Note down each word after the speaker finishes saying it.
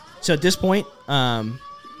So at this point,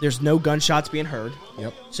 there's no gunshots being heard.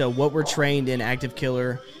 Yep. So what we're trained in Active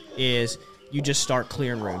Killer is you just start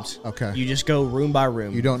clearing rooms. Okay. You just go room by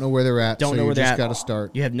room. You don't know where they're at. Don't know where they're at. You just got to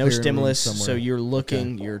start. You have no stimulus, somewhere. so you're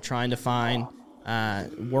looking. Okay. You're trying to find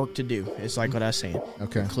work to do. It's like what I was saying.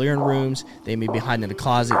 Okay. You're clearing rooms. They may be hiding in a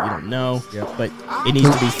closet. You don't know. Yep. But it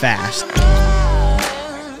needs to be fast.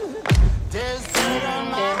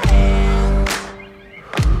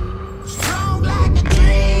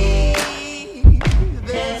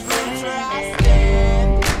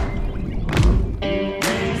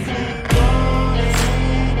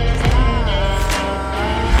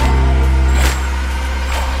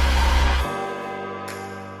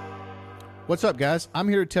 What's up, guys? I'm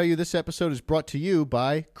here to tell you this episode is brought to you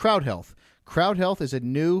by Crowd Health. Crowd Health is a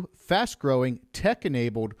new, fast-growing,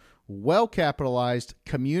 tech-enabled, well-capitalized,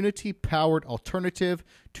 community-powered alternative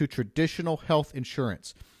to traditional health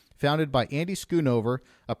insurance. Founded by Andy Schoonover,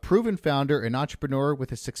 a proven founder and entrepreneur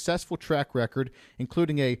with a successful track record,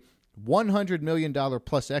 including a $100 million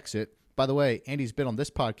plus exit. By the way, Andy's been on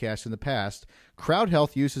this podcast in the past. Crowd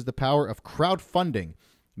Health uses the power of crowdfunding,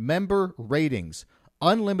 member ratings,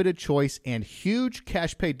 unlimited choice, and huge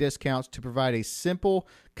cash pay discounts to provide a simple,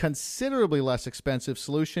 considerably less expensive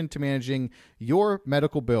solution to managing your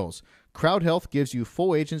medical bills. Crowd Health gives you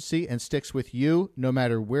full agency and sticks with you no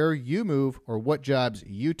matter where you move or what jobs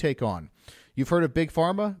you take on. You've heard of Big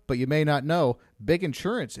Pharma, but you may not know Big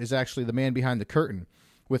Insurance is actually the man behind the curtain.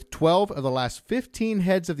 With 12 of the last 15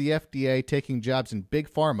 heads of the FDA taking jobs in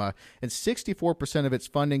Big Pharma and 64% of its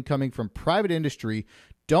funding coming from private industry,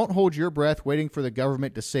 don't hold your breath waiting for the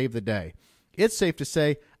government to save the day. It's safe to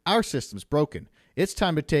say our system's broken. It's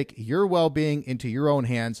time to take your well-being into your own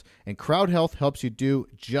hands, and Crowd Health helps you do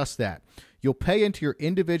just that. You'll pay into your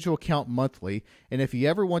individual account monthly, and if you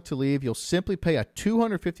ever want to leave, you'll simply pay a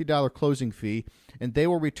 $250 closing fee, and they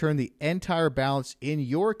will return the entire balance in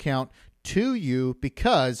your account to you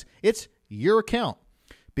because it's your account.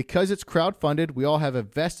 Because it's crowdfunded, we all have a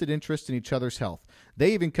vested interest in each other's health.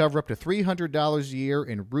 They even cover up to $300 a year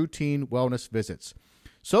in routine wellness visits.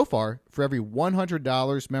 So far, for every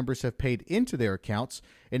 $100 members have paid into their accounts,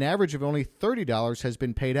 an average of only $30 has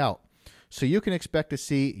been paid out. So you can expect to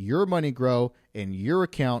see your money grow in your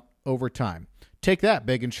account over time. Take that,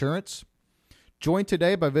 Big Insurance. Join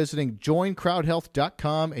today by visiting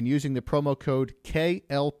joincrowdhealth.com and using the promo code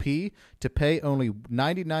KLP to pay only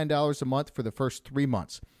 $99 a month for the first 3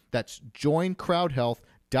 months. That's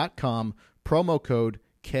joincrowdhealth.com, promo code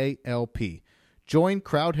KLP.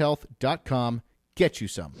 Joincrowdhealth.com. Get you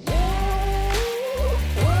some.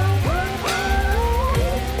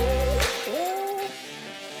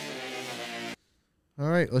 All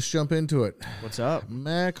right, let's jump into it. What's up?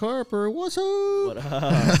 Mac Harper, what's up? What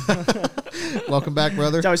up? Welcome back,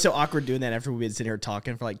 brother. It's always so awkward doing that after we've been sitting here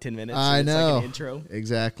talking for like 10 minutes. I know. It's like an intro.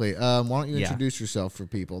 Exactly. Why don't you introduce yourself for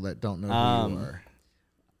people that don't know who you are?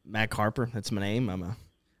 Mac Harper, that's my name. I'm a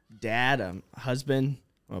dad, a husband,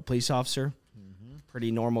 I'm a police officer. Pretty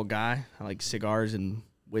normal guy. I like cigars and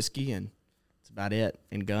whiskey, and that's about it,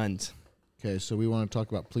 and guns. Okay, so we want to talk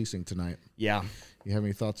about policing tonight. Yeah. You have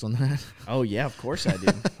any thoughts on that? Oh, yeah, of course I do.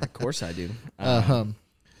 Of course I do.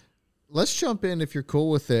 Let's jump in, if you're cool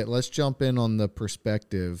with it. Let's jump in on the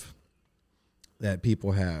perspective that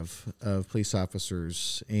people have of police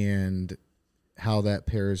officers and how that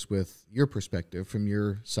pairs with your perspective from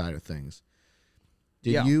your side of things.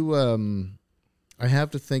 Did you, I have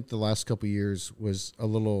to think the last couple of years was a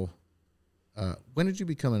little, when did you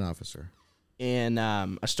become an officer? And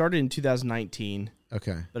I started in 2019.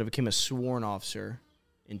 Okay. But I became a sworn officer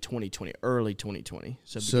in 2020, early 2020.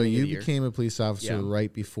 So you became a police officer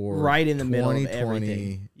right before right in the middle of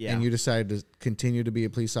everything. Yeah. And you decided to continue to be a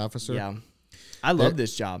police officer? Yeah. I love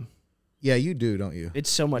this job. Yeah, you do, don't you? It's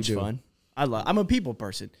so much fun. I'm a people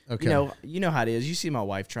person. Okay. You know how it is. You see my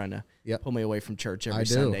wife trying to pull me away from church every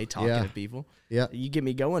Sunday talking to people. Yeah. You get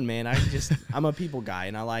me going, man. I'm a people guy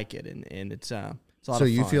and I like it, and it's a lot of fun. So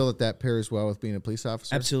you feel that pairs well with being a police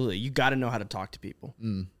officer? Absolutely. You got to know how to talk to people.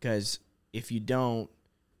 Because if you don't,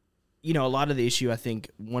 a lot of the issue, I think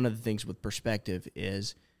one of the things with perspective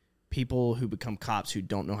is people who become cops who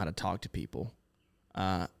don't know how to talk to people.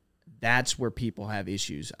 That's where people have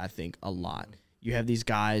issues, I think, a lot. You have these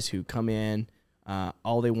guys who come in,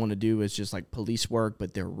 all they want to do is just like police work,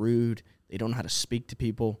 but they're rude. They don't know how to speak to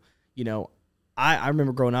people. I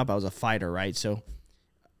remember growing up, I was a fighter, right? So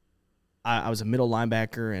I was a middle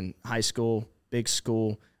linebacker in high school, big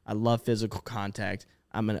school. I love physical contact.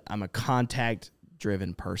 I'm a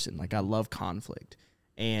contact-driven person. Like, I love conflict.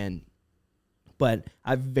 But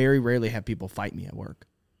I very rarely have people fight me at work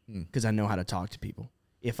because I know how to talk to people.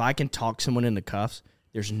 If I can talk someone into cuffs,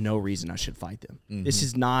 there's no reason I should fight them. This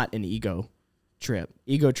is not an ego trip.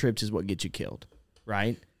 Ego trips is what gets you killed,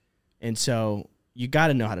 right? And so you got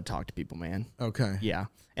to know how to talk to people, man. Okay. Yeah.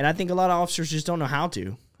 And I think a lot of officers just don't know how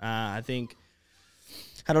to. I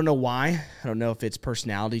don't know why. I don't know if it's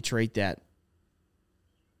personality trait that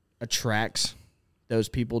attracts those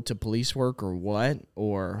people to police work or what,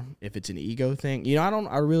 or if it's an ego thing.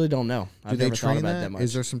 I really don't know. I've never thought about that much.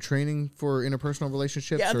 Is there some training for interpersonal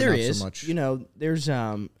relationships? Yeah, or there not is. So much? There's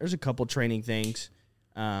a couple training things.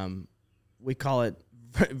 We call it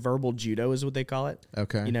verbal judo is what they call it.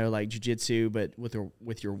 Okay. Like jiu-jitsu, but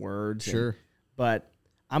with your words. Sure. But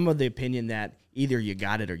I'm of the opinion that either you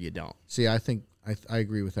got it or you don't. See, I think I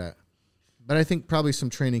agree with that. But I think probably some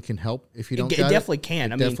training can help if you don't. It definitely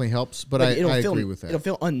can. It definitely helps. But I agree with that. It'll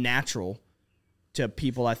feel unnatural to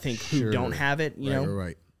people, I think, who don't have it. You know,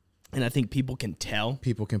 right. And I think people can tell.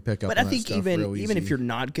 People can pick up. But on I think that stuff real even if easy. you're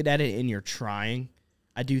not good at it and you're trying,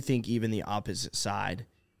 I do think even the opposite side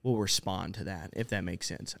will respond to that, if that makes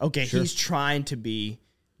sense. Okay, Sure. He's trying to be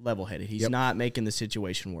level-headed. He's not making the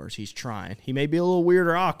situation worse. He's trying. He may be a little weird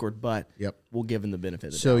or awkward, but we'll give him the benefit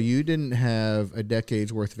of the doubt. So you didn't have a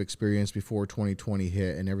decade's worth of experience before 2020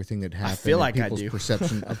 hit and everything that happened. I feel like people's I do.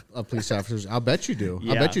 Perception of police officers. I'll bet you do.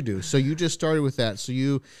 Yeah. I bet you do. So you just started with that. So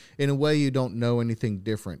you, in a way, you don't know anything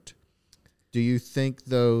different. Do you think,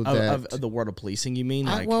 though, that... Of the world of policing, you mean?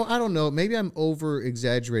 I don't know. Maybe I'm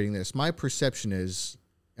over-exaggerating this. My perception is...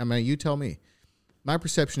 you tell me. My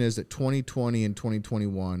perception is that 2020 and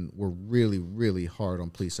 2021 were really, really hard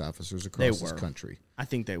on police officers across this country. I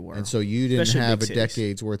think they were. And so you didn't Especially have a big cities.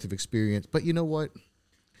 decade's worth of experience. But you know what?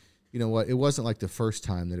 It wasn't like the first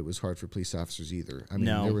time that it was hard for police officers either.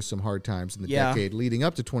 No. There were some hard times in the decade leading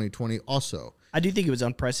up to 2020 also. I do think it was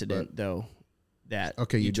unprecedented, though, that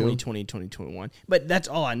you do? 2020, 2021. But that's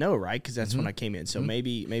all I know, right? Because that's when I came in. So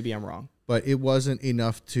maybe I'm wrong. But it wasn't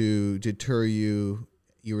enough to deter you.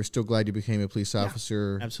 You were still glad you became a police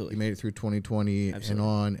officer. Absolutely. You made it through 2020 and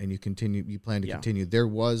on, and you plan to continue. There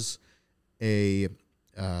was a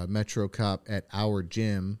Metro cop at our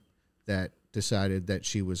gym that decided that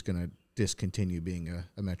she was going to discontinue being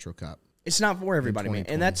a Metro cop. It's not for everybody, man.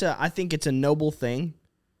 And I think it's a noble thing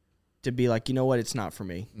to be like, you know what, it's not for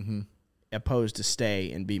me. Opposed to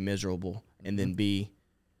stay and be miserable and then be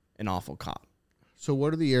an awful cop. So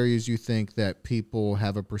what are the areas you think that people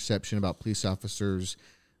have a perception about police officers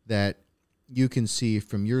that you can see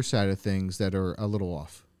from your side of things that are a little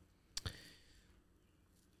off?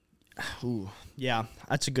 Ooh, yeah,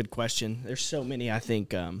 that's a good question. There's so many. I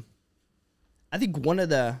think one of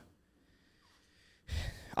the,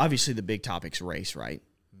 obviously the big topic's race, right?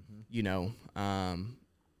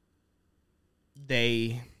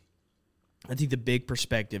 I think the big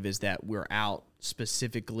perspective is that we're out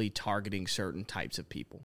specifically targeting certain types of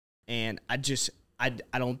people. And I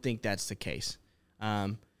don't think that's the case.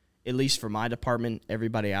 At least for my department,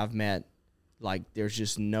 everybody I've met, like, there's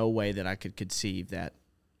just no way that I could conceive that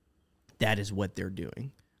is what they're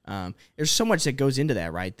doing. There's so much that goes into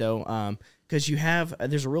that, right, though? Because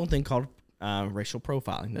there's a real thing called racial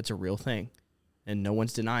profiling. That's a real thing. And no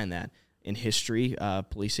one's denying that. In history,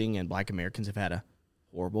 policing and black Americans have had a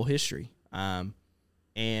horrible history.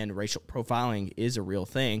 And racial profiling is a real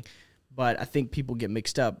thing, but I think people get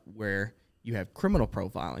mixed up where you have criminal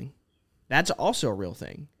profiling. That's also a real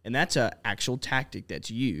thing, and that's an actual tactic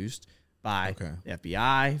that's used by the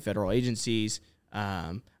FBI, federal agencies,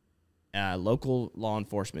 local law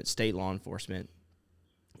enforcement, state law enforcement.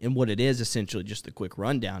 And what it is, essentially, just the quick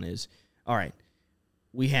rundown is, all right,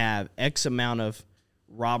 we have X amount of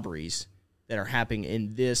robberies that are happening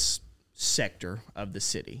in this sector of the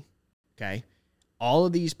city, okay? All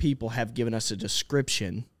of these people have given us a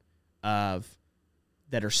description that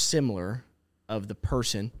are similar of the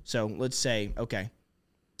person. So let's say,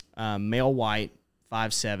 male white,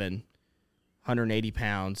 5'7", 180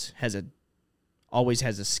 pounds, always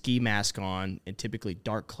has a ski mask on and typically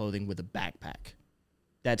dark clothing with a backpack.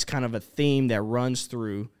 That's kind of a theme that runs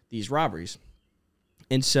through these robberies.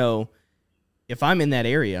 And so if I'm in that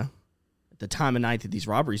area at the time of night that these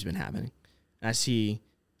robberies have been happening, and I see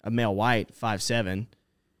a male white, 5'7",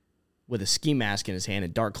 with a ski mask in his hand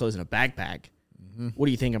and dark clothes and a backpack, what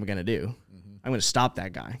do you think I'm going to do? I'm going to stop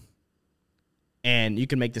that guy. And you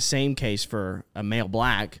can make the same case for a male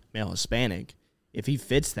black, male Hispanic. If he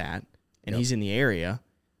fits that and he's in the area,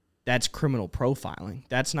 that's criminal profiling.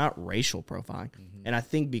 That's not racial profiling. And I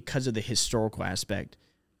think because of the historical aspect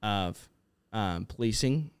of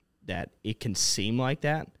policing, that it can seem like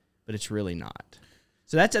that, but it's really not.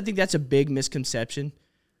 So I think that's a big misconception.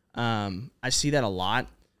 I see that a lot.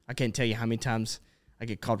 I can't tell you how many times I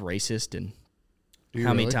get called racist and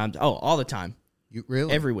how many times. Oh, all the time. You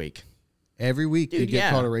really? Every week. Every week Dude, you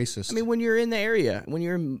get called a racist. I mean, when you're in the area, when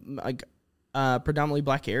you're in like predominantly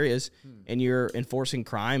black areas, and you're enforcing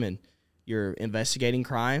crime and you're investigating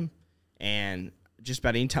crime, and just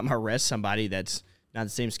about any time I arrest somebody that's not the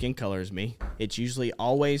same skin color as me, it's usually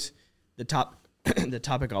always the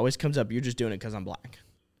topic always comes up. You're just doing it because I'm black,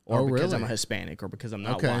 or because I'm a Hispanic, or because I'm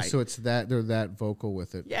not white. Okay, so it's that they're that vocal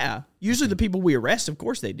with it. Yeah, usually the people we arrest, of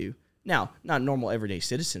course they do. Now, not normal everyday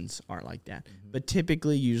citizens aren't like that, but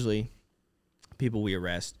typically, usually, people we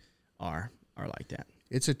arrest are like that.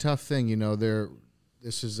 It's a tough thing, you know.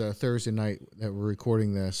 This is a Thursday night that we're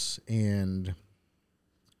recording this, and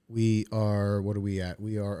we are, what are we at?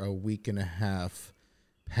 We are a week and a half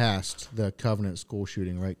past the Covenant school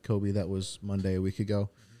shooting, right, Kobe? That was Monday a week ago.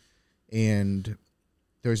 And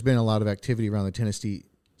there's been a lot of activity around the Tennessee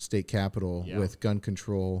state capitol with gun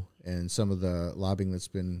control and some of the lobbying that's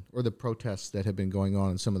been, or the protests that have been going on,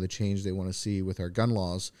 and some of the change they want to see with our gun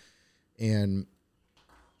laws. And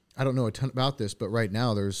I don't know a ton about this, but right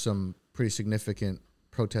now there's some pretty significant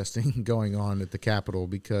protesting going on at the Capitol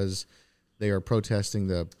because they are protesting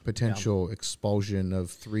the potential expulsion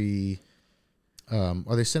of 3.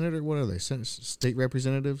 Are they senator? What are they? State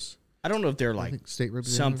representatives? I don't know if they're like state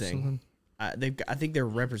representatives. Something. I think they're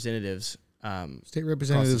representatives. State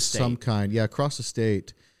representatives of some kind. Yeah, across the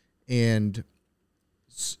state. And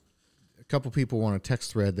a couple people on a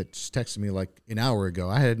text thread that just texted me like an hour ago.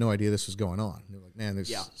 I had no idea this was going on. They're like, man,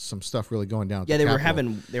 there's some stuff really going down. Yeah, they were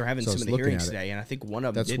having so some of the hearings today, and I think one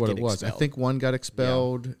of them did get expelled. I think one got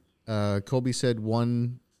expelled. Yeah. Colby said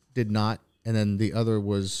one did not, and then the other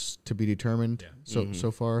was to be determined. Yeah.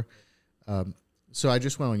 So far. So I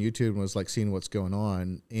just went on YouTube and was like seeing what's going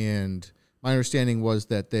on, and my understanding was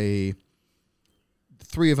that the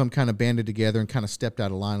 3 of them kind of banded together and kind of stepped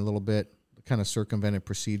out of line a little bit, kind of circumvented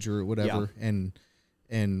procedure or whatever,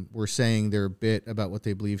 and were saying their bit about what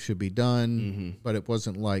they believe should be done, but it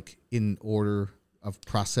wasn't like in order of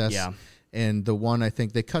process. Yeah. And the one, I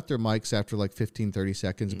think they cut their mics after like 15, 30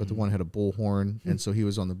 seconds, but the one had a bullhorn, and so he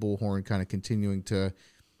was on the bullhorn kind of continuing to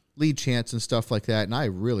lead chants and stuff like that. And I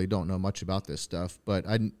really don't know much about this stuff, but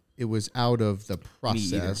it was out of the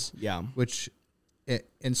process. Yeah.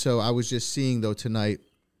 And so I was just seeing, though, tonight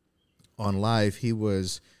on live, he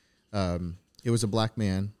was, it was a black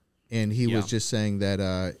man, and he was just saying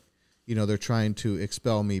that, they're trying to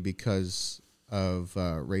expel me because of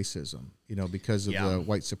racism, because of the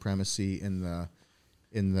white supremacy in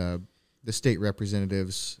the state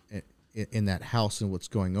representatives in that house and what's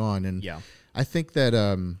going on. And I think that,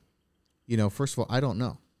 first of all, I don't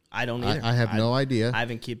know. I don't either. I have no idea. I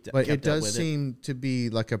haven't but it does seem to be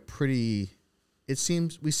like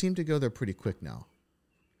we seem to go there pretty quick now.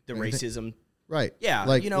 The racism. Right. Yeah.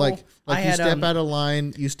 Like you step out of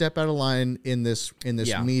line. You step out of line in this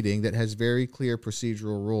meeting that has very clear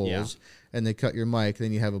procedural rules, and they cut your mic.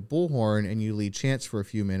 Then you have a bullhorn and you lead chants for a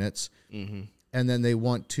few minutes, and then they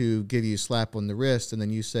want to give you a slap on the wrist, and then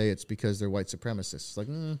you say it's because they're white supremacists. Like,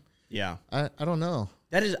 I don't know.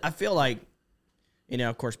 That is, I feel like,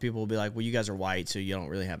 of course, people will be like, well, you guys are white, so you don't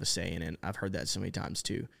really have a say in it. I've heard that so many times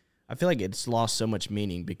too. I feel like it's lost so much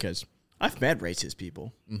meaning because I've met racist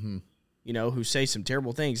people. Who say some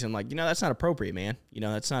terrible things. And I'm like, that's not appropriate, man.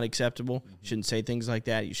 That's not acceptable. You shouldn't say things like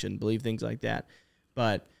that. You shouldn't believe things like that.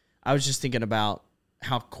 But I was just thinking about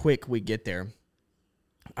how quick we get there.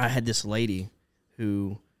 I had this lady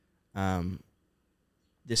who,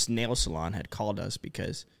 this nail salon had called us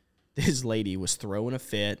because this lady was throwing a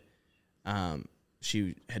fit.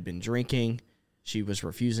 She had been drinking. She was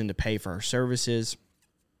refusing to pay for her services.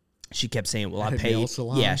 She kept saying, well, I paid. Nail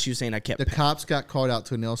salon? Yeah, she was saying I kept The cops got called out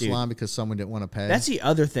to a nail salon because someone didn't want to pay. That's the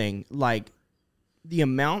other thing. Like, the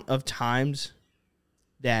amount of times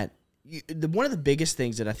that one of the biggest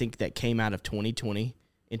things that I think that came out of 2020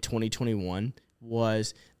 and 2021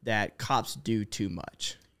 was that cops do too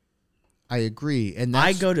much. I agree. And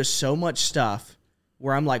I go to so much stuff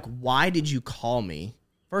where I'm like, why did you call me?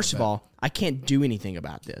 First of all, I can't do anything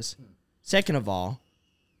about this. Second of all,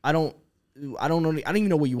 I don't know. I don't even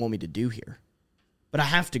know what you want me to do here, but I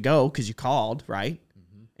have to go because you called, right?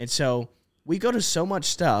 And so we go to so much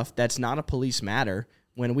stuff that's not a police matter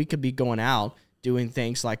when we could be going out doing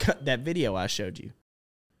things like that video I showed you,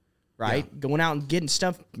 right? Yeah. Going out and getting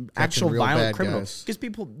stuff, actual violent criminals.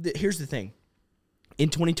 Because here's the thing. In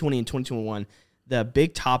 2020 and 2021, the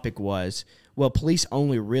big topic was, well, police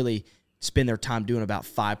only really spend their time doing about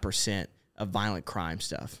 5% of violent crime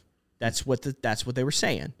stuff. That's what they were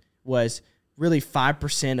saying. Was really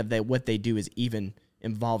 5% of what they do is even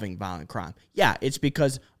involving violent crime. Yeah, it's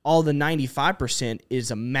because all the 95%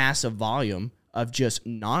 is a massive volume of just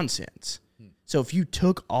nonsense. So if you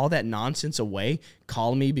took all that nonsense away,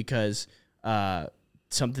 calling me because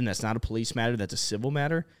something that's not a police matter, that's a civil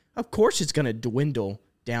matter, of course it's going to dwindle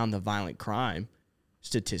down the violent crime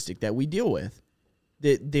statistic that we deal with.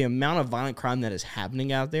 The amount of violent crime that is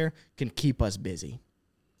happening out there can keep us busy.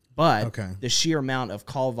 But the sheer amount of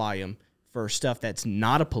call volume for stuff that's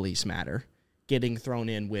not a police matter getting thrown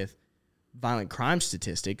in with violent crime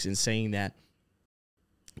statistics and saying that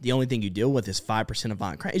the only thing you deal with is 5% of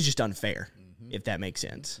violent crime is just unfair, if that makes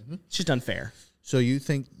sense. It's just unfair. So you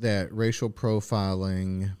think that racial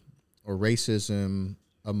profiling or racism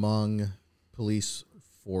among police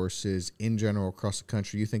forces in general across the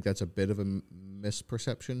country, you think that's a bit of a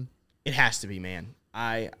misperception? It has to be, man.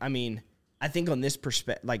 I mean, I think on this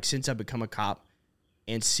perspective, like since I've become a cop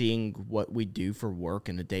and seeing what we do for work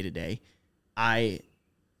in the day-to-day, I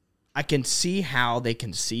can see how they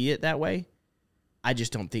can see it that way. I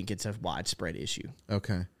just don't think it's a widespread issue.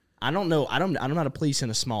 Okay. I don't know. I'm not a police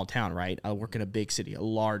in a small town, right? I work in a big city, a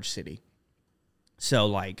large city. So,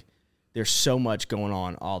 like, there's so much going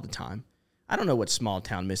on all the time. I don't know what small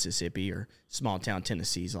town Mississippi or small town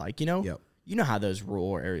Tennessee is like. You know, You know how those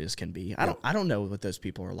rural areas can be. I don't know what those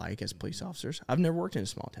people are like as police officers. I've never worked in a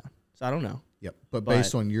small town, so I don't know. Yep. But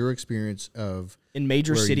based on your experience of in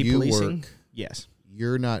major city policing, work, yes,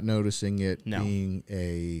 you're not noticing it being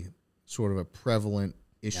a sort of a prevalent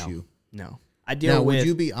issue. No. I deal with. Would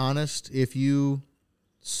you be honest if you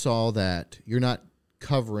saw that you're not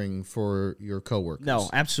covering for your coworkers? No,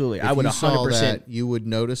 absolutely. If I would 100%. You would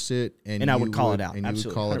notice it, and I would call it out. And you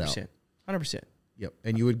would call it out. 100%. Yep,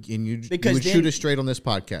 and you would shoot it straight on this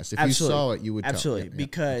podcast. If you saw it, you would absolutely tell.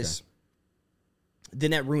 Because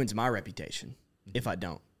then that ruins my reputation if I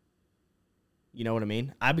don't. You know what I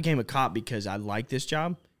mean? I became a cop because I like this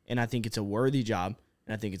job, and I think it's a worthy job,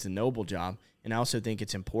 and I think it's a noble job, and I also think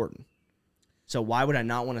it's important. So why would I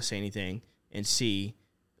not want to say anything and see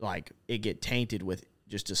like it get tainted with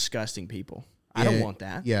just disgusting people? I don't want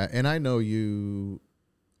that. Yeah, and I know you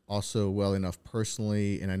also well enough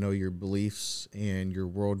personally, and I know your beliefs and your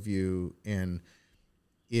worldview, and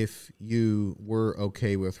if you were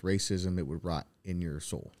okay with racism, it would rot in your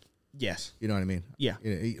soul. Yes. You know what I mean? Yeah.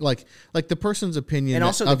 Like the person's opinion and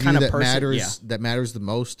also of the kind you of that person, matters the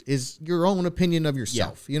most is your own opinion of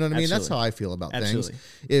yourself. You know what I mean? That's how I feel about things.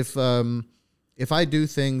 If I do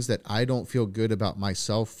things that I don't feel good about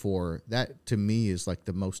myself for, that to me is like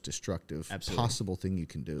the most destructive possible thing you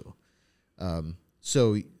can do.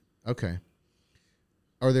 So, okay.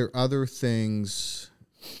 Are there other things?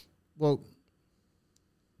 Well,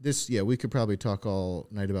 we could probably talk all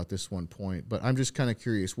night about this one point, but I'm just kind of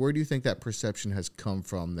curious. Where do you think that perception has come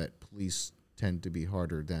from that police tend to be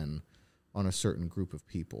harder than on a certain group of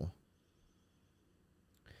people?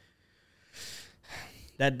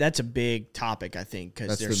 That's a big topic, I think,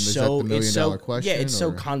 because is that the million-dollar question? Yeah, it's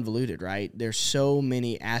so convoluted, right? There's so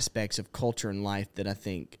many aspects of culture and life that I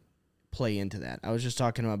think play into that. I was just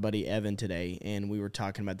talking to my buddy Evan today, and we were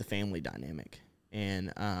talking about the family dynamic.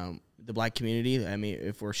 And the black community, I mean,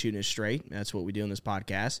 if we're shooting it straight, that's what we do in this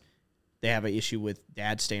podcast, they have an issue with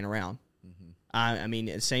dad staying around. Mm-hmm. I mean,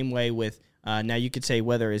 the same way with, now you could say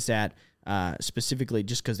whether is that specifically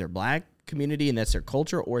just because they're black community and that's their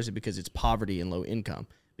culture, or is it because it's poverty and low income?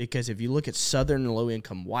 Because if you look at southern and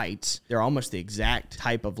low-income whites, they're almost the exact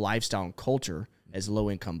type of lifestyle and culture as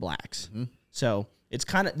low-income blacks. Mm-hmm. So it's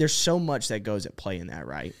kind of, there's so much that goes at play in that,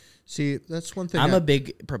 right? See, that's one thing. I'm a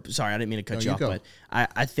big, sorry, I didn't mean to cut you off, but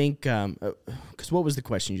I think, because what was the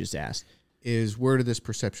question you just asked? Is where did this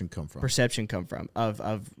perception come from? Perception come from of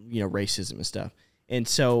racism and stuff. And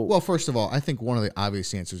so, well, first of all, I think one of the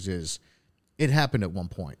obvious answers is it happened at one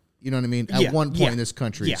point. You know what I mean? At one point in this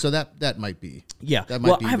country. Yeah. So that might be. Yeah. That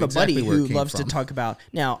might be I have exactly a buddy who loves from. to talk about.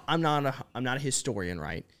 Now, I'm not a historian,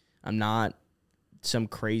 right? I'm not some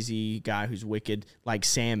crazy guy who's wicked like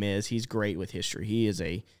Sam is. He's great with history. He is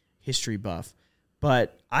a history buff.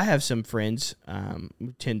 But I have some friends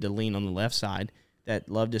who tend to lean on the left side that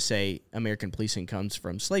love to say American policing comes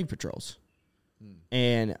from slave patrols.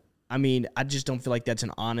 And, I mean, I just don't feel like that's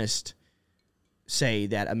an honest say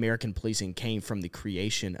that American policing came from the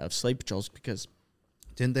creation of slave patrols, because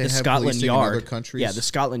didn't they have Scotland Yard in other countries? Yeah, the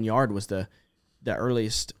Scotland Yard was the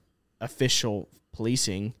earliest official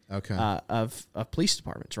policing of police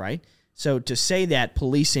departments, right? So to say that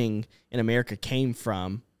policing in America came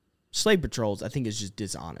from slave patrols, I think is just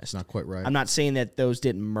dishonest. Not quite right. I'm not saying that those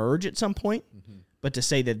didn't merge at some point, but to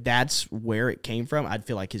say that that's where it came from, I'd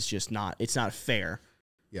feel like it's just not. It's not fair.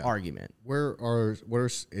 Argument.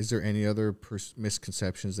 Is there any other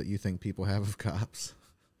misconceptions that you think people have of cops?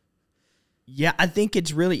 Yeah, I think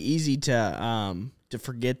it's really easy to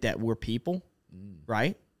forget that we're people,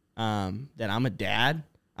 right? that I'm a dad.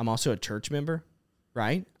 I'm also a church member,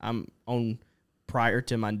 right? Prior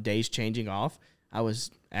to my days changing off, I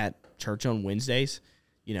was at church on Wednesdays.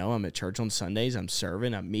 I'm at church on Sundays. I'm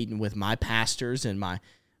serving. I'm meeting with my pastors and my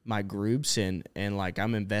groups, and like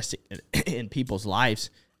I'm investing in people's lives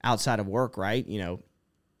outside of work, right?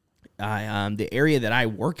 The area that I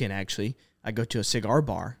work in, actually, I go to a cigar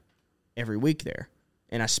bar every week there,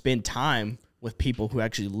 and I spend time with people who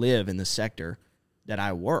actually live in the sector that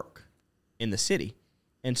I work in the city.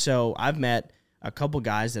 And so I've met a couple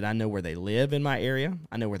guys that I know where they live in my area.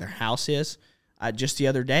 I know where their house is. Just the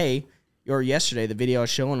other day, or yesterday, the video I was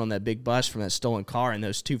showing on that big bus from that stolen car and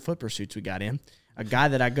those 2 foot pursuits we got in, a guy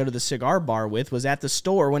that I go to the cigar bar with was at the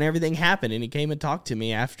store when everything happened, and he came and talked to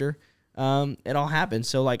me after it all happened.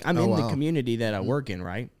 So, like, I'm in the community that I work in,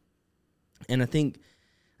 right? And I think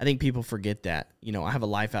people forget that. I have a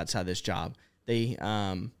life outside this job.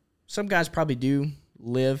 Some guys probably do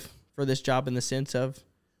live for this job in the sense of,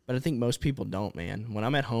 but I think most people don't, man. When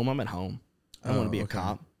I'm at home, I'm at home. I don't want to be a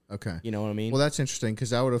cop. Okay. You know what I mean? Well, that's interesting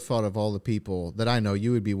because I would have thought of all the people that I know,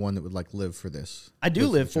 you would be one that would like live for this. I do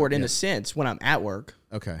live for it in a sense when I'm at work.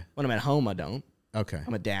 Okay. When I'm at home, I don't. Okay.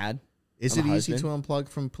 I'm a dad. Is it easy to unplug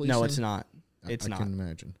from policing? No, it's not. It's not. I can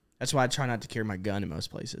imagine. That's why I try not to carry my gun in most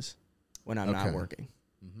places when I'm not working.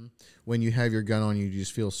 Mm-hmm. When you have your gun on you,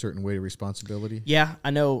 just feel a certain weight of responsibility? Yeah,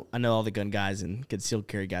 I know all the gun guys and concealed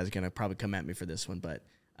carry guys are going to probably come at me for this one, but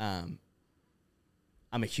I'm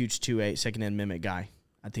a huge 2A Second Amendment guy.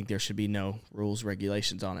 I think there should be no rules,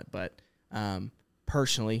 regulations on it, but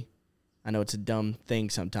personally, I know it's a dumb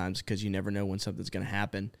thing sometimes because you never know when something's going to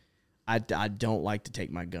happen. I don't like to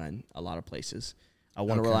take my gun a lot of places. I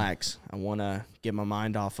want to relax. I want to get my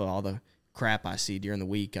mind off of all the crap I see during the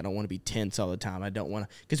week. I don't want to be tense all the time. I don't want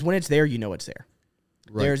to, because when it's there, you know it's there.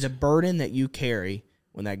 Right. There's a burden that you carry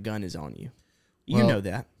when that gun is on you. You know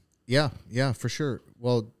that. Yeah, for sure.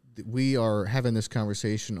 Well, we are having this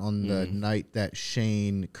conversation on the night that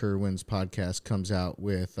Shane Kerwin's podcast comes out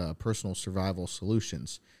with Personal Survival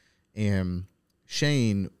Solutions. And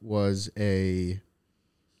Shane was a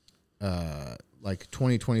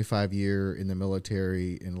 25 year in the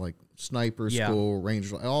military in like sniper school,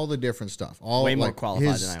 ranger, all the different stuff. All way more like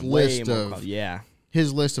qualified than I am.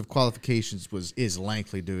 His list of qualifications is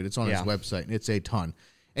lengthy, dude. It's on his website, and it's a ton.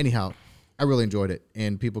 Anyhow, I really enjoyed it,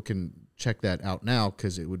 and people can check that out now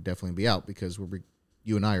because it would definitely be out because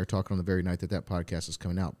you and I are talking on the very night that podcast is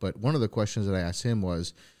coming out. But one of the questions that I asked him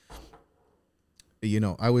was,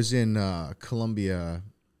 I was in Columbia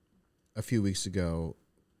a few weeks ago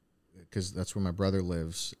because that's where my brother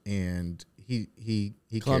lives, and he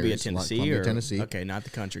Columbia, Tennessee, Tennessee. Okay, not the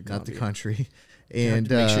country. Columbia. Not the country. And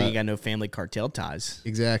make sure you got no family cartel ties.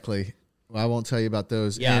 Exactly. Well, I won't tell you about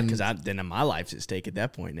those. Yeah, because then my life's at stake at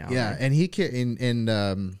that point now. Yeah, right? And he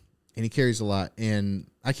carries a lot. And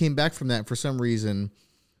I came back from that for some reason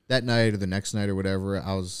that night or the next night or whatever.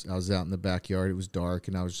 I was out in the backyard. It was dark,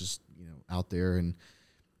 and I was just out there, and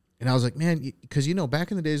I was like, man, because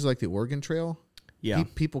back in the days like the Oregon Trail. Yeah,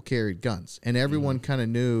 people carried guns, and everyone kind of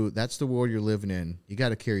knew that's the world you're living in. You got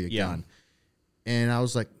to carry a gun. And I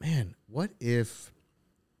was like, man, is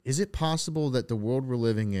it possible that the world we're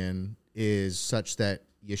living in is such that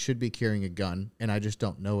you should be carrying a gun, and I just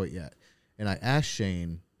don't know it yet? And I asked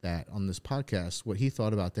Shane that on this podcast, what he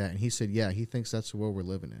thought about that, and he said, yeah, he thinks that's the world we're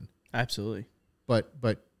living in. Absolutely. But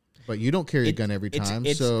you don't carry a gun every time,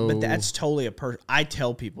 but that's totally I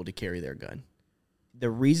tell people to carry their gun. The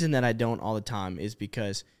reason that I don't all the time is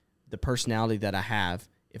because the personality that I have,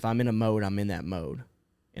 if I'm in a mode, I'm in that mode.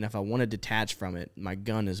 And if I want to detach from it, my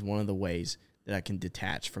gun is one of the ways that I can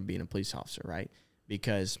detach from being a police officer, right?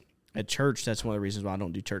 Because at church, that's one of the reasons why I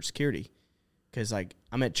don't do church security. Because,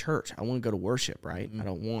 I'm at church. I want to go to worship, right? Mm-hmm. I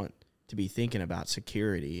don't want to be thinking about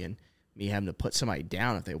security and me having to put somebody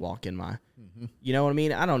down if they walk in my... Mm-hmm. You know what I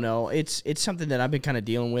mean? I don't know. It's something that I've been kind of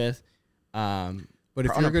dealing with. But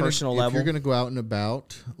if you're going to go out and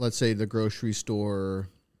about, let's say the grocery store,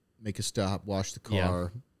 make a stop, wash the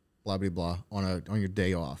car, blah, blah, blah, on your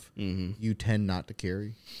day off, you tend not to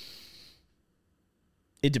carry?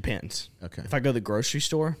 It depends. Okay. If I go to the grocery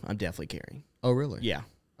store, I'm definitely carrying. Oh, really? Yeah.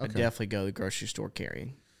 Okay. I definitely go to the grocery store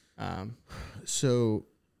carrying. Is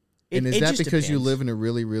that because you live in a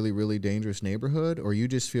really, really, really dangerous neighborhood, or you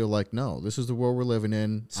just feel like, no, this is the world we're living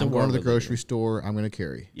in. I'm going to the grocery store. I'm going to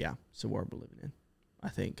carry. Yeah. It's the world we're living in, I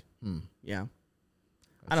think. Yeah.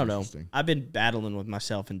 I don't know. I've been battling with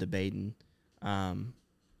myself and debating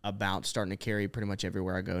about starting to carry pretty much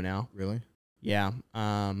everywhere I go now. Really? Yeah.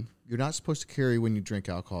 You're not supposed to carry when you drink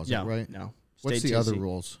alcohol, is that right? No. What's the other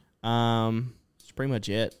rules? It's pretty much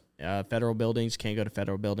it. federal buildings, can't go to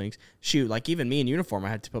federal buildings. Shoot, like even me in uniform, I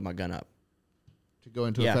had to put my gun up. To go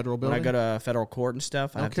into a federal building? When I go to federal court and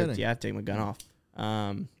stuff, I have to take my gun off.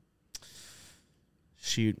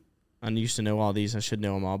 Shoot, I used to know all these. I should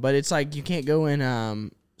know them all. But it's like you can't go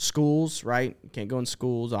in schools, right? You can't go in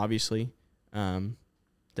schools, obviously.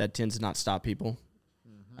 That tends to not stop people.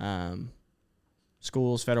 Mm-hmm.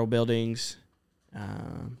 Schools, federal buildings.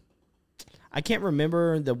 I can't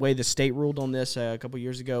remember the way the state ruled on this a couple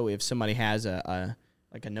years ago. If somebody has a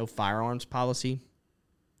no firearms policy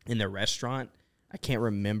in their restaurant, I can't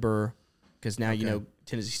remember because now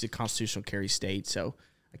Tennessee's a constitutional carry state, so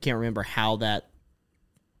I can't remember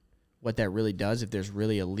what that really does. If there's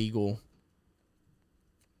really a legal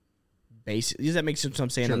basis, does that make sense? What I'm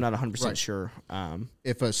saying? Sure. I'm not 100% sure.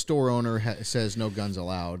 If a store owner says no guns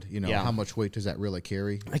allowed, how much weight does that really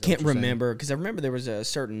carry? I can't remember because I remember there was a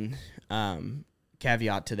certain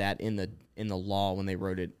caveat to that in the law when they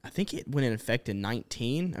wrote it. I think it went in effect in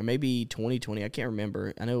 19 or maybe 2020. I can't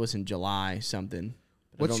remember. I know it was in July something.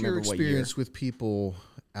 What's your experience with people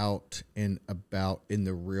out and about in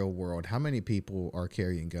the real world? How many people are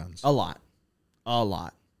carrying guns? A lot.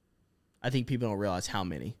 I think people don't realize how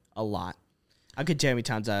many. A lot. I could tell you how many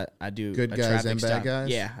times I do good a guys traffic and stop. bad guys?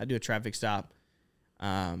 Yeah, I do a traffic stop.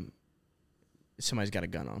 Somebody's got a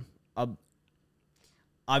gun on.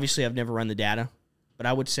 Obviously, I've never run the data, but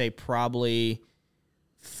I would say probably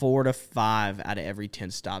 4 to 5 out of every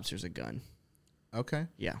 10 stops there's a gun. Okay.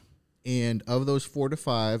 Yeah. And of those 4 to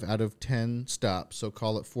 5 out of 10 stops, so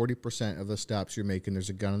call it 40% of the stops you're making, there's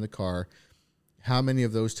a gun in the car. How many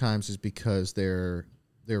of those times is because they're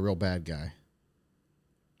a real bad guy?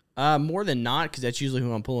 More than not, because that's usually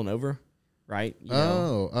who I'm pulling over, right?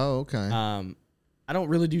 Okay. I don't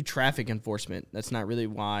really do traffic enforcement. That's not really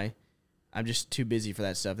why. I'm just too busy for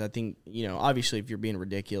that stuff. I think, obviously if you're being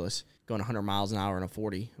ridiculous, going 100 miles an hour in a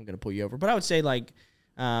 40, I'm going to pull you over. But I would say,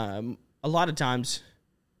 a lot of times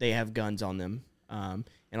they have guns on them. And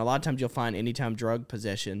a lot of times you'll find anytime drug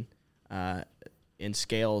possession in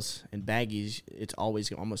scales and baggies, it's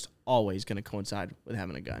almost always going to coincide with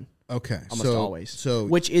having a gun. Okay. Almost always. So,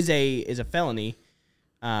 which is a felony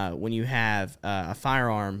when you have a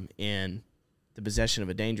firearm in the possession of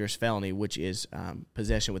a dangerous felony, which is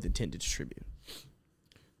possession with intent to distribute.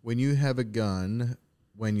 When you have a gun,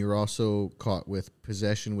 when you're also caught with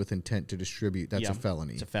possession with intent to distribute, that's a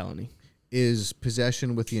felony. It's a felony. Is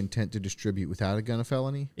possession with the intent to distribute without a gun a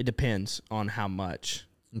felony? It depends on how much.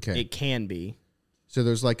 Okay. It can be. So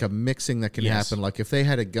there's like a mixing that can happen. Like if they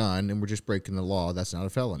had a gun and we're just breaking the law, that's not a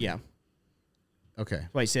felony. Yeah. Okay.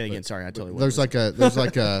 Wait, say it again. Sorry, I totally. There's like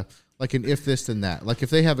an if this then that. Like if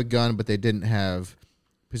they have a gun but they didn't have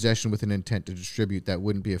possession with an intent to distribute, that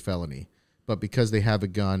wouldn't be a felony. But because they have a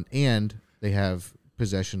gun and they have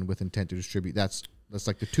possession with intent to distribute, that's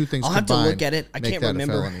like the two things. I'll have to look at it. I can't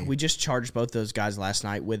remember. We just charged both those guys last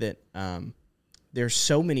night with it. There's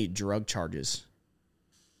so many drug charges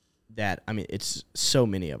that it's so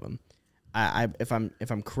many of them. If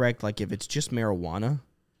I'm correct, like if it's just marijuana,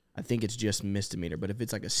 I think it's just misdemeanor. But if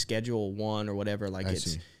it's like a Schedule 1 or whatever, like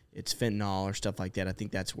it's fentanyl or stuff like that, I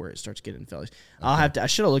think that's where it starts getting felonies. Okay. I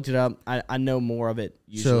should have looked it up. I know more of it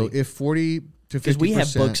usually. So if 40 to 50%, because we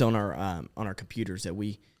have books on our computers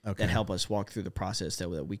that help us walk through the process that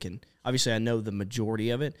we can. Obviously, I know the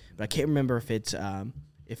majority of it, but I can't remember if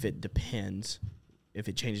it depends. If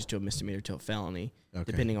it changes to a misdemeanor to a felony,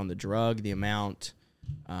 depending on the drug, the amount.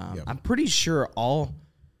 I'm pretty sure all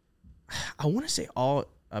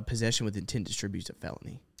possession with intent to distribute is a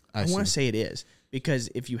felony. I want to say it is, because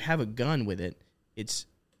if you have a gun with it, it's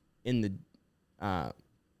in the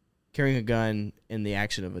carrying a gun in the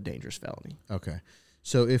action of a dangerous felony. Okay.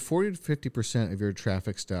 So if 40 to 50% of your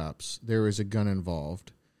traffic stops, there is a gun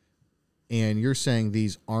involved, and you're saying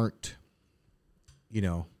these aren't,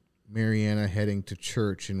 Mariana heading to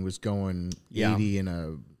church and was going 80 in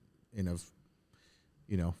a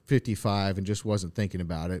 55 and just wasn't thinking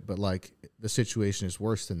about it, but like the situation is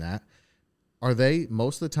worse than that. Are they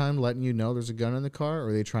most of the time letting you know there's a gun in the car, or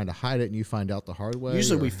are they trying to hide it and you find out the hard way?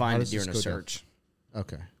 Usually we find it during a search. Down?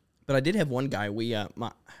 Okay. But I did have one guy. I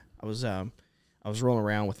was rolling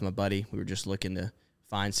around with my buddy. We were just looking to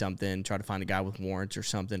find something, try to find a guy with warrants or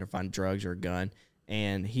something, or find drugs or a gun.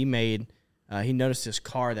 And he noticed this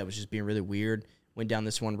car that was just being really weird. Went down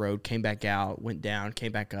this one road, came back out, went down,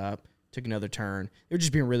 came back up, took another turn. They were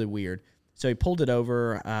just being really weird. So he pulled it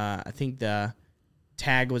over. I think the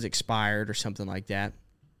tag was expired or something like that.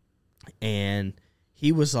 And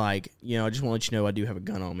he was like, I just want to let you know I do have a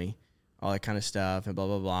gun on me, all that kind of stuff, and blah,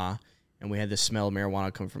 blah, blah. And we had this smell of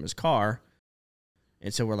marijuana coming from his car.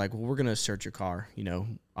 And so we're like, well, we're going to search your car.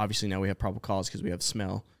 Obviously now we have probable cause because we have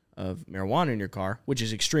smell of marijuana in your car, which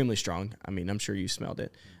is extremely strong. I mean, I'm sure you smelled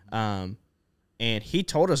it. And he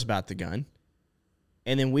told us about the gun.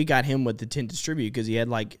 And then we got him with the 10 distribute because he had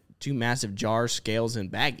like 2 massive jars, scales,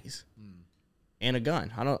 and baggies. And a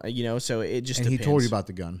gun. I don't, so it just depends. He told you about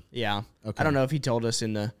the gun. Yeah. Okay. I don't know if he told us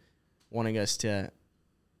wanting us to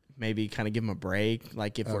maybe kind of give him a break.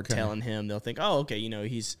 Like if we're telling him, they'll think, oh, okay,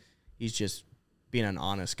 he's just being an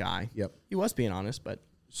honest guy. Yep. He was being honest, but.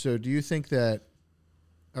 So do you think that,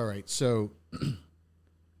 all right, so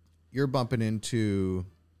you're bumping into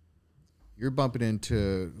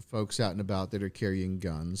folks out and about that are carrying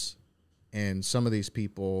guns, and some of these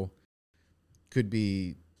people could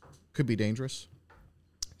be dangerous?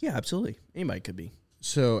 Yeah, absolutely. Anybody could be.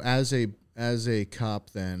 So as a cop,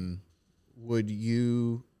 then, would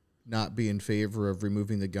you not be in favor of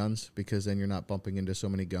removing the guns because then you're not bumping into so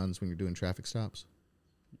many guns when you're doing traffic stops?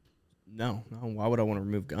 No. Why would I want to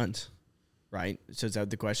remove guns? Right? So is that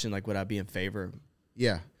the question? Like, would I be in favor?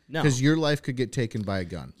 Yeah. No. Because your life could get taken by a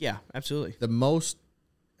gun. Yeah, absolutely. The most,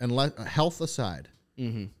 unless health aside,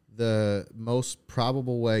 the most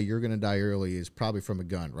probable way you're going to die early is probably from a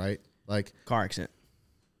gun, right? Like car accident.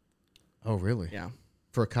 Oh, really? Yeah.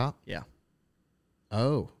 For a cop? Yeah.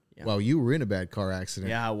 Oh. Yeah. Well, you were in a bad car accident.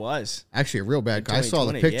 Yeah, I was. Actually, a real bad car. I saw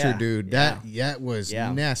the picture, dude. That was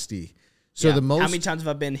nasty. So the most. How many times have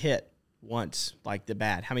I been hit? Once, like the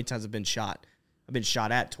bad. How many times have I been shot? I've been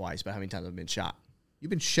shot at twice, but how many times have I been shot?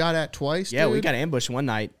 You've been shot at twice? Yeah, dude? we got ambushed one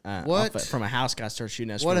night. What? From a house, guys started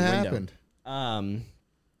shooting us what from a happened? window.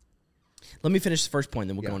 Let me finish the first point,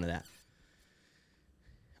 then we'll go into that.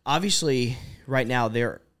 Obviously, right now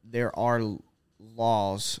there are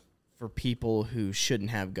laws for people who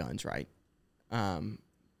shouldn't have guns, right?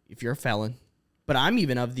 If you're a felon. But I'm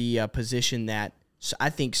even of the position that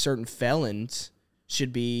I think certain felons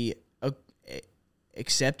should be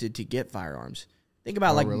accepted to get firearms. Think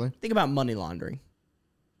about think about money laundering.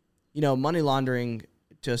 Money laundering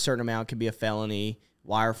to a certain amount can be a felony,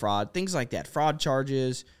 wire fraud, things like that, fraud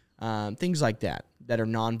charges, things like that are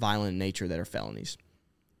nonviolent in nature that are felonies.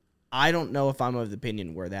 I don't know if I'm of the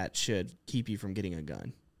opinion where that should keep you from getting a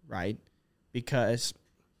gun, right? Because,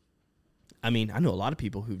 I mean, I know a lot of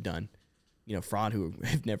people who've done, fraud who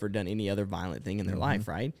have never done any other violent thing in their life,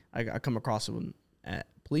 right? I come across them at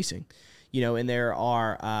policing, and there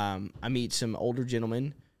are, I meet some older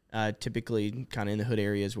gentlemen, typically kind of in the hood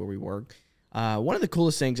areas where we work. One of the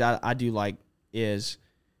coolest things I do like is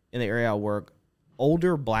in the area I work,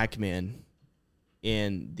 older black men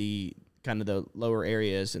in the kind of the lower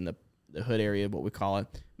areas in the hood area, what we call it.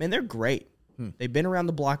 Man, they're great. They've been around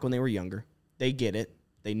the block when they were younger. They get it.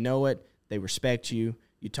 They know it. They respect you.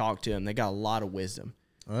 You talk to them. They got a lot of wisdom.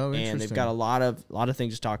 Oh, interesting. And they've got a lot of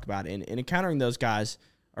things to talk about. And encountering those guys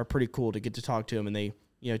are pretty cool to get to talk to them. And they,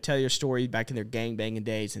 tell your story back in their gangbanging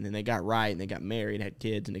days. And then they got right and they got married, had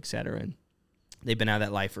kids, and et cetera. And they've been out of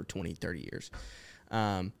that life for 20, 30 years.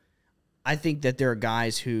 I think that there are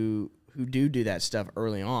guys who do that stuff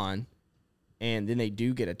early on, and then they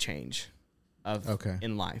do get a change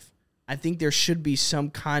in life. I think there should be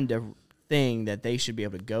some kind of thing that they should be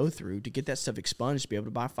able to go through to get that stuff expunged to be able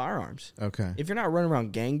to buy firearms. Okay. If you're not running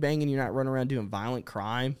around gangbanging, you're not running around doing violent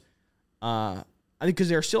crime. I think because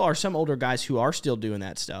there still are some older guys who are still doing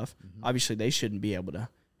that stuff. Mm-hmm. Obviously, they shouldn't be able to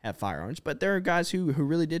have firearms, but there are guys who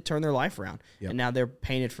really did turn their life around, and now they're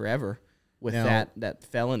painted forever with that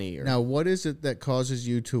felony. Now, what is it that causes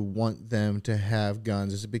you to want them to have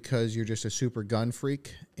guns? Is it because you're just a super gun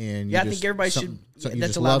freak? And I think everybody should.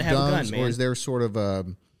 That's allowed to have guns, a gun, man. Or is there sort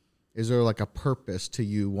of is there like a purpose to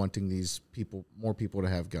you wanting more people to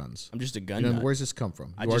have guns? I'm just a gun nut. Where's this come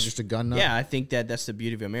from? You are just a gun nut? Yeah, I think that's the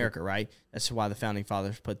beauty of America, right? That's why the Founding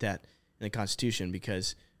Fathers put that in the Constitution,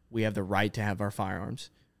 because we have the right to have our firearms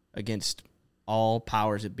against all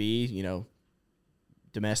powers that be,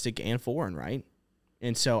 domestic and foreign, right?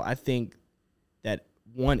 And so I think that,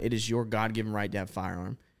 one, it is your God-given right to have a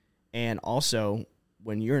firearm. And also,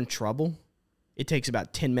 when you're in trouble, it takes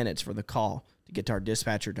about 10 minutes for the call to get to our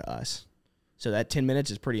dispatcher to us. So that 10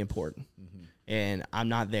 minutes is pretty important. Mm-hmm. And I'm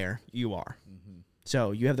not there. You are. Mm-hmm.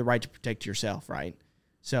 So you have the right to protect yourself, right?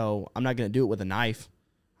 So I'm not going to do it with a knife.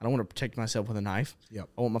 I don't want to protect myself with a knife. Yep.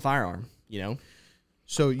 I want my firearm,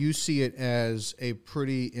 So you see it as a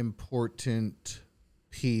pretty important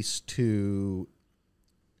piece to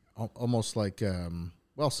almost like,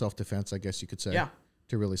 self-defense, I guess you could say. Yeah.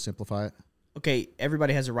 To really simplify it. Okay,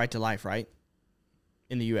 everybody has a right to life, right?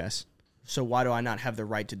 In the U.S. So why do I not have the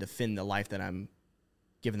right to defend the life that I'm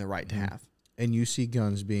given the right to have? And you see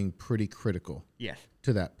guns being pretty critical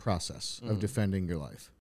to that process of defending your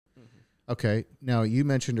life. Mm-hmm. Okay, now you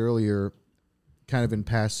mentioned earlier, kind of in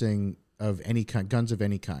passing, of any kind, guns of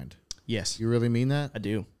any kind. Yes. You really mean that? I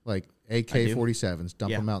do. Like AK-47s,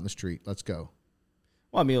 dump them out in the street. Let's go.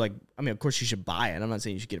 Well, of course you should buy it. I'm not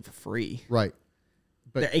saying you should get it for free. Right.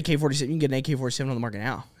 But the AK-47, you can get an AK-47 on the market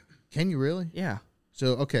now. Can you really? Yeah.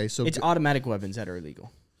 So it's automatic weapons that are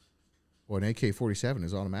illegal. Well, an AK-47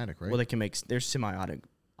 is automatic, right? Well, they can make there's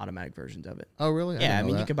semi-automatic versions of it. Oh, really? Yeah,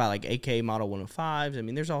 you can buy like AK Model 105s. I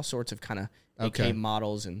mean, there's all sorts of kind of AK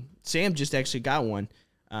models, and Sam just actually got one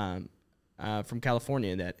from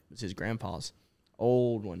California that was his grandpa's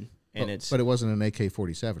old one, and but it wasn't an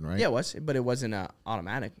AK-47, right? Yeah, it was, but it wasn't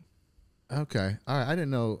automatic. Okay, all right. I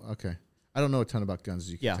didn't know. Okay, I don't know a ton about guns,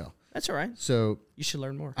 as you can tell. That's all right. So you should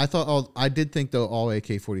learn more. I did think though all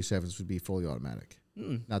AK-47s would be fully automatic.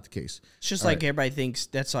 Not the case. It's just all like everybody thinks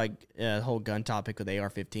that's like the whole gun topic with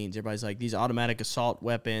AR-15s. Everybody's like these automatic assault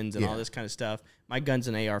weapons and all this kind of stuff. My gun's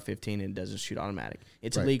an AR-15 and it doesn't shoot automatic.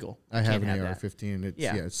 It's illegal. I have an AR-15 and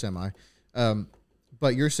it's semi.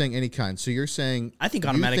 But you're saying any kind. So you're saying I think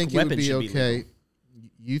automatic weapons should be okay.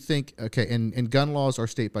 You think and gun laws are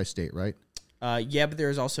state by state, right? Yeah, but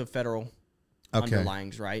there's also federal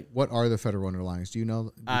underlyings, right? What are the federal underlyings? Do you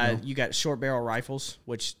know? You got short barrel rifles,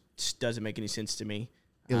 which doesn't make any sense to me.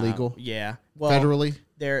 Illegal? Yeah. Well, federally?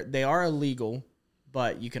 They are illegal,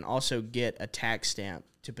 but you can also get a tax stamp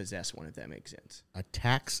to possess one, if that makes sense. A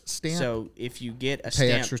tax stamp? So if you get a pay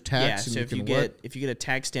stamp, extra tax, so if you get a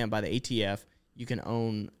tax stamp by the ATF, you can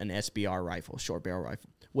own an SBR rifle, short barrel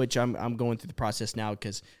rifle, which I'm going through the process now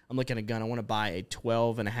because I'm looking at a gun. I want to buy a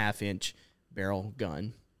 12.5-inch barrel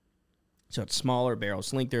gun. So it's smaller,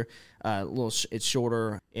 barrel's lengthier, it's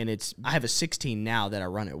shorter, and I have a 16 now that I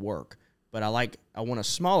run at work, but I want a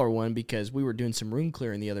smaller one because we were doing some room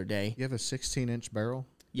clearing the other day. You have a 16-inch barrel?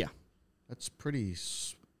 Yeah. That's pretty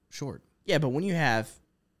short. Yeah, but when you have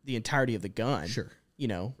the entirety of the gun, sure,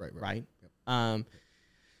 right? Yep.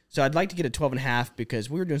 So I'd like to get a 12.5 because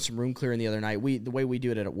we were doing some room clearing the other night. The way we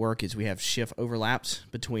do it at work is we have shift overlaps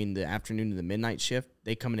between the afternoon and the midnight shift.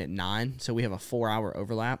 They come in at 9, so we have a 4-hour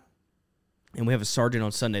overlap. And we have a sergeant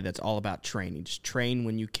on Sunday that's all about training. Just train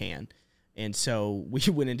when you can. And so we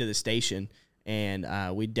went into the station, and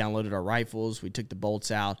we downloaded our rifles. We took the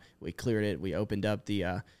bolts out. We cleared it. We opened up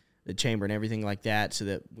the chamber and everything like that so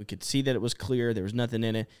that we could see that it was clear. There was nothing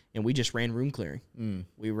in it. And we just ran room clearing.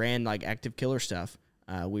 We ran like active killer stuff.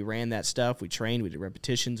 We ran that stuff. We trained. We did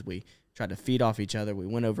repetitions. We tried to feed off each other. We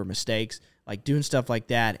went over mistakes, like doing stuff like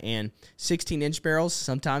that. And 16-inch barrels,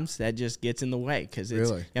 sometimes that just gets in the way because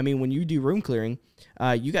really? I mean, when you do room clearing,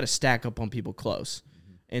 you got to stack up on people close.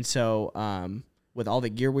 And so with all the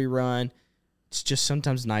gear we run, it's just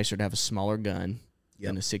sometimes nicer to have a smaller gun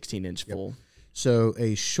than a 16-inch full. So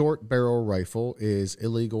a short barrel rifle is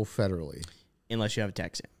illegal federally. Unless you have a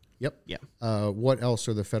tax stamp. Yep. Yeah. What else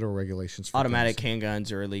are the federal regulations for automatic guns?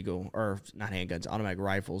 Handguns are illegal, or not handguns, automatic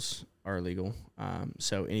rifles are illegal.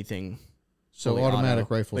 So anything. So automatic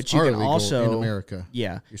rifles but you are can illegal also, in America.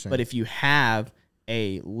 Yeah. But if you have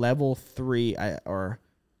a level 3 or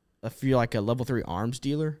if you're like a level 3 arms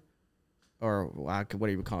dealer or what do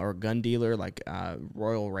you call it, or a gun dealer like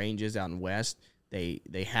Royal Ranges out in West, they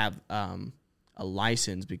have a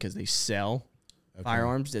license because they sell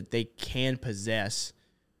firearms that they can possess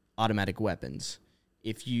automatic weapons.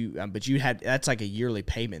 If you, but you had that's like a yearly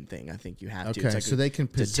payment thing. I think you have to. Okay, like so they can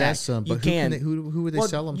possess them, but who would they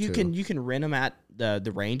sell them to? You can rent them at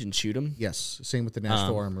the range and shoot them. Yes, same with the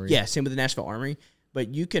Nashville Armory. Yeah, same with the Nashville Armory.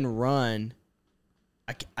 But you can run.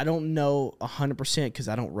 I don't know 100% because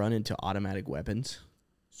I don't run into automatic weapons.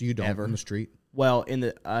 So you don't ever. On the street? Well, in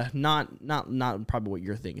the not probably what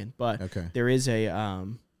you're thinking, but there is a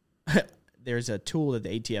there's a tool that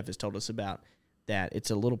the ATF has told us about. That it's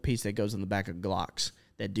a little piece that goes on the back of Glocks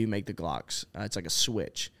that do make the Glocks. It's like a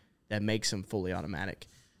switch that makes them fully automatic.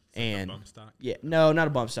 And like a bump stock? Yeah, no, not a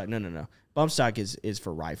bump stock. No. Bump stock is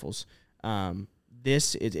for rifles.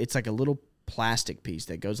 It's like a little plastic piece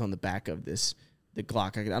that goes on the back of the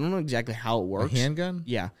Glock. I don't know exactly how it works. A handgun?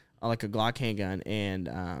 Yeah, like a Glock handgun,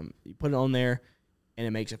 and you put it on there, and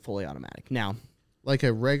it makes it fully automatic. Now. Like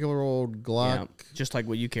a regular old Glock? Yeah, just like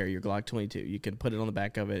what you carry, your Glock 22. You can put it on the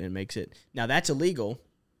back of it and it makes it... Now, that's illegal.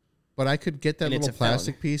 But I could get that little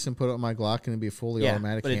plastic piece and put it on my Glock and it'd be a fully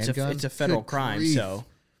automatic handgun? It's a federal crime, so...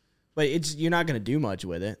 But you're not going to do much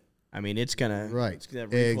with it. I mean, it's going to... Right,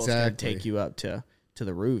 exactly. Going to take you up to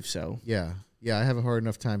the roof, so... Yeah, I have a hard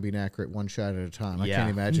enough time being accurate one shot at a time. I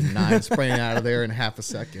can't imagine 9 spraying out of there in half a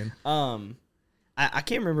second. I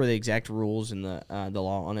can't remember the exact rules and the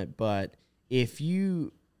law on it, but... If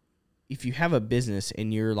you have a business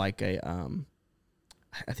and you're like I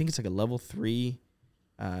think it's like a level 3,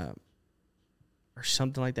 or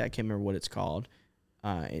something like that. I can't remember what it's called.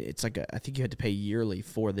 it's like I think you had to pay yearly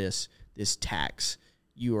for this tax.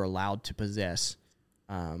 You are allowed to possess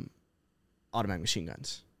automatic machine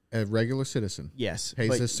guns. A regular citizen, yes,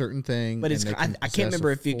 pays a certain thing, but it's I can't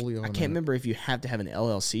remember if you have to have an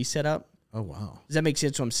LLC set up. Oh wow, does that make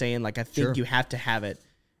sense? What I'm saying, like I think you have to have it,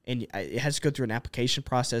 and it has to go through an application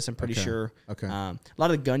process. I'm pretty sure. Okay. A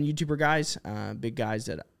lot of the gun YouTuber guys, big guys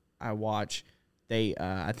that I watch, they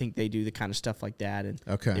I think they do the kind of stuff like that, and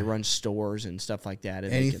they run stores and stuff like that.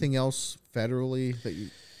 And anything else federally that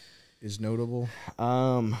is notable?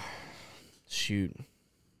 Shoot.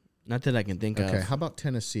 Not that I can think of. Okay, how about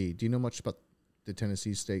Tennessee? Do you know much about the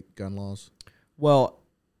Tennessee state gun laws? Well,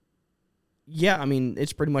 yeah, I mean,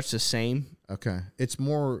 it's pretty much the same. Okay. It's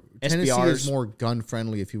more, SBRs, Tennessee is more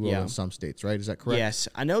gun-friendly, if you will, than some states, right? Is that correct? Yes.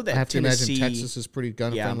 I know that I have Tennessee, to imagine Texas is pretty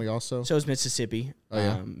gun-friendly also. So is Mississippi. Oh,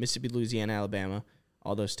 yeah? Mississippi, Louisiana, Alabama.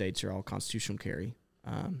 All those states are all constitutional carry.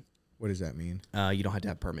 What does that mean? You don't have to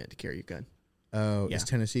have a permit to carry a gun. Oh, is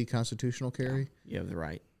Tennessee constitutional carry? Yeah, you have the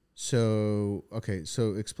right. So, okay,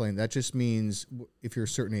 so explain. That just means if you're a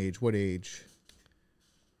certain age, what age?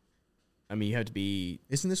 I mean, you have to be...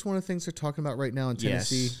 Isn't this one of the things they're talking about right now in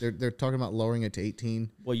Tennessee? Yes. They're talking about lowering it to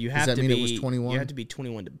 18. Well, you have Does that to mean be... it was 21? You have to be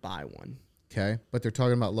 21 to buy one. Okay, but they're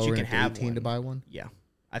talking about lowering it to 18 to buy one? Yeah,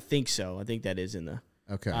 I think so. I think that is in the...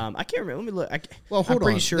 Okay. I can't remember. Let me look. Well, hold I'm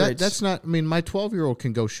pretty on. sure That's not... I mean, my 12-year-old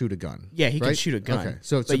can go shoot a gun. Yeah, he right? can shoot a gun. Okay,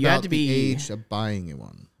 so it's but about you have to be, the age of buying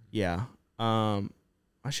one. Yeah.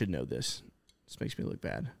 I should know this. This makes me look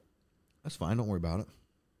bad. That's fine. Don't worry about it.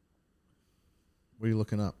 What are you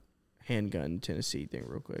looking up? Handgun Tennessee thing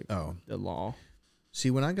real quick. Oh. The law.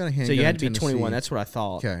 See, when I got a handgun so you had to in be 21. That's what I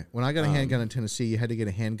thought. Okay. When I got a handgun in Tennessee, you had to get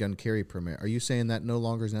a handgun carry permit. Are you saying that no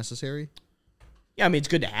longer is necessary? Yeah, I mean, it's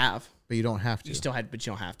good to have. But you don't have to. You still had, but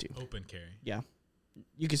you don't have to. Open carry. Yeah.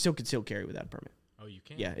 You can still conceal carry without a permit. Oh, you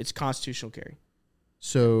can? Yeah, it's constitutional carry.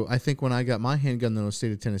 So I think when I got my handgun in the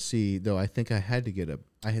state of Tennessee, though, I think I had to get a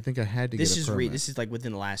permit. This is like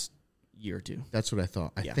within the last year or two. That's what I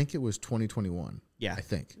thought. I think it was 2021. Yeah. I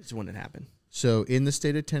think. It's when it happened. So in the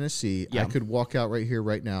state of Tennessee, I could walk out right here,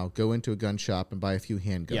 right now, go into a gun shop and buy a few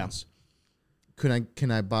handguns. Yeah. Can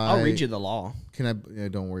I buy... I'll read you the law. Can I...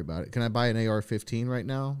 don't worry about it. Can I buy an AR-15 right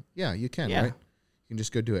now? Yeah, you can, right? You can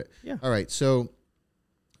just go do it. Yeah. All right, so...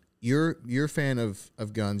 You're a fan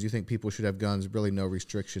of guns. You think people should have guns, really no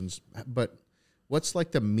restrictions. But what's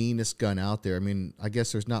like the meanest gun out there? I mean, I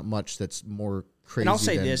guess there's not much that's more crazy and I'll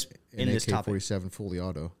say than this in an this topic. AK-47 fully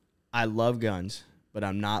auto. I love guns, but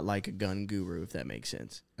I'm not like a gun guru, if that makes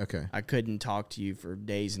sense. Okay. I couldn't talk to you for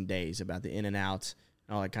days and days about the in and outs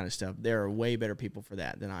and all that kind of stuff. There are way better people for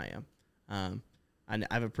that than I am. I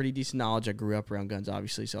have a pretty decent knowledge. I grew up around guns,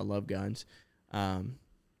 obviously, so I love guns.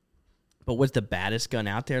 But what's the baddest gun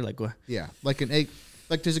out there? Like what? Yeah, like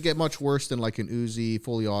does it get much worse than like an Uzi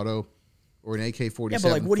fully auto or an AK-47? Yeah,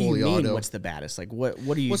 but like, what do you mean? Auto? What's the baddest? Like, what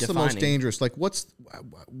are you? What's defining? the most dangerous? Like, what's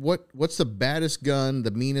the baddest gun,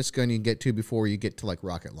 the meanest gun you can get to before you get to like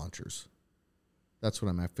rocket launchers? That's what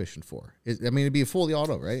I'm fishing for. It'd be a fully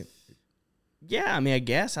auto, right? Yeah, I mean, I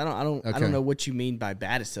guess I don't know what you mean by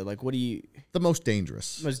baddest. Though. Like, what do you? The most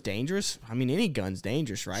dangerous. Most dangerous? I mean, any gun's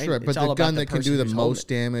dangerous, right? Sure, but the gun that can do the most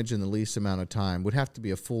damage damage in the least amount of time would have to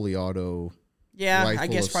be a fully auto. Yeah, rifle I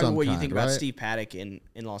guess of probably some what you kind, think right? about Steve Paddock in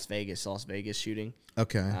Las Vegas shooting.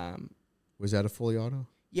 Okay. Was that a fully auto?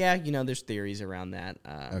 Yeah, there's theories around that.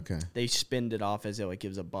 Okay. They spinned it off as though it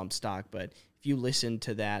gives a bump stock, but if you listen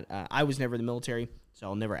to that, I was never in the military, so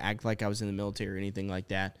I'll never act like I was in the military or anything like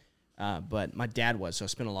that. But my dad was, so I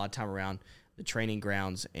spent a lot of time around the training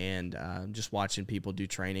grounds and just watching people do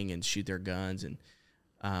training and shoot their guns. And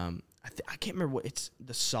I can't remember what it's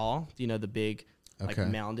the SAW, the big like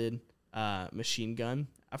mounted machine gun.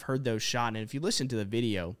 I've heard those shot, and if you listen to the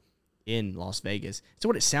video in Las Vegas, it's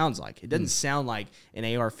what it sounds like. It doesn't sound like an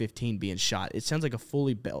AR-15 being shot. It sounds like a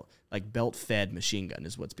fully belt-fed machine gun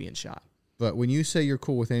is what's being shot. But when you say you're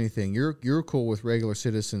cool with anything, you're cool with regular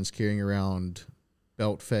citizens carrying around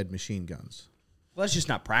belt-fed machine guns. Well, that's just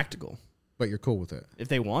not practical. But you're cool with it. If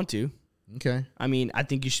they want to. Okay. I mean, I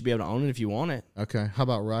think you should be able to own it if you want it. Okay. How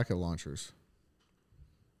about rocket launchers?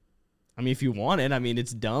 I mean, if you want it, I mean,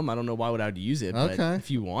 it's dumb. I don't know why would I would use it. Okay. But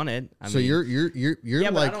if you want it, so you're yeah,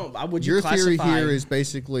 like, but I would you your theory classify, here is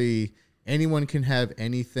basically anyone can have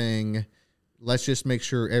anything. Let's just make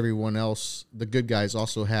sure everyone else, the good guys,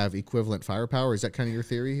 also have equivalent firepower. Is that kind of your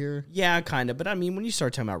theory here? Yeah, kind of. But I mean, when you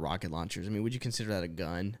start talking about rocket launchers, I mean, would you consider that a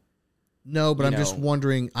gun? No, but I'm just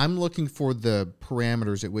wondering. I'm looking for the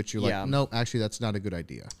parameters at which you're like, nope, actually, that's not a good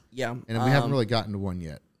idea. Yeah. And we haven't really gotten to one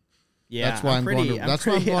yet. Yeah, that's why I'm going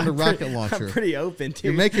to rocket launcher. I'm pretty open, dude.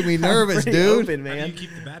 You're making me nervous, dude. Open, man. How do you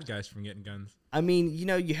keep the bad guys from getting guns? I mean,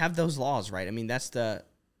 you have those laws, right? I mean, that's the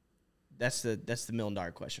 $1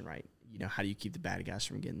 million question, right? How do you keep the bad guys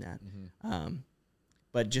from getting that? Mm-hmm.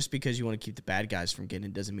 But just because you want to keep the bad guys from getting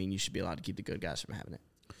it doesn't mean you should be allowed to keep the good guys from having it.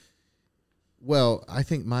 Well, I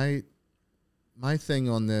think my thing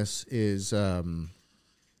on this is,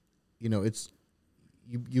 it's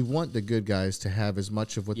you want the good guys to have as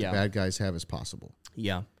much of what the bad guys have as possible.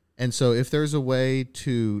 Yeah. And so if there's a way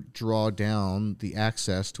to draw down the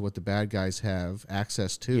access to what the bad guys have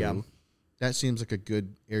access to, that seems like a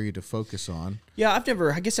good area to focus on. Yeah,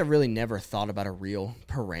 I guess I've really never thought about a real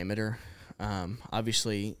parameter.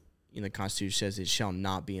 Obviously, the Constitution says it shall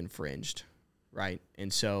not be infringed, right?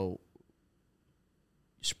 And so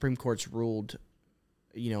Supreme Court's ruled,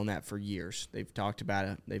 on that for years. They've talked about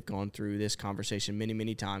it. They've gone through this conversation many,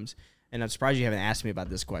 many times. And I'm surprised you haven't asked me about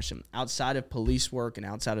this question. Outside of police work and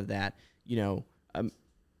outside of that,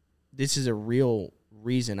 this is a real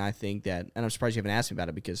reason I think that, and I'm surprised you haven't asked me about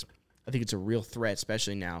it because I think it's a real threat,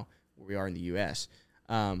 especially now where we are in the U.S.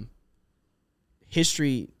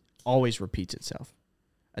 History always repeats itself.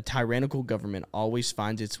 A tyrannical government always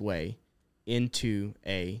finds its way into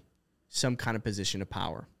some kind of position of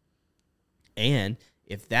power. And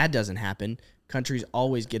if that doesn't happen, countries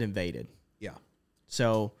always get invaded. Yeah.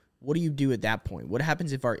 So what do you do at that point? What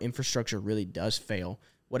happens if our infrastructure really does fail?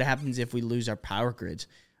 What happens if we lose our power grids?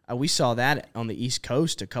 We saw that on the East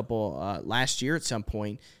Coast a couple last year at some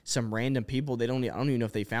point. Some random people, I don't even know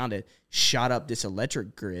if they found it, shot up this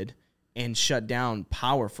electric grid and shut down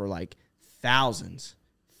power for like thousands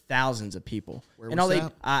of people. Where was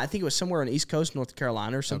that? I think it was somewhere on the East Coast, North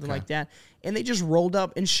Carolina or something like that. And they just rolled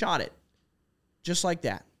up and shot it. Just like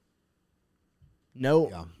that.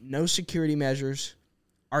 No security measures.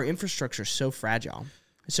 Our infrastructure is so fragile.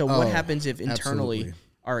 So what happens if internally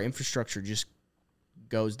our infrastructure just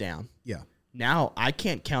goes down? Yeah. Now I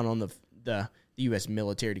can't count on the U.S.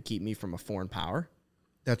 military to keep me from a foreign power.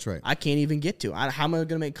 That's right. I can't even get to. How am I going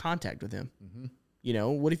to make contact with him?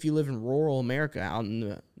 Mm-hmm. What if you live in rural America out in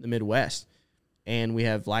the Midwest and we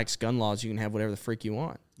have lax gun laws? You can have whatever the freak you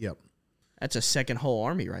want. Yep. That's a second whole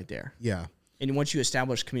army right there. Yeah. And once you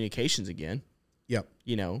establish communications again. Yep.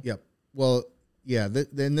 Yep. Well, yeah.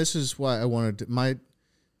 Then this is why I wanted to.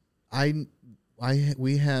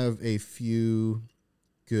 We have a few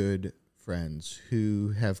good friends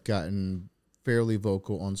who have gotten fairly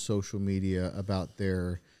vocal on social media about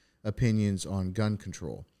their opinions on gun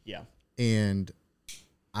control. Yeah. And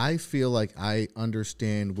I feel like I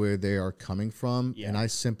understand where they are coming from, and I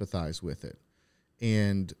sympathize with it.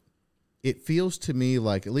 And it feels to me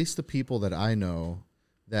like, at least the people that I know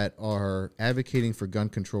that are advocating for gun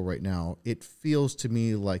control right now, it feels to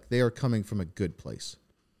me like they are coming from a good place.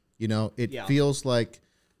 It feels like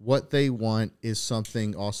what they want is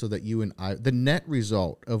something also that you and I, the net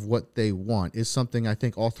result of what they want is something I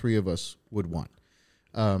think all three of us would want.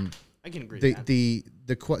 I can agree with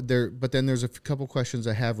that. But then there's a couple questions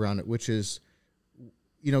I have around it, which is,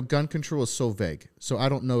 gun control is so vague. So I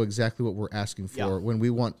don't know exactly what we're asking for. Yeah. When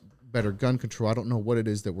we want better gun control, I don't know what it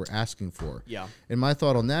is that we're asking for. Yeah. And my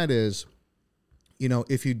thought on that is,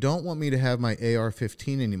 if you don't want me to have my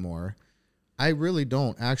AR-15 anymore, I really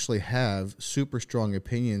don't actually have super strong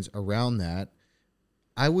opinions around that.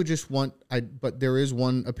 I would just but there is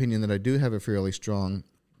one opinion that I do have a fairly strong,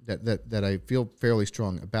 that I feel fairly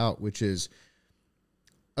strong about, which is,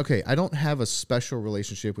 okay, I don't have a special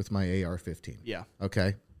relationship with my AR-15. Yeah.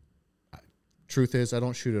 Okay. Truth is, I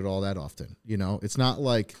don't shoot it all that often. It's not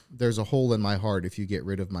like there's a hole in my heart if you get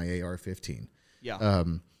rid of my AR-15. Yeah.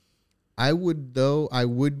 I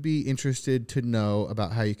would be interested to know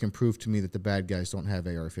about how you can prove to me that the bad guys don't have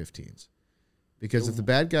AR-15s. Because if the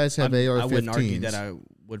bad guys have AR-15s... I wouldn't argue that I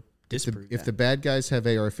would disprove If the bad guys have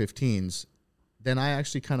AR-15s, then I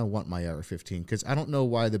actually kind of want my AR-15. Because I don't know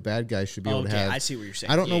why the bad guys should be able to have... I see what you're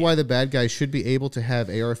saying. I don't know why the bad guys should be able to have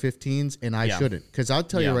AR-15s and I shouldn't. Because I'll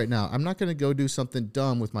tell you right now, I'm not going to go do something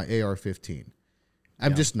dumb with my AR-15.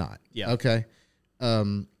 I'm just not. Yeah. Okay?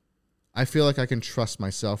 I feel like I can trust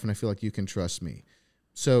myself, and I feel like you can trust me.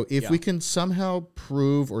 So if we can somehow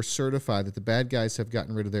prove or certify that the bad guys have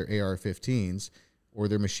gotten rid of their AR-15s or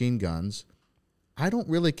their machine guns, I don't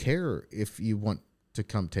really care if you want to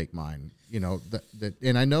come take mine.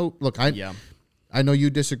 And I know. Look, I know you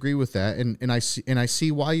disagree with that, and I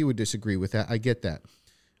see why you would disagree with that. I get that.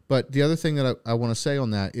 But the other thing that I want to say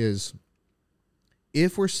on that is,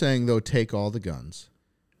 if we're saying though take all the guns,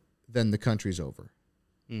 then the country's over.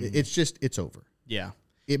 Mm-hmm. It's over. Yeah.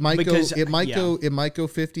 It might go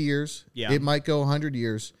 50 years. Yeah. It might go 100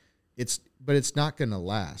 years. but it's not going to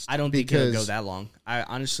last. I don't think it'll go that long. I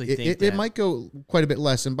honestly think it might go quite a bit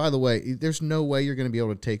less. And by the way, there's no way you're going to be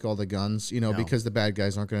able to take all the guns, No. because the bad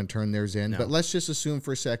guys aren't going to turn theirs in. No. But let's just assume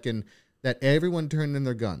for a second that everyone turned in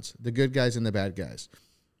their guns, the good guys and the bad guys.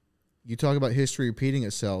 You talk about history repeating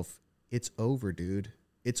itself. It's over, dude.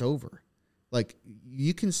 It's over. Like,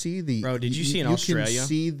 you can see the... Bro, did you see in Australia? You can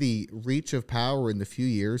see the reach of power in the few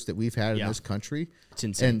years that we've had in this country. It's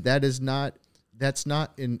insane. And that's not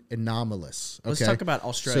anomalous. Okay? Let's talk about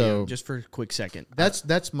Australia just for a quick second. Let's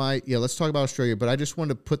talk about Australia, but I just want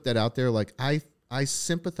to put that out there. Like, I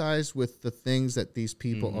sympathize with the things that these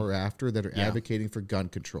people are after that are advocating for gun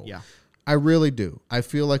control. Yeah. I really do. I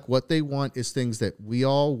feel like what they want is things that we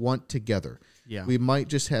all want together. Yeah. We might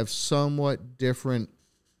just have somewhat differing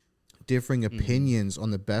opinions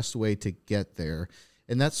on the best way to get there.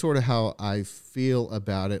 And that's sort of how I feel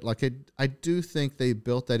about it. Like, I do think they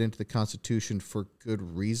built that into the Constitution for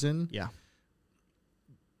good reason. Yeah.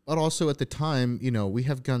 But also at the time, we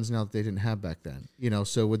have guns now that they didn't have back then.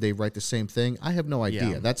 So would they write the same thing? I have no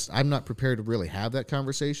idea. Yeah. I'm not prepared to really have that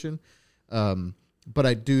conversation. But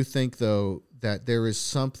I do think, though, that there is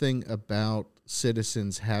something about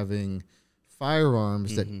citizens having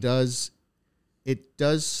firearms that does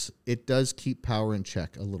keep power in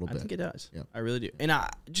check a little bit. I think it does. Yeah. I really do. And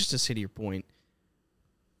just to say to your point,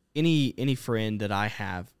 any friend that I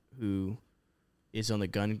have who is on the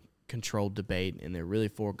gun control debate and they're really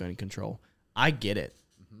for gun control, I get it.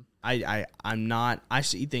 I'm not. I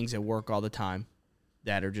see things at work all the time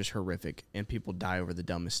that are just horrific, and people die over the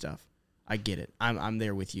dumbest stuff. I get it. I'm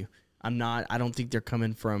there with you. I'm not. I don't think they're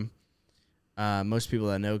coming from. Most people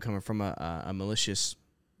that I know coming from a malicious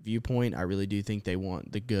viewpoint. I really do think they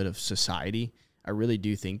want the good of society. I really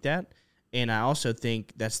do think that, and I also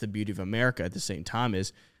think that's the beauty of America. At the same time,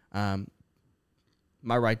 is my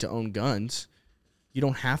right to own guns. You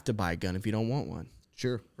don't have to buy a gun if you don't want one.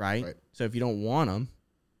 Sure. Right? So if you don't want them,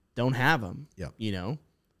 don't have them. Yeah.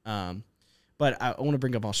 But I want to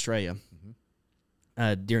bring up Australia.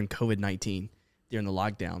 During COVID-19, during the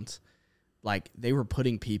lockdowns, like, they were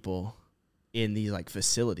putting people in these like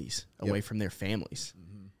facilities away from their families.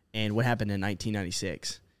 And what happened in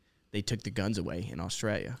 1996? They took the guns away in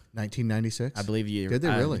Australia. 1996? I believe you. Did they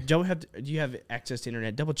really? Do you have access to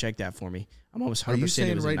internet? Double check that for me. I'm almost 100% Are you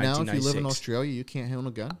saying it was right in now if you live in 1996. Australia, you can't own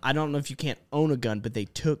a gun? I don't know if you can't own a gun, but they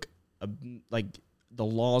took the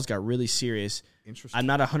laws got really serious. Interesting. I'm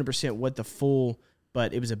not 100% what the full,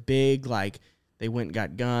 but it was a big, like, they went and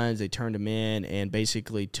got guns, they turned them in, and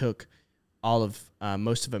basically took all of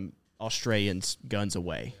most of them Australians' guns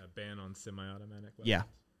away. A ban on semi-automatic weapons. Yeah,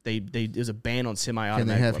 there's a ban on semi-automatic. Can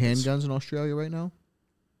they have weapons. handguns in Australia right now?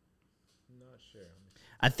 Not sure.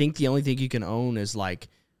 I think the only thing you can own is like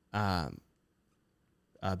barrel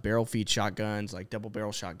feed shotguns, like double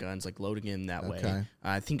barrel shotguns, like loading in that way.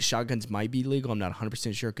 I think shotguns might be legal. I'm not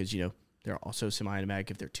 100% sure because they're also semi-automatic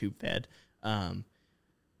if they're tube fed.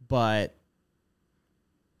 But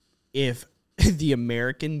if the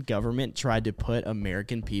American government tried to put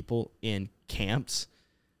American people in camps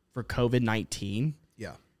for COVID-19,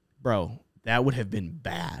 Yeah. bro, that would have been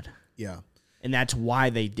bad. Yeah. And that's why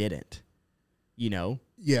they didn't,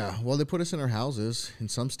 Yeah. Well, they put us in our houses in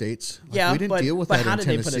some states. Yeah, we didn't deal with that how in did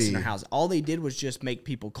Tennessee. they put us in our house? All they did was just make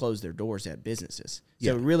people close their doors at businesses. So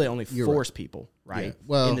Yeah, it really only you're forced people, right? Yeah.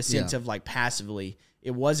 Well, in the sense yeah. of like passively.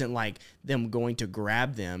 It wasn't like them going to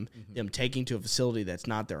grab them, them taking to a facility that's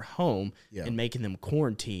not their home, Yeah. and making them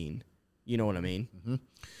quarantine. You know what I mean?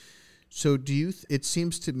 So do you? It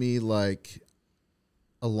seems to me like,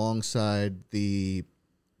 alongside the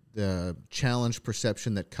challenge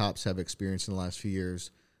perception that cops have experienced in the last few years,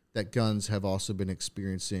 that guns have also been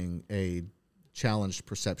experiencing a challenged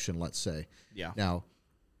perception. Let's say. Yeah. Now,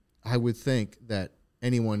 I would think that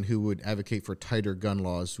anyone who would advocate for tighter gun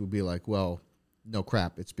laws would be like, well, no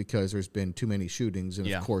crap. It's because there's been too many shootings,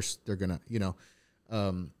 and of course they're gonna,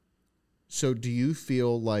 So do you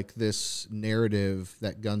feel like this narrative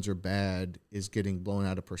that guns are bad is getting blown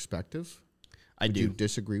out of perspective? Would you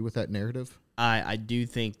disagree with that narrative? I do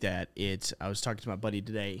think that it's. I was talking to my buddy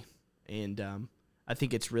today, and I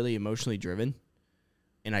think it's really emotionally driven,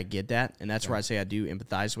 and I get that, and that's where I say I do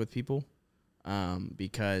empathize with people,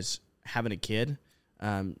 because having a kid,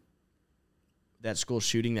 that school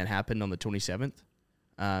shooting that happened on the 27th,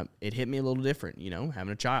 it hit me a little different,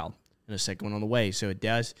 having a child and a second one on the way. So it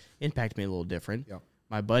does impact me a little different. Yeah.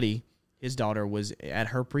 My buddy, his daughter was at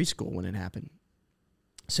her preschool when it happened.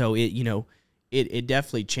 So it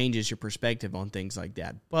definitely changes your perspective on things like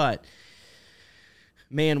that. But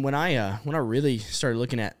man, when I really started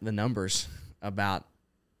looking at the numbers about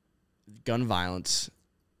gun violence,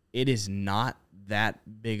 it is not that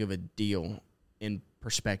big of a deal in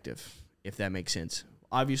perspective, if that makes sense.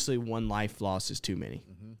 Obviously, one life loss is too many,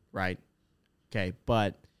 right? Okay,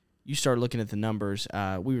 but you start looking at the numbers.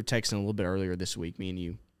 We were texting a little bit earlier this week, me and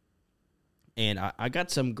you, and I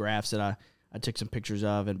got some graphs that I took some pictures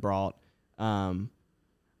of and brought.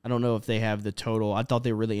 I don't know if they have the total. I thought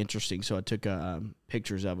they were really interesting, so I took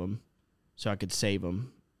pictures of them so I could save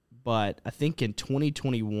them. But I think in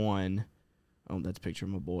 2021, oh, that's a picture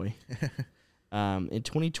of my boy. In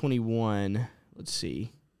 2021, let's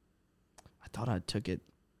see. I thought I took it.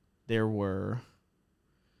 There were,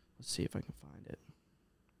 let's see if I can find it.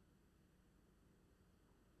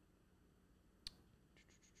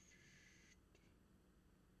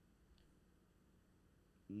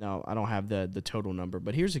 No, I don't have the total number,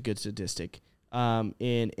 but here's a good statistic. In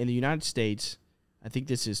the United States, I think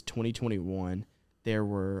this is 2021, there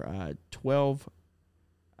were 12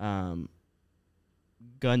 gun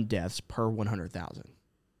deaths per 100,000.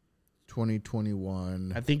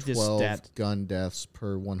 2021, I think 12 this stat, gun deaths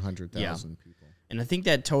per 100,000 people. And I think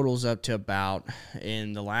that totals up to about,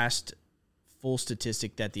 in the last full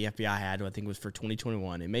statistic that the FBI had, I think was for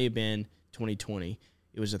 2021. It may have been 2020.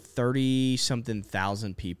 It was a 30-something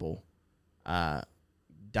thousand people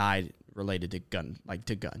died related to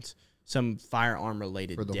guns. Some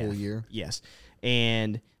firearm-related For the death. whole year? Yes.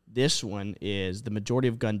 And this one is, the majority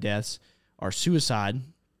of gun deaths are suicide,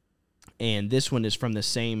 and this one is from the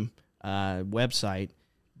same website,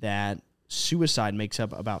 that suicide makes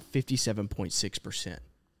up about 57.6%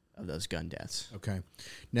 of those gun deaths. Okay.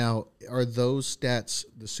 Now, are those stats,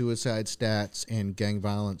 the suicide stats and gang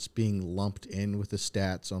violence, being lumped in with the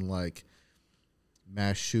stats on like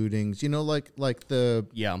mass shootings? You know, like the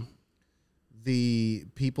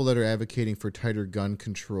people that are advocating for tighter gun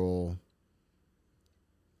control,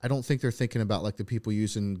 I don't think they're thinking about like the people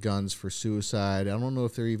using guns for suicide. I don't know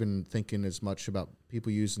if they're even thinking as much about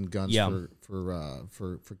people using guns for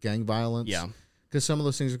gang violence. Yeah. Because some of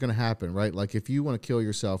those things are going to happen, right? Like if you want to kill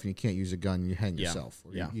yourself and you can't use a gun, you hang yourself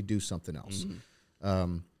or you do something else.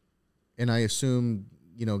 Mm-hmm. And I assume,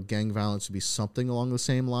 gang violence would be something along the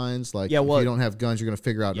same lines. Like if you don't have guns, you're going to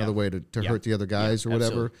figure out another way to hurt the other guys or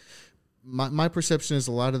whatever. Absolutely. My perception is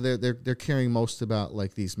a lot of they're caring most about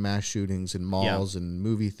like these mass shootings in malls and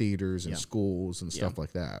movie theaters and schools and stuff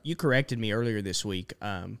like that. You corrected me earlier this week.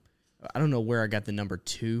 I don't know where I got the number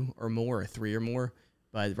 2 or more or 3 or more.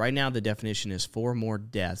 But right now the definition is 4 more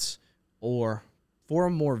deaths or 4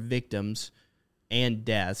 more victims and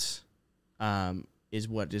deaths is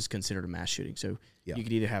what is considered a mass shooting. So you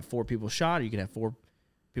could either have 4 people shot or you could have 4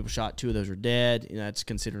 people shot, 2 of those are dead. That's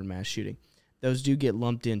considered a mass shooting. Those do get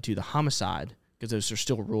lumped into the homicide because those are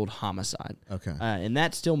still ruled homicide. Okay. And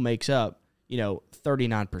that still makes up,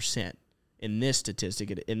 39% in this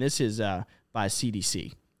statistic. And this is by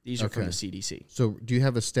CDC. These are from the CDC. So do you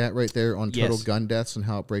have a stat right there on total gun deaths and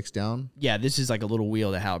how it breaks down? Yeah, this is like a little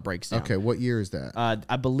wheel to how it breaks down. Okay, what year is that?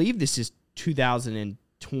 I believe this is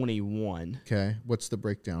 2021. Okay, what's the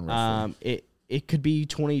breakdown roughly? It could be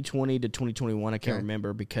 2020 to 2021. I can't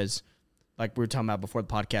remember because, like we were talking about before the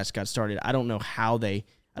podcast got started, I don't know how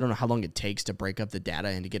long it takes to break up the data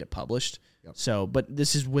and to get it published. Yep. So, but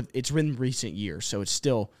this is it's in recent years, so it's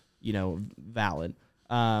still valid.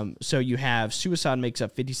 So you have suicide makes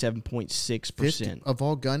up 57.6% of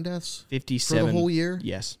all gun deaths. 57 for the whole year.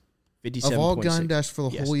 Yes, 57 of all gun deaths for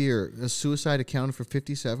the whole year. The suicide accounted for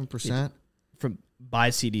 57% by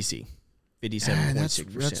CDC.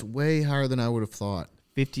 57.6%. That's way higher than I would have thought.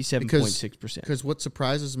 57.6%. Because what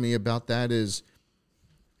surprises me about that is,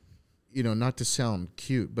 not to sound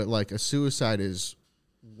cute, but like a suicide is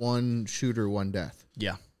one shooter, one death.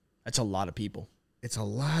 Yeah, that's a lot of people. It's a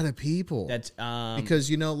lot of people. That's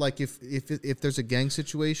because like if there's a gang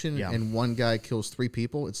situation and one guy kills 3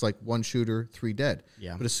 people, it's like 1 shooter, 3 dead.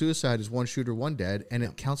 Yeah. But a suicide is 1 shooter, 1 dead, and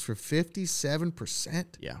it counts for 57%.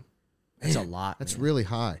 Yeah. That's a lot. That's really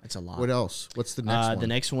high. That's a lot. What else? What's the next one? The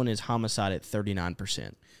next one is homicide at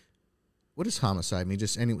 39%. What does homicide mean?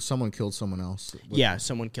 Just someone killed someone else?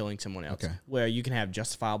 Someone killing someone else. Okay. Where you can have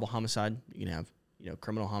justifiable homicide, you can have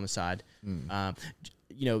criminal homicide.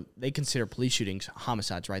 They consider police shootings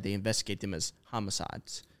homicides, right? They investigate them as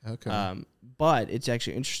homicides. Okay. But it's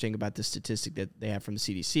actually interesting about the statistic that they have from the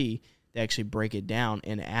CDC. They actually break it down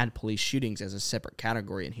and add police shootings as a separate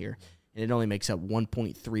category in here, and it only makes up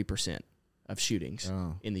 1.3% of shootings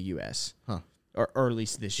in the U.S. Huh. Or at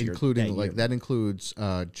least this year. That includes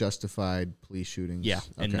justified police shootings. Yeah,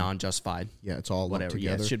 and non-justified. Yeah, it's all lumped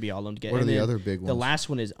together. Yeah, it should be all lumped together. What are the other big ones? The last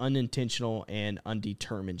one is unintentional and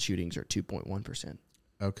undetermined shootings are 2.1%.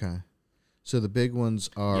 Okay. So the big ones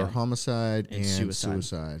are homicide and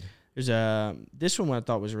suicide. This one I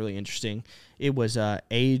thought was really interesting. It was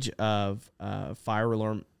age of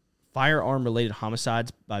firearm related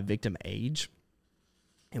homicides by victim age,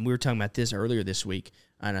 and we were talking about this earlier this week,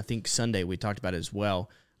 and I think Sunday we talked about it as well.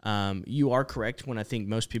 You are correct when I think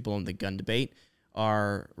most people in the gun debate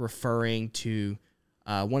are referring to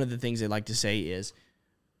one of the things they like to say is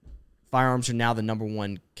firearms are now the number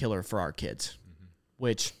one killer for our kids,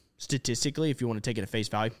 which statistically, if you want to take it at face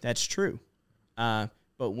value, that's true.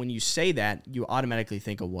 But when you say that, you automatically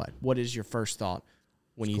think of what? What is your first thought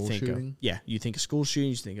when you think shooting? of? Yeah, you think of school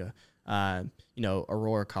shootings. You think of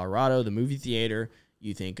Aurora, Colorado, the movie theater.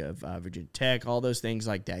 You think of Virginia Tech, all those things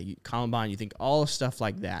like that. Columbine. You think all stuff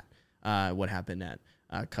like that. What happened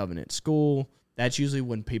at Covenant School? That's usually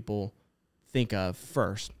when people think of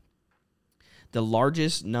first. The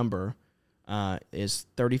largest number is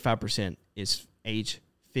 35% is age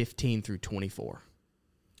 15 through 24.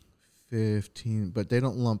 15, but they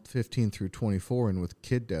don't lump 15 through 24 in with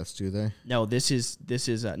kid deaths, do they? No, this is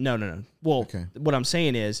no. Well, okay. What I'm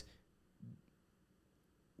saying is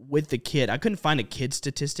with the kid, I couldn't find a kid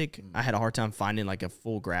statistic. I had a hard time finding like a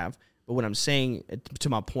full graph. But what I'm saying, to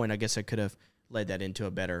my point, I guess I could have led that into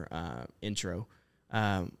a better intro.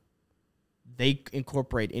 They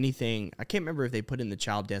incorporate anything. I can't remember if they put in the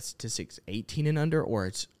child death statistics 18 and under or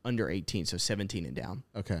it's under 18, so 17 and down.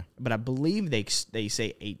 Okay. But I believe they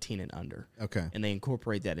say 18 and under. Okay. And they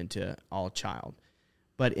incorporate that into all child.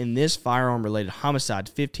 But in this firearm-related homicide,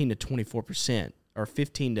 15 to 24%, or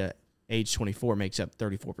 15 to age 24 makes up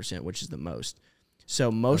 34%, which is the most.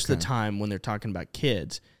 So most of the time when they're talking about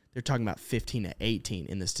kids, they're talking about 15 to 18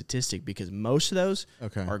 in the statistic because most of those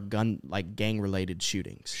are gang-related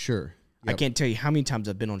shootings. Sure. Yep. I can't tell you how many times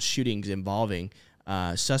I've been on shootings involving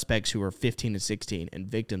suspects who are 15 to 16 and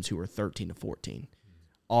victims who are 13 to 14,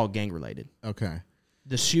 all gang-related. Okay.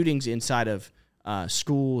 The shootings inside of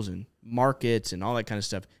schools and markets and all that kind of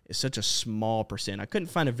stuff is such a small percent. I couldn't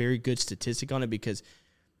find a very good statistic on it because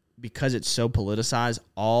it's so politicized.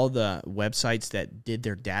 All the websites that did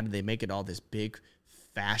their data, they make it all this big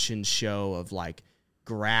fashion show of like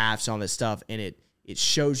graphs, all this stuff, and it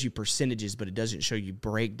shows you percentages, but it doesn't show you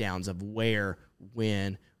breakdowns of where,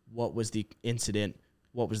 when, what was the incident,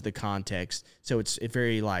 what was the context. So it's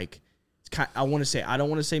very like, I don't want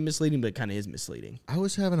to say misleading, but it kind of is misleading. I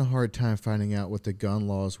was having a hard time finding out what the gun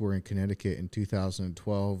laws were in Connecticut in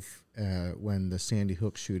 2012 when the Sandy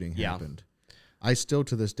Hook shooting happened. I still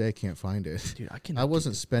to this day can't find it. Dude, I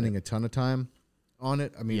wasn't spending a ton of time on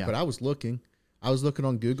it. I mean, but I was looking. I was looking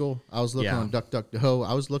on Google. I was looking on DuckDuckGo.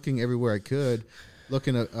 I was looking everywhere I could,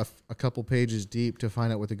 looking a couple pages deep to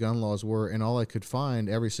find out what the gun laws were, and all I could find,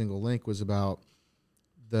 every single link, was about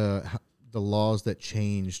the laws that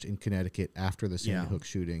changed in Connecticut after the Sandy Hook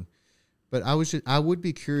shooting. But I would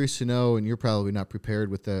be curious to know, and you're probably not prepared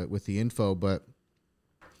with the info,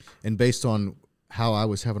 and based on how I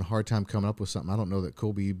was having a hard time coming up with something, I don't know that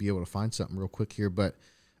Colby, you'd be able to find something real quick here, but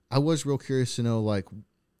I was real curious to know, like,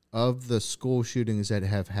 of the school shootings that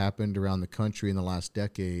have happened around the country in the last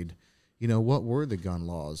decade, what were the gun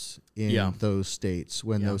laws in those states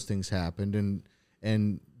when those things happened,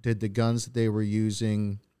 and did the guns that they were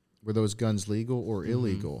using, were those guns legal or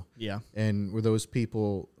illegal? Yeah. And were those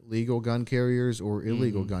people legal gun carriers or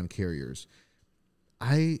illegal gun carriers?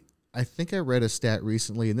 I think I read a stat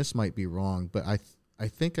recently, and this might be wrong, but I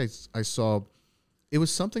think I saw it was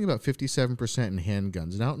something about 57% in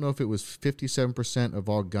handguns. And I don't know if it was 57% of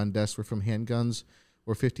all gun deaths were from handguns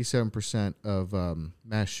or 57% of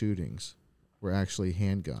mass shootings were actually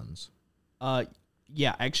handguns.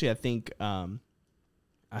 Yeah, actually, I think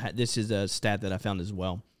this is a stat that I found as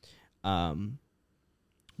well.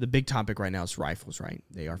 The big topic right now is rifles, right?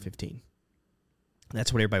 The AR-15.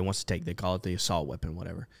 That's what everybody wants to take. They call it the assault weapon,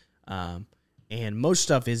 whatever. And most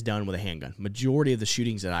stuff is done with a handgun. Majority of the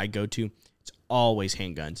shootings that I go to, it's always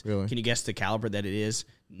handguns. Really? Can you guess the caliber that it is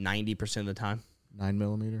 90% of the time?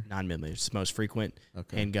 9mm? 9mm. It's the most frequent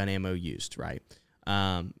handgun ammo used, right?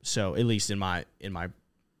 So at least in my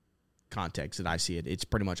context that I see it, it's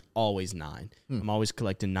pretty much always 9. I'm always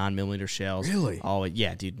collecting 9mm shells. Really? Always,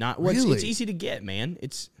 yeah, dude. Really? It's easy to get, man.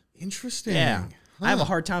 It's interesting. Yeah. Huh. I have a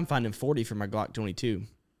hard time finding 40 for my Glock 22.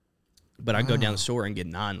 But I go down the store and get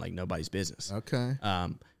 9 like nobody's business. Okay.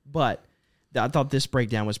 But I thought this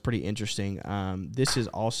breakdown was pretty interesting. This is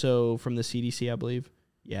also from the CDC, I believe.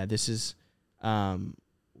 Yeah, this is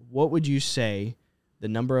what would you say the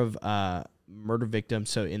number of murder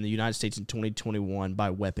victims, so in the United States in 2021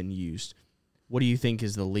 by weapon used, what do you think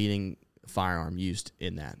is the leading firearm used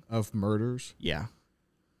in that? Of murders? Yeah.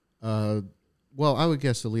 Well, I would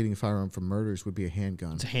guess the leading firearm for murders would be a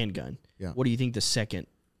handgun. It's a handgun. Yeah. What do you think the second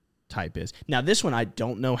type is. Now, this one, I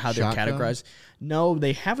don't know how they're Shotgun? categorized. No,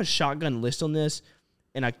 they have a shotgun list on this,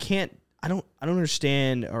 and I don't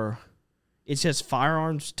understand, or it says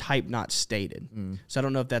firearms type not stated. So I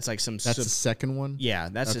don't know if that's like some... That's the second one? Yeah,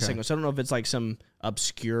 that's the second one. So I don't know if it's like some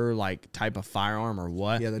obscure like type of firearm or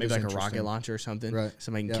what. Yeah, that maybe is like a interesting. rocket launcher or something. Right.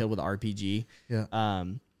 Somebody can kill with an RPG. Yeah.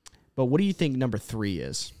 But what do you think number 3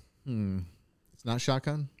 is? It's not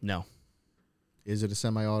shotgun? No. Is it a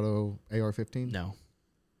semi-auto AR-15? No.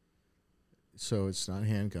 So it's not a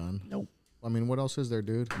handgun. Nope. I mean, what else is there,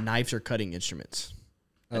 dude? Knives or cutting instruments.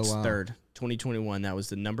 That's third. 2021, that was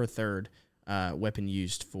the number 3rd weapon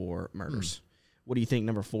used for murders. What do you think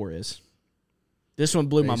number 4 is? This one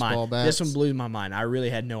blew my mind. Bats. This one blew my mind. I really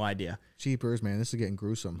had no idea. Jeepers, man. This is getting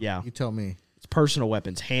gruesome. Yeah. You tell me. It's personal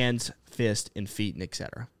weapons, hands, fist, and feet, and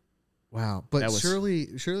etc. Wow. But surely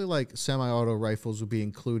like semi-auto rifles would be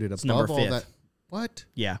included above number all 5th. that. What?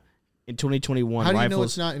 Yeah. In 2021, How do you rifles, know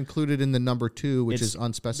it's not included in the number 2, which is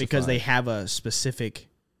unspecified? because they have a specific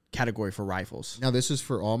category for rifles. Now, this is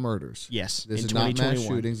for all murders. Yes. This in is not mass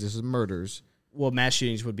 2021. shootings. This is murders. Well, mass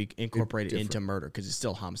shootings would be incorporated Different. into murder because it's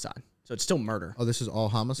still homicide. So it's still murder. Oh, this is all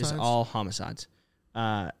homicides? It's all homicides.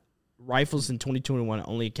 Rifles in 2021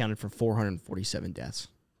 only accounted for 447 deaths.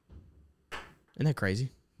 Isn't that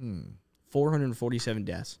crazy? 447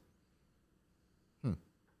 deaths.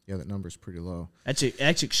 Yeah, that number's pretty low. That's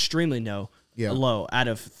extremely low out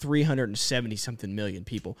of 370-something million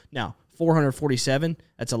people. Now, 447,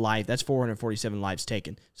 that's a life. That's 447 lives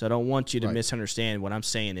taken. So I don't want you to misunderstand what I'm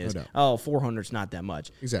saying is, 400 is not that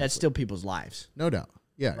much. Exactly. That's still people's lives. No doubt.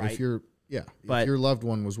 Yeah, Right? if your loved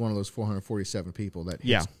one was one of those 447 people, that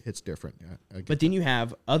hits different. Yeah, but then you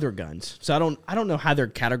have other guns. So I don't know how they're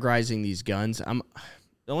categorizing these guns.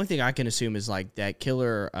 The only thing I can assume is like that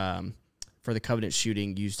killer for the Covenant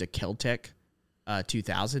shooting used a Kel-Tec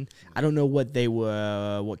 2000. I don't know what they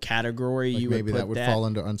were, what category like you maybe would put that would fall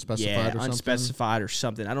under unspecified or something. Unspecified or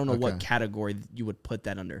something. I don't know what category you would put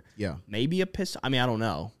that under. Yeah, maybe a pistol. I mean, I don't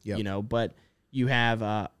know. Yep. You know, but you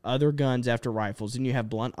have other guns after rifles, and you have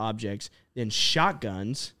blunt objects. Then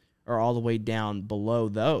shotguns are all the way down below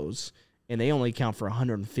those, and they only account for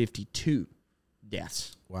 152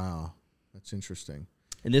 deaths. Wow, that's interesting.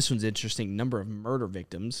 And this one's interesting. Number of murder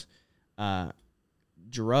victims,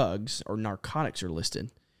 drugs or narcotics are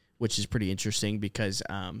listed, which is pretty interesting because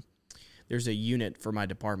there's a unit for my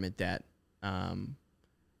department that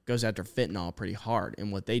goes after fentanyl pretty hard.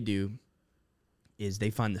 And what they do is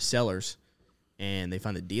they find the sellers and they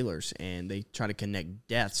find the dealers, and they try to connect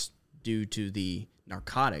deaths due to the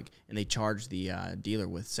narcotic, and they charge the dealer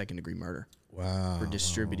with second-degree murder for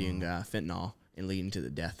distributing fentanyl and leading to the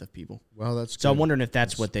death of people. Well, that's so good. I'm wondering if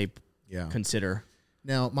that's what they consider.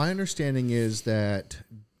 Now, my understanding is that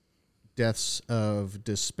deaths of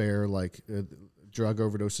despair, like drug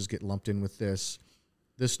overdoses, get lumped in with this.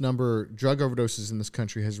 This number, drug overdoses in this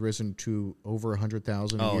country, has risen to over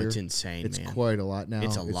 100,000 a year. Oh, it's insane, it's man. It's quite a lot now.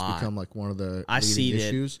 It's a lot. It's become like one of the I leading see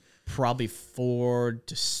issues. That probably 4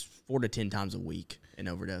 to 10 times a week an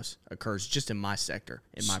overdose occurs just in my sector,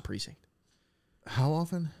 in my precinct. How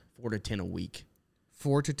often? 4 to 10 a week.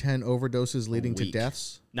 4 to 10 overdoses leading to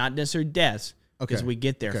deaths? Not necessarily deaths, because Okay. we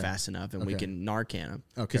get there Okay. fast enough and we Okay. can Narcan them.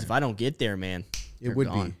 Okay. Because if I don't get there, man, It would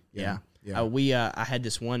gone. be. Yeah. Yeah. I had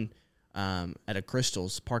this one at a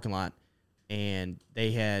Crystal's parking lot, and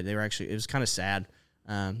they were actually, it was kind of sad.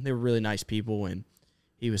 They were really nice people, and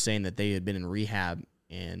he was saying that they had been in rehab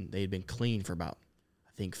and they had been clean for about,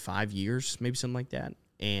 I think, 5 years, maybe something like that.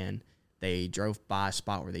 And they drove by a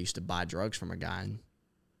spot where they used to buy drugs from a guy, and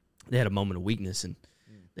they had a moment of weakness, and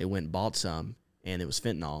they went and bought some, and it was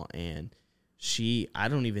fentanyl. And I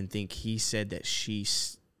don't even think he said that she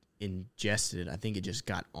ingested it. I think it just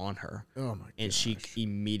got on her. Oh, my God. And she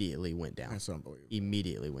immediately went down. That's unbelievable.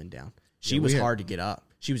 Immediately went down. She was hard to get up.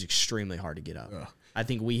 She was extremely hard to get up. Ugh. I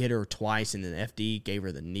think we hit her twice, and then FD gave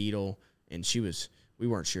her the needle, and we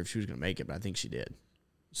weren't sure if she was going to make it, but I think she did.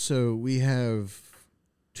 So we have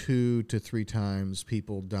 2 to 3 times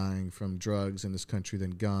people dying from drugs in this country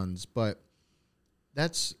than guns, but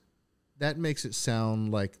that makes it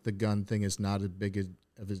sound like the gun thing is not as big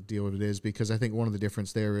of a deal as it is, because I think one of the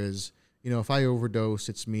difference there is, if I overdose,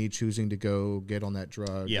 it's me choosing to go get on that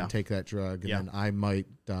drug and take that drug, and then I might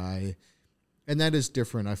die. And that is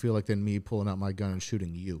different, I feel like, than me pulling out my gun and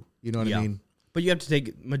shooting you. You know what I mean? But you have to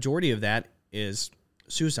take, majority of that is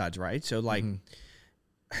suicides, right? So, like,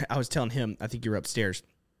 I was telling him, I think you were upstairs.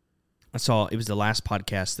 I saw, it was the last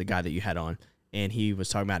podcast, the guy that you had on, and he was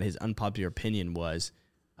talking about his unpopular opinion was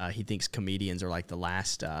he thinks comedians are like the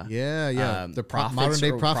last the prophets modern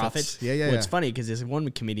day or prophets. Well, it's funny because this one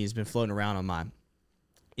comedian has been floating around on my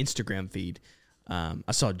Instagram feed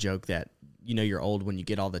I saw a joke that, you're old when you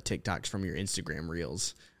get all the TikToks from your Instagram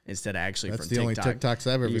reels instead of actually That's from the TikTok. only TikToks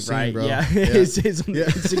I've ever seen, right, bro. Yeah, it's on the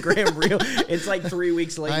Instagram reel. It's like 3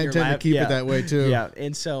 weeks later. I intend to keep it that way too. Yeah,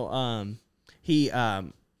 and so he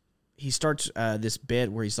starts this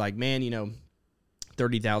bit where he's like, man,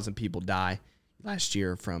 30,000 people die last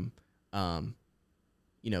year from firearms.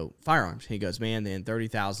 He goes, man, then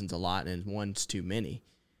 30,000's a lot and one's too many.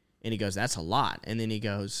 And he goes, that's a lot. And then he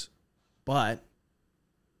goes, but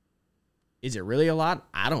is it really a lot?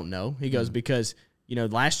 I don't know. He goes, because,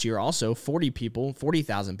 last year also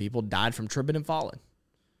 40,000 people died from tripping and falling.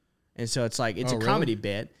 And so it's like, it's a comedy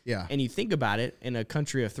bit. Yeah. And you think about it, in a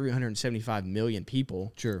country of 375 million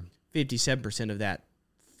people, sure, 57% of that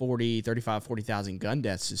 40,000 gun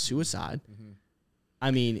deaths is suicide. Mm-hmm. I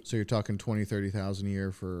mean, so you're talking 20, 30,000 a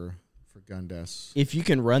year for gun deaths. If you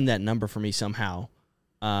can run that number for me somehow,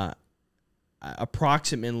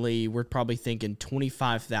 approximately, we're probably thinking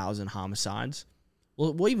 25,000 homicides.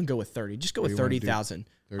 We'll even go with 30. Just go with 30,000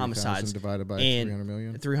 homicides divided by and 300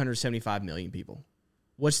 million. 375 million people.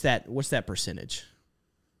 What's that percentage?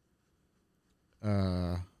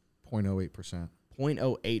 0.08%.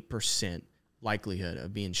 0.08% likelihood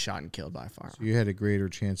of being shot and killed by a firearm. So you had a greater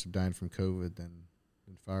chance of dying from COVID than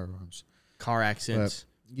firearms. Car accidents.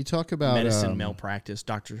 But you talk about medicine malpractice.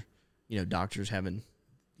 Doctors having.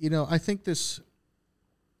 I think this.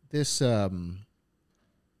 But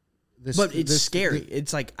it's scary.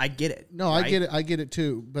 It's like, I get it. No, right? I get it. I get it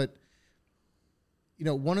too. But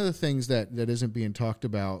one of the things that isn't being talked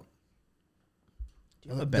about. Do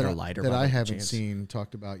you have a better lighter that I haven't seen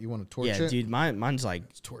talked about? You want to torch it? Yeah, dude, mine's like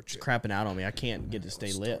crapping out on me. I can't get to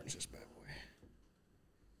stay lit. This bad boy.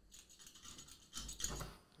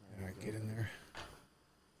 All right, get in there.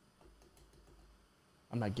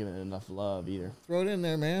 I'm not giving it enough love either. Throw it in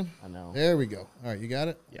there, man. I know. There we go. All right, you got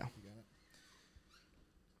it? Yeah.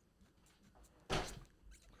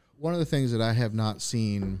 One of the things that I have not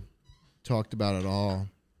seen talked about at all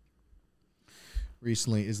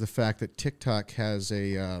recently is the fact that TikTok has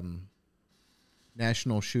a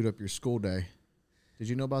National Shoot Up Your School Day. Did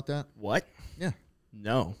you know about that? What? Yeah.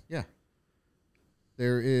 No. Yeah.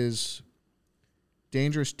 There is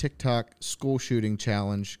dangerous TikTok school shooting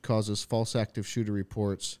challenge causes false active shooter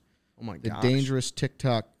reports. Oh my The gosh. dangerous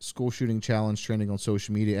TikTok school shooting challenge trending on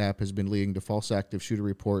social media app has been leading to false active shooter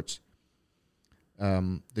reports.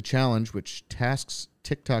 The challenge, which tasks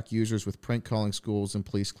TikTok users with prank calling schools and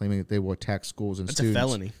police claiming that they will attack schools and students, That's a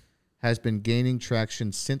felony, has been gaining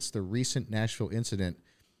traction since the recent Nashville incident.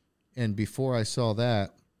 And before I saw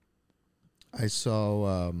that, I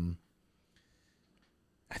saw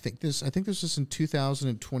I think this was in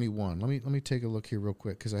 2021. Let me take a look here real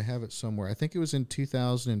quick because I have it somewhere. I think it was in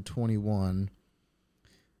 2021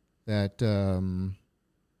 that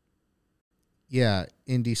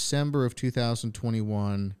in December of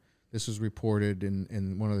 2021, this was reported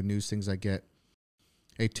in one of the news things I get.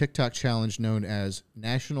 A TikTok challenge known as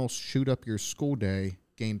National Shoot Up Your School Day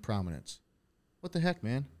gained prominence. What the heck,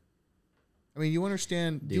 man? I mean, you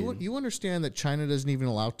understand? You understand that China doesn't even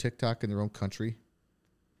allow TikTok in their own country?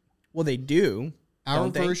 Well, they do. Our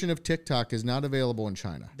version of TikTok is not available in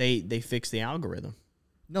China. They fix the algorithm.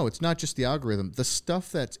 No, it's not just the algorithm. The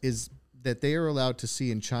stuff that they are allowed to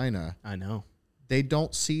see in China. I know. They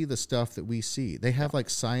don't see the stuff that we see. They have like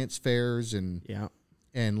science fairs and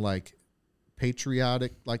like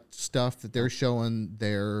patriotic like stuff that they're showing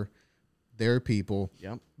their people.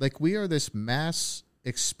 Yep. Like we are this mass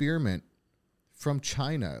experiment from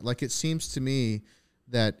China. Like it seems to me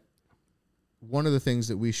that one of the things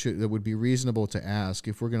that would be reasonable to ask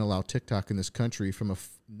if we're going to allow TikTok in this country from a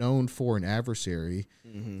known foreign adversary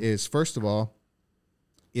is, first of all,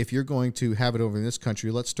 if you're going to have it over in this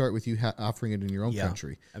country, let's start with you offering it in your own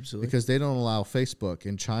country. Absolutely. Because they don't allow Facebook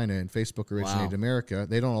in China, and Facebook originated in America.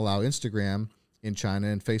 They don't allow Instagram in China,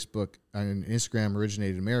 and Instagram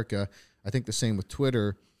originated in America. I think the same with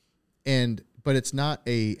Twitter. But it's not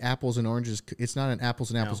an apples and oranges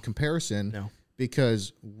comparison. No.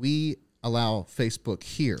 Because we allow Facebook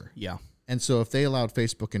here. Yeah. And so if they allowed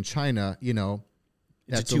Facebook in China,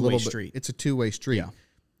 it's a two-way street. It's a two-way street. Yeah.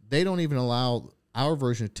 They don't even allow our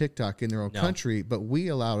version of TikTok in their own country, but we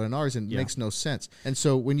allow it in ours, and it makes no sense. And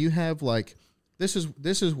so when you have like, this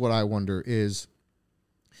is what I wonder is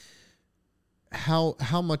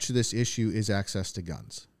how much of this issue is access to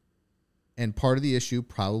guns. And part of the issue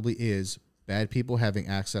probably is bad people having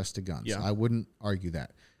access to guns. Yeah. I wouldn't argue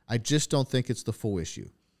that. I just don't think it's the full issue.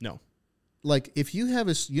 No. Like if you have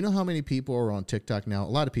you know how many people are on TikTok now? A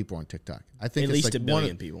lot of people are on TikTok. I think at it's least like 1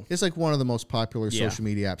 billion people. It's like one of the most popular social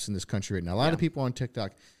media apps in this country right now. A lot of people are on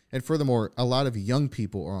TikTok, and furthermore, a lot of young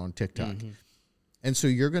people are on TikTok. And so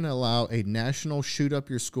you're going to allow a national shoot up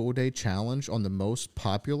your school day challenge on the most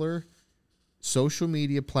popular social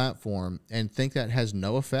media platform and think that has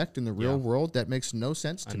no effect in the real world? That makes no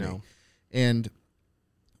sense to me. And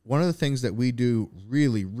one of the things that we do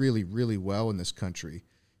really, really, really well in this country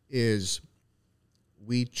is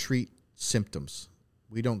we treat symptoms.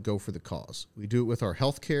 We don't go for the cause. We do it with our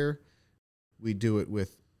healthcare. We do it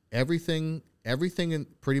with everything and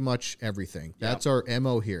pretty much everything. That's our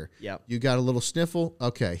MO here. Yep. You got a little sniffle.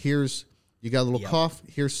 Okay, you got a little cough.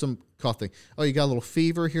 Here's some coughing. Oh, you got a little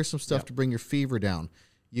fever. Here's some stuff to bring your fever down.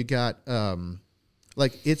 You got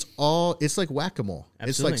it's like whack-a-mole. Absolutely.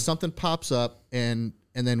 It's like something pops up and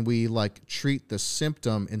then we like treat the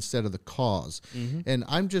symptom instead of the cause. Mm-hmm. And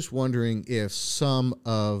I'm just wondering if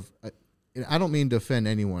I don't mean to offend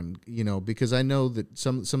anyone, because I know that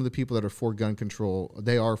some of the people that are for gun control,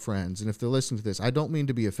 they are friends. And if they're listening to this, I don't mean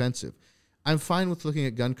to be offensive. I'm fine with looking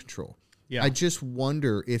at gun control. Yeah. I just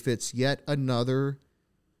wonder if it's yet another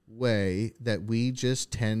way that we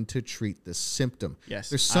just tend to treat the symptom. Yes,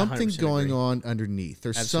 there's something going on underneath.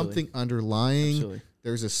 There's something underlying. Absolutely.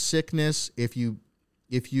 There's a sickness. If you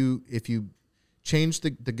change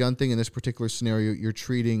the gun thing in this particular scenario, you're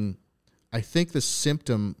treating, I think, the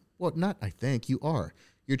symptom. Well, not I think, you are.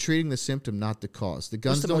 You're treating the symptom, not the cause. The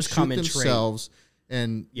guns don't shoot themselves,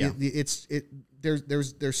 and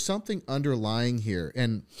there's something underlying here.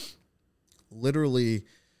 And literally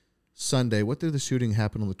Sunday, what did the shooting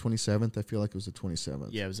happen on the 27th? I feel like it was the 27th.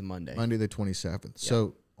 Yeah, it was a Monday. Monday the 27th. Yep.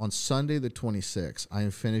 So on Sunday the 26th, I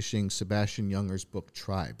am finishing Sebastian Junger's book,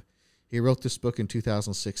 Tribe. He wrote this book in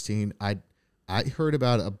 2016. I heard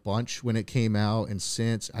about it a bunch when it came out, and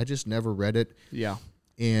since I just never read it. Yeah.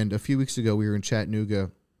 And a few weeks ago, we were in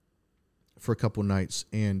Chattanooga for a couple nights,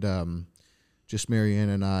 and just Marianne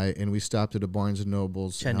and I, and we stopped at a Barnes &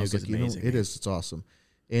 Noble's. Chattanooga's amazing. It is. It's awesome.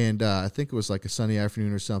 And I think it was like a sunny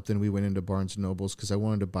afternoon or something. We went into Barnes & Noble's because I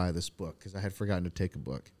wanted to buy this book because I had forgotten to take a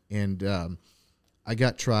book. And I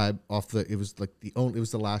got Tribe off it was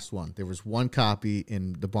the last one. There was one copy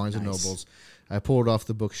in the Barnes & Noble's. I pulled it off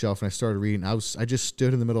the bookshelf and I started reading. I just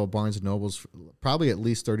stood in the middle of Barnes & Noble's for probably at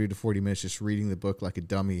least 30 to 40 minutes just reading the book like a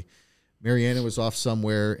dummy. Mariana was off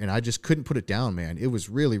somewhere and I just couldn't put it down, man. It was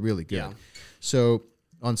really, really good. Yeah. So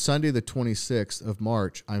on Sunday the 26th of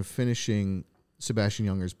March, I'm finishing Sebastian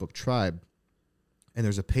Junger's book, Tribe. And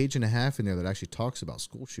there's a page and a half in there that actually talks about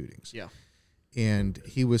school shootings. Yeah. And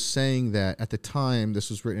he was saying that at the time, this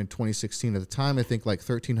was written in 2016. At the time, I think like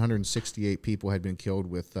 1,368 people had been killed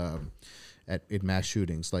in mass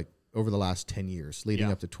shootings, like over the last 10 years, leading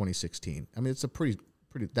up to 2016. I mean, it's a pretty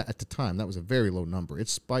at the time, that was a very low number.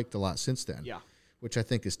 It's spiked a lot since then, which I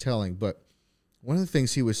think is telling. But one of the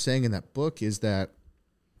things he was saying in that book is that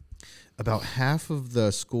about half of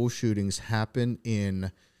the school shootings happen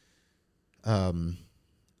in kind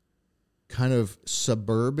of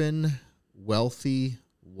suburban, wealthy,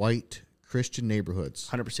 white Christian neighborhoods.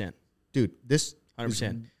 100%. Dude, this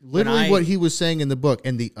 100%. Literally what he was saying in the book.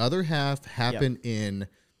 And the other half happen in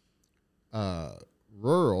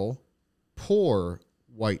rural, poor,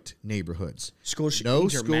 white neighborhoods. School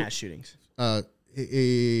shootings or mass shootings? I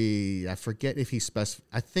forget if he specified.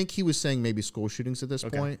 I think he was saying maybe school shootings at this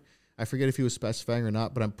point. I forget if he was specifying or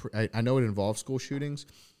not, but I know it involves school shootings.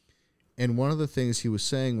 And one of the things he was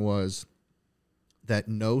saying was that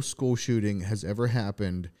no school shooting has ever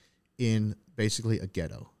happened in basically a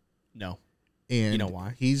ghetto. No. And you know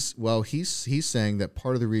why? He's saying that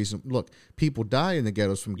part of the reason, look, people die in the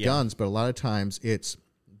ghettos from guns, but a lot of times it's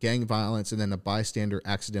gang violence and then a bystander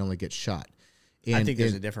accidentally gets shot. And, I think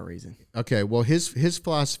there's a different reason. Okay, well, his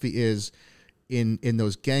philosophy is in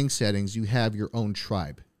those gang settings, you have your own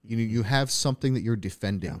tribe. You have something that you're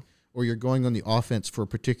defending, or you're going on the offense for a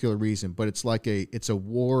particular reason. But it's like it's a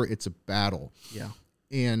war, it's a battle. Yeah.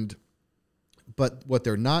 But what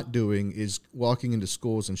they're not doing is walking into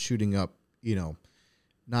schools and shooting up,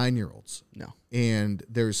 9-year-olds. No. And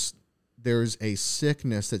there's a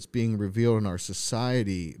sickness that's being revealed in our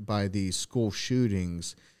society by these school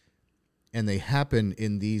shootings, and they happen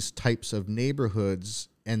in these types of neighborhoods,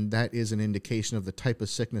 and that is an indication of the type of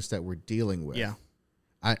sickness that we're dealing with. Yeah.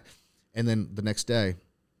 And then the next day,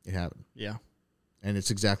 it happened. Yeah. And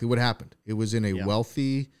it's exactly what happened. It was in a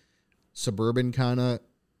wealthy, suburban kind of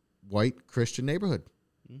white Christian neighborhood.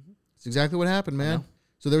 Mm-hmm. It's exactly what happened, man.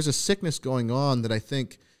 So there's a sickness going on that I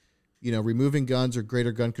think, removing guns or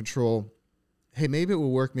greater gun control, hey, maybe it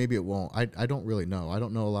will work, maybe it won't. I don't really know. I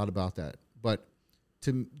don't know a lot about that. But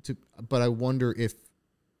but I wonder if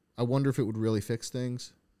it would really fix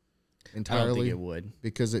things entirely. I don't think it would.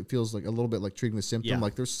 Because it feels like a little bit like treating the symptom. Yeah.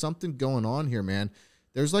 Like there's something going on here, man,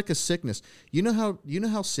 There's like a sickness. You know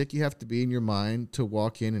how sick you have to be in your mind to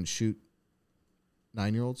walk in and shoot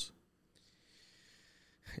 9-year-olds?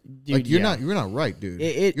 Dude, Like you're not right, dude.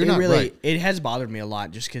 You're not really, right. It has bothered me a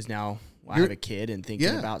lot just because now I have a kid and thinking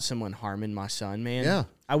Yeah. about someone harming my son, man. Yeah.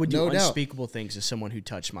 I would do No doubt. unspeakable things to someone who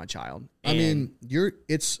touched my child. I mean,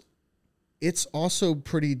 it's also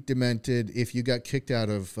pretty demented if you got kicked out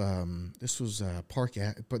of this was Park,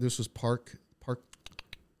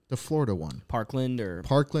 the Florida one.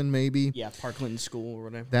 Parkland maybe. Yeah, Parkland School or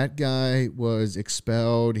whatever. That guy was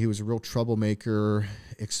expelled. He was a real troublemaker.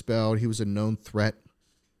 Expelled. He was a known threat.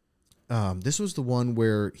 This was the one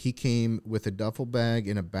where he came with a duffel bag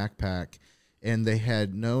and a backpack, and they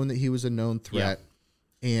had known that he was a known threat. Yeah.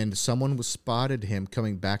 And someone was spotted him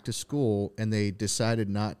coming back to school, and they decided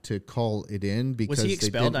not to call it in because was he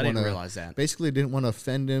expelled? I didn't realize that. Basically, didn't want to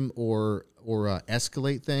offend him or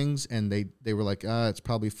escalate things, and they were like, it's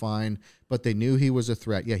probably fine. But they knew he was a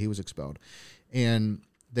threat. Yeah, he was expelled, and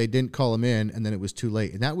they didn't call him in, and then it was too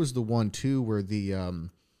late. And that was the one too where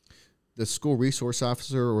the school resource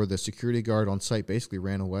officer or the security guard on site basically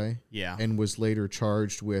ran away. Yeah. And was later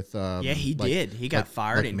charged with he did. He got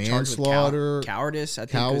fired and manslaughter, charged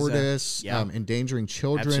with cowardice, endangering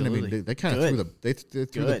children. Absolutely. I mean, they kind of threw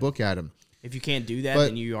the book at him. If you can't do that,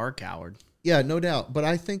 then you are a coward. Yeah, no doubt. But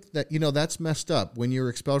I think that, that's messed up. When you're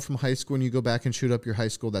expelled from high school and you go back and shoot up your high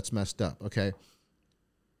school, that's messed up, okay?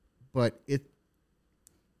 But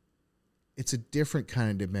it's a different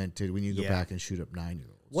kind of demented when you go back and shoot up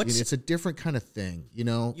 9-year-olds. It's a different kind of thing, You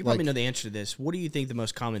probably know the answer to this. What do you think the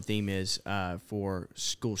most common theme is for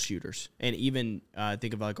school shooters? And even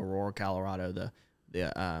think of like Aurora, Colorado,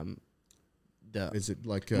 the is it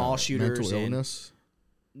like mall shooters, mental illness?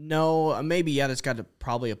 No, maybe that's got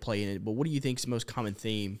probably a play in it. But what do you think is the most common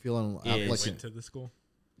theme? They went to the school.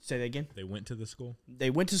 Say that again. They went to the school. They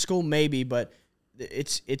went to school, maybe, but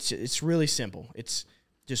it's really simple. It's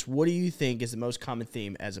just, what do you think is the most common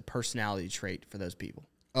theme as a personality trait for those people?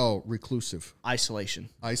 Oh, reclusive. Isolation.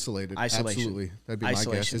 Isolated. Absolutely. That'd be my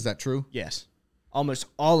guess. Is that true? Yes. Almost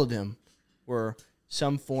all of them were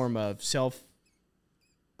some form of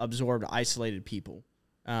self-absorbed, isolated people.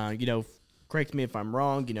 Correct me if I'm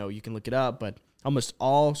wrong. You can look it up, but almost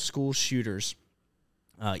all school shooters,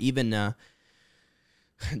 even the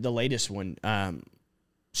latest one,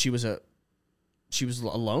 she was a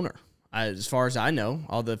loner. As far as I know,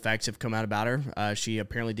 all the facts have come out about her. She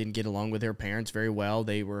apparently didn't get along with her parents very well.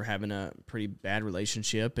 They were having a pretty bad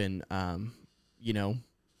relationship, and that's Is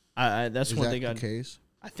one that thing. The case?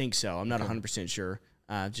 I think so. I'm not 100% sure.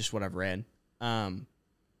 Just what I've read. I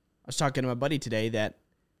was talking to my buddy today that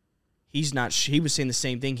he's not. He was saying the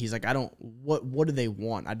same thing. He's like, I don't. What do they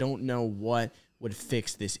want? I don't know what would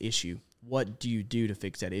fix this issue. What do you do to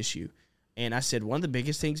fix that issue? And I said, one of the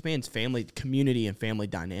biggest things, man, is family, community, and family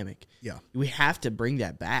dynamic. Yeah. We have to bring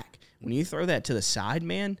that back. When you throw that to the side,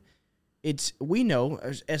 man, we know,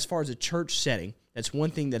 as far as a church setting, that's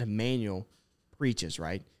one thing that Emmanuel preaches,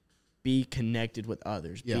 right? Be connected with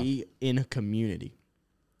others. Yeah. Be in a community.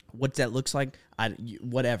 What that looks like,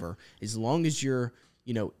 whatever. As long as you're,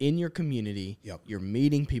 in your community, you're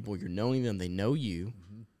meeting people, you're knowing them, they know you,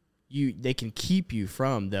 they can keep you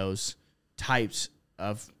from those types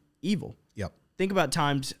of evil. Yep. Think about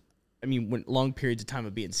times, when long periods of time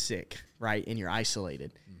of being sick, right? And you're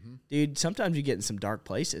isolated. Mm-hmm. Dude, sometimes you get in some dark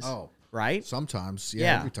places. Oh. Right? Sometimes.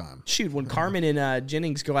 Yeah. Every time. Shoot, when Carmen and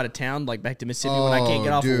Jennings go out of town, like back to Mississippi when I can't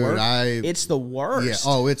get off of work, it's the worst.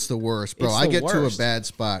 Yeah. Oh, it's the worst, bro. I get to a bad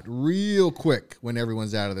spot real quick when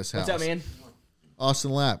everyone's out of this house. What's up, man?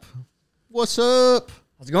 Austin Lapp. What's up?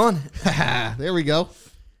 How's it going? There we go.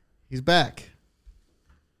 He's back.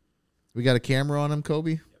 We got a camera on him,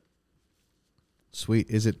 Kobe? Sweet.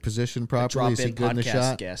 Is it positioned properly? Is he good in the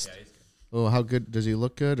shot? Guest. Oh, how good? Does he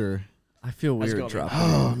look good? Or I feel weird dropping.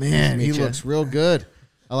 Oh, man. He looks real good.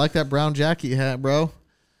 I like that brown jacket you had, bro.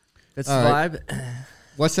 Fits the vibe.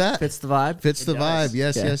 What's that? Fits the vibe. Fits the vibe.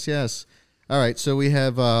 Yes. All right. So we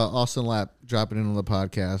have Austin Lapp dropping in on the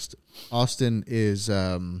podcast. Austin is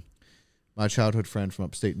my childhood friend from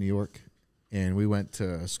upstate New York. And we went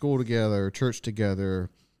to school together, church together.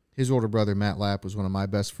 His older brother, Matt Lapp, was one of my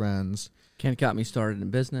best friends. Ken got me started in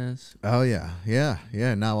business. Oh, yeah.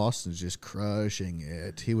 Now Austin's just crushing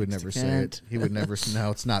it. He would never say it. He would never say, no,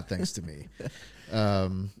 it's not thanks to me.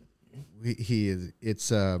 He is, it's,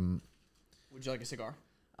 Would you like a cigar?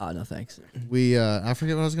 No, thanks. I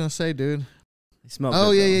forget what I was going to say, dude. He smoked.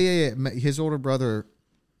 Oh, yeah. His older brother,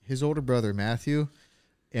 Matthew,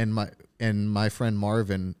 and my friend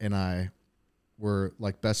Marvin and I were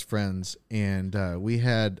like best friends. And we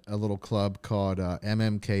had a little club called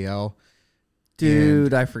MMKL.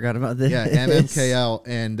 Dude, I forgot about this. Yeah, MMKL,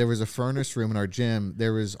 and there was a furnace room in our gym.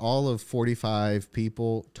 There was all of 45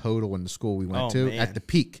 people total in the school we went to man. at the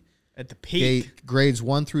peak. At the peak. Grades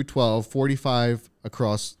 1 through 12, 45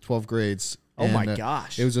 across 12 grades. Oh, And, my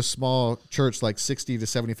gosh. It was a small church, like 60 to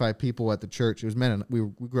 75 people at the church. It was Mennonite. We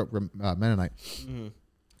grew up Mennonite. And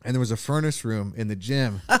there was a furnace room in the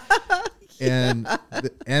gym. And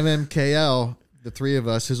the MMKL, the three of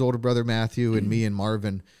us, his older brother Matthew and me and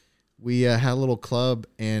Marvin, we had a little club,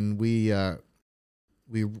 and we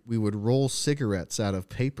would roll cigarettes out of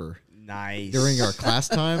paper Nice. during our class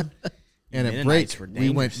time. And at Mennonites break,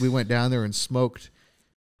 were we went down there and smoked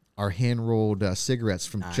our hand rolled cigarettes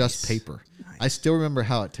from just paper. Nice. I still remember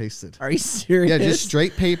how it tasted. Are you serious? Yeah, just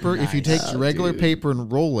straight paper. If you take Nice. regular Dude. paper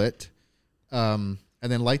and roll it, and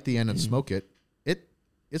then light the end and smoke it,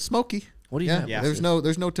 it's smoky. What do you have? Yeah. There's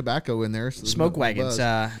no tobacco in there. So there's Smoke no wagons buzz.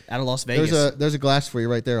 out of Las Vegas. There's a glass for you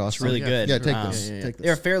right there, Austin. really good. Yeah, take Um, this. yeah, yeah. Take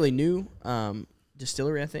They're a this. fairly new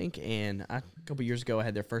distillery, I think, and a couple years ago I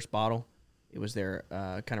had their first bottle. It was their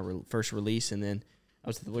kind of first release, and then I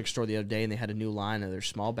was at the liquor store the other day, and they had a new line of their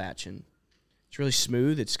small batch, and it's really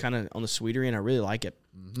smooth. It's kind of on the sweeter end. I really like it.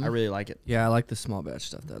 I really like it. Yeah, I like the small batch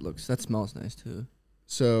stuff. That smells nice too.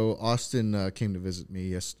 So Austin came to visit me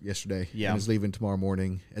yesterday. Yeah. And is leaving tomorrow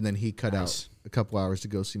morning, and then he cut Nice. out a couple hours to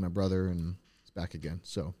go see my brother, and he's back again.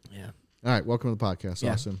 So, Yeah. all right, welcome to the podcast,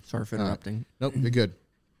 Yeah. Austin. Sorry for interrupting. Nope, you're good.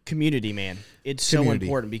 Community, man. It's Community. so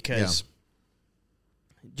important because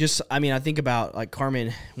I think about like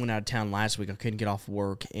Carmen went out of town last week. I couldn't get off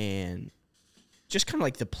work, and just kind of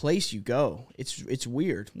like the place you go. It's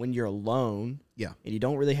weird when you're alone. Yeah. And you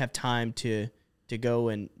don't really have time to go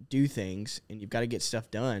and do things, and you've got to get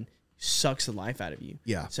stuff done. Sucks the life out of you.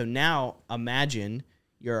 Yeah. So now imagine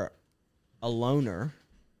you're a loner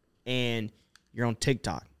and you're on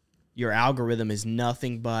TikTok. Your algorithm is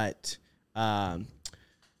nothing but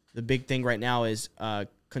the big thing right now is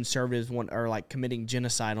conservatives are like committing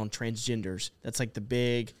genocide on transgenders. That's like the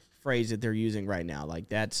big phrase that they're using right now. Like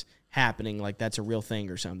that's happening, like that's a real thing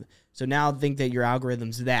or something. So now think that your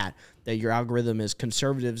algorithm's that your algorithm is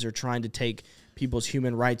conservatives are trying to take people's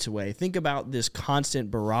human rights away. Think about this constant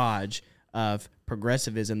barrage of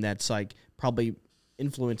progressivism that's like probably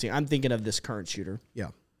influencing. I'm thinking of this current shooter,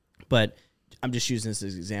 Yeah. but I'm just using this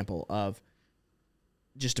as an example of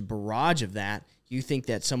just a barrage of that. You think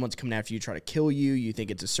that someone's coming after you to try to kill you. You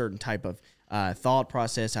think it's a certain type of thought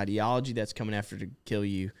process, ideology that's coming after to kill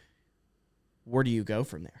you. Where do you go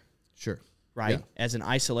from there? Sure. Right? Yeah. As an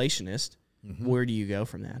isolationist, where do you go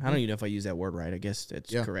from that? I don't even know if I use that word right. I guess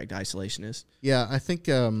that's correct, isolationist. Yeah, I think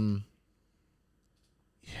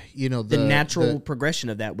the natural progression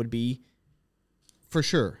of that would be for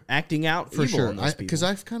sure. acting out For evil sure. on those Because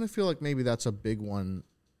people. I kind of feel like maybe that's a big one,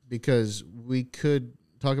 because we could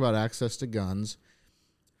talk about access to guns.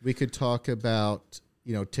 We could talk about,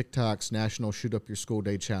 TikTok's National Shoot Up Your School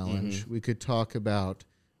Day Challenge. We could talk about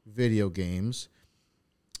video games,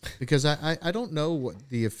 because I don't know what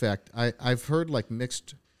the effect. I've heard like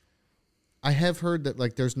mixed. I have heard that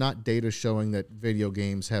like there's not data showing that video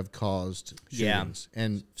games have caused shootings.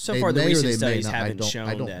 And So they far, the may or recent they may studies not. haven't shown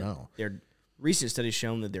I don't that. know. Recent studies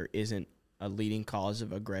shown that there isn't a leading cause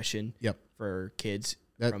of aggression Yep. for kids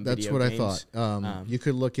from That's video what games. I thought. You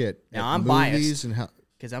could look at now at I'm movies biased. and how.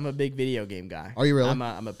 Because I'm a big video game guy. Are you really? I'm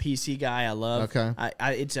a PC guy. I love. Okay.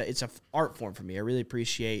 It's a art form for me. I really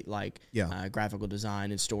appreciate graphical design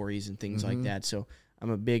and stories and things like that. So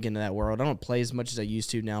I'm a big into that world. I don't play as much as I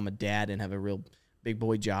used to. Now I'm a dad and have a real big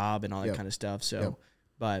boy job and all that kind of stuff. So,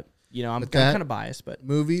 but I'm kind of biased. But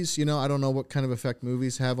movies, I don't know what kind of effect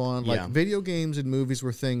movies have on. Like video games and movies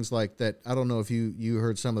were things like that. I don't know if you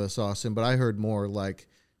heard some of this, Austin, but I heard more like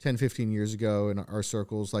 10, 15 years ago in our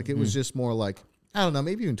circles. Like it was just more like, I don't know,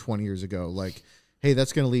 maybe even 20 years ago, like, hey,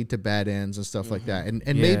 that's going to lead to bad ends and stuff like that. And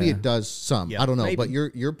maybe it does some. Yeah, I don't know. maybe. But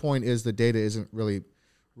your point is the data isn't really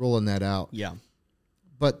rolling that out. yeah,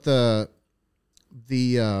 But the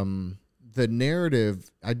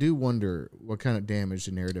narrative, I do wonder what kind of damage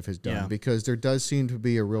the narrative has done, because there does seem to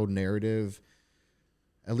be a real narrative,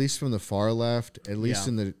 at least from the far left, at least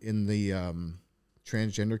in the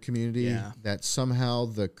transgender community, that somehow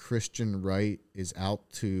the Christian right is out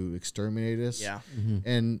to exterminate us. yeah,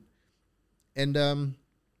 And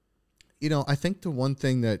I think the one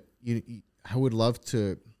thing that I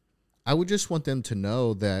would just want them to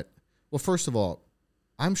know that, well, first of all,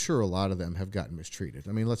 I'm sure a lot of them have gotten mistreated.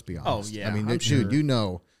 I mean, let's be honest. yeah, I mean, I'm dude,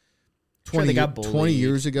 sure. 20, they got 20 bullied.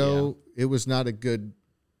 years ago, it was not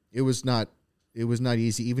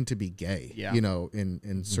easy even to be gay,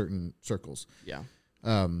 in certain circles. yeah.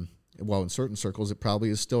 Well, in certain circles, it probably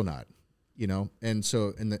is still not. and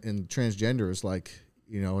so and transgender is like,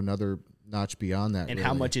 another notch beyond that. And really.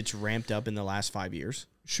 how much it's ramped up in the last 5 years.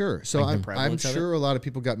 Sure. So like I'm sure a lot of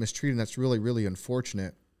people got mistreated, and that's really, really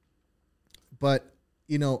unfortunate. But,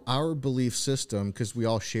 our belief system, because we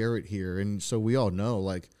all share it here, and so we all know,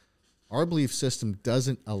 like, our belief system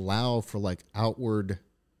doesn't allow for, like, outward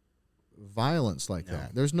violence like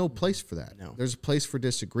that. There's no place for that. No. There's a place for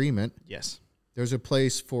disagreement. Yes. There's a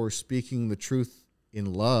place for speaking the truth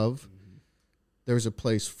in love. Mm-hmm. There's a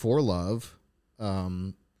place for love.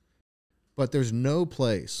 But there's no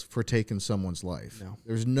place for taking someone's life. No.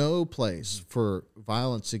 There's no place for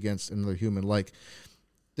violence against another human. Like,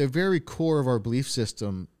 the very core of our belief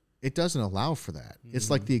system, it doesn't allow for that. Mm-hmm. It's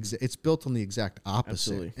like it's built on the exact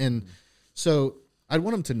opposite. Absolutely. And so I'd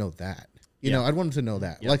want them to know that. I'd want them to know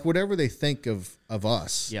that. Like, whatever they think of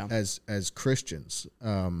us as Christians,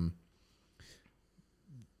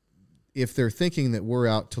 if they're thinking that we're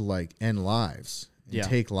out to, like, end lives and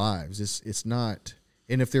take lives, it's not.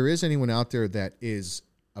 And if there is anyone out there that is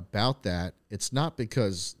about that, it's not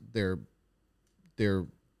because they're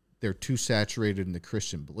too saturated in the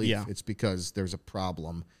Christian belief. Yeah. It's because there's a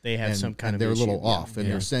problem. They have some kind of they're issue. A little off,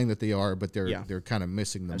 and they're saying that they are, but they're kind of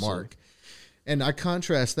missing the mark. And I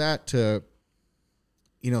contrast that to,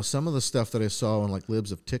 some of the stuff that I saw on, like,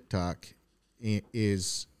 Libs of TikTok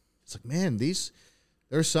it's like, man, there's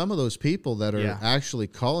some of those people that are actually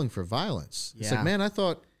calling for violence. It's like, man, I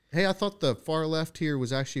thought the far left here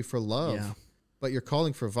was actually for love, but you're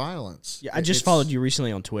calling for violence. Yeah, I just followed you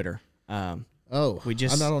recently on Twitter. I'm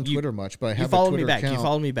not on Twitter much, but I have a Twitter account. You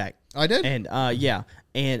followed me back. I did? And,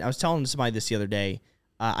 and I was telling somebody this the other day,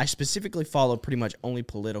 I specifically follow pretty much only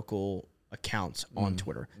political accounts on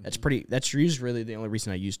Twitter. That's usually the only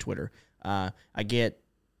reason I use Twitter. I get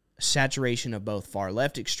saturation of both far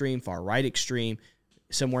left extreme, far right extreme,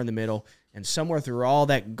 somewhere in the middle, and somewhere through all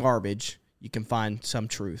that garbage, you can find some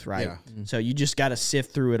truth, right? Yeah. Mm-hmm. So you just got to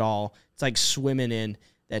sift through it all. It's like swimming in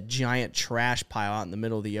that giant trash pile out in the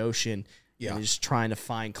middle of the ocean and just trying to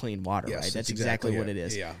find clean water, right? That's exactly what it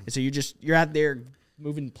is. Yeah. And so you're out there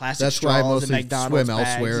moving plastic straws and McDonald's bags. That's why I mostly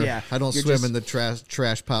swim elsewhere. Yeah. I don't swim in the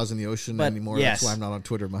trash piles in the ocean anymore. That's why I'm not on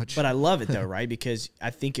Twitter much. But I love it, though, right? Because I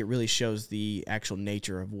think it really shows the actual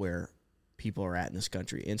nature of where people are at in this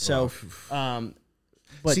country. And so...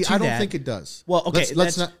 But I don't think it does. Well, okay,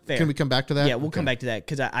 let's not. Fair. Can we come back to that? Yeah, we'll come back to that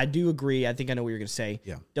because I do agree. I think I know what you're going to say.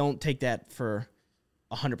 Yeah. Don't take that for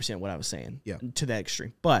 100% what I was saying. Yeah. To that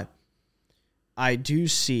extreme, but I do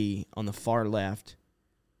see on the far left,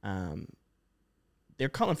 they're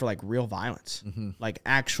calling for, like, real violence, like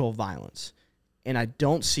actual violence, and I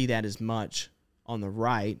don't see that as much on the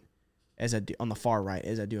right as I do on the far right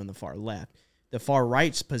as I do on the far left. The far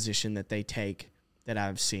right's position that they take that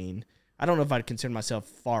I've seen. I don't know if I'd consider myself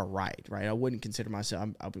far right? I wouldn't consider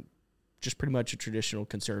myself. I'm just pretty much a traditional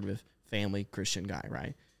conservative family Christian guy,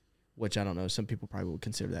 right? Which I don't know. Some people probably would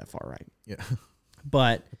consider that far right. Yeah.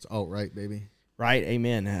 But it's alt-right, baby. Right?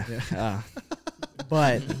 Amen. Yeah.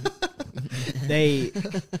 But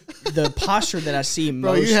the posture that I see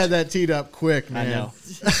most... Bro, you had that teed up quick, man. I know.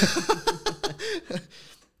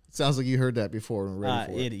 Sounds like you heard that before and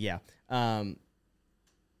ready for it. Yeah.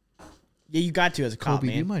 Yeah, you got to as a cop, Kobe,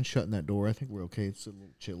 man. do you mind shutting that door? I think we're okay. It's a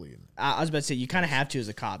little chilly. I was about to say, you kind of have to as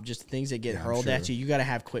a cop. Just the things that get hurled at you got to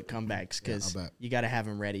have quick comebacks because you got to have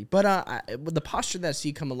them ready. But the posture that I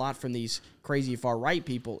see come a lot from these crazy far-right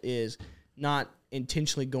people is not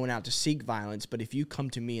intentionally going out to seek violence, but if you come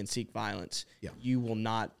to me and seek violence, you're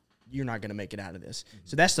not going to make it out of this. Mm-hmm.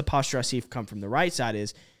 So that's the posture I see come from the right side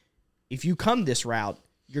is if you come this route,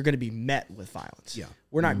 you're going to be met with violence. Yeah.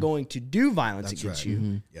 We're not going to do violence against you.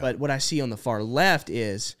 Mm-hmm. Yeah. But what I see on the far left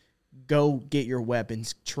is go get your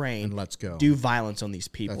weapons, train, and let's go. Do violence on these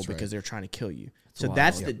people because they're trying to kill you.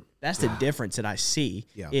 That's the difference that I see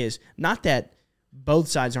is not that both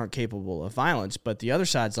sides aren't capable of violence, but the other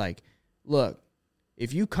side's like, look,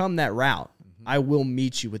 if you come that route, I will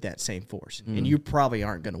meet you with that same force. And you probably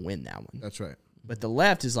aren't going to win that one. That's right. But the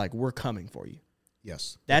left is like, we're coming for you.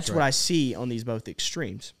 Yes. That's what I see on these both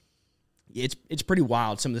extremes. It's pretty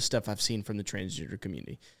wild, some of the stuff I've seen from the transgender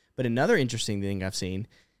community. But another interesting thing I've seen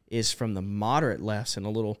is from the moderate lefts and a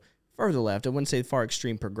little further left. I wouldn't say far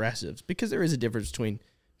extreme progressives because there is a difference between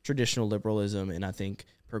traditional liberalism and I think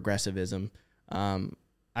progressivism. I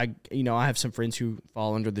have some friends who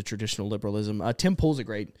fall under the traditional liberalism. Tim Pool's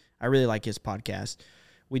I really like his podcast.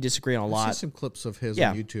 We disagree on a lot. I see some clips of his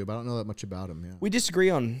on YouTube. I don't know that much about him. Yeah. We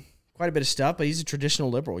disagree on quite a bit of stuff, but he's a traditional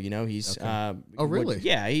liberal. He's oh really?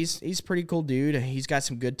 He's a pretty cool dude. He's got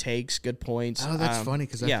some good takes, good points. Oh, that's funny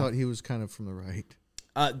because I thought he was kind of from the right.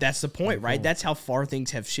 That's the point, right? Cool. That's how far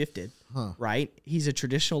things have shifted. right? He's a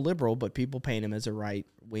traditional liberal, but people paint him as a right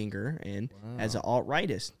winger and as an alt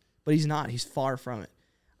rightist, but he's not. He's far from it.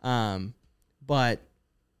 But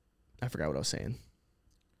I forgot what I was saying.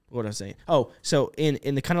 Oh, so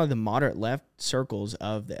in the kind of like the moderate left circles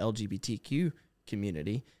of the LGBTQ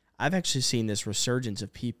community, I've actually seen this resurgence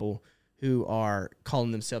of people who are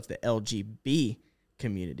calling themselves the LGB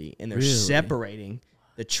community, and they're separating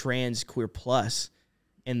the trans queer plus,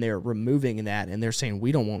 and they're removing that, and they're saying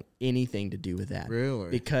we don't want anything to do with that. Really?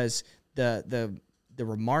 Because the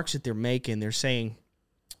remarks that they're making, they're saying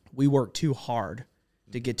we work too hard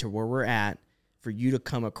to get to where we're at for you to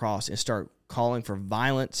come across and start calling for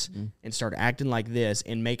violence and start acting like this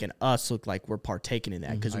and making us look like we're partaking in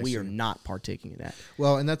that, because we are not partaking in that.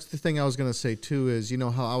 Well, and that's the thing I was going to say too, is, you know,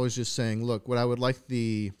 how I was just saying, look, what I would like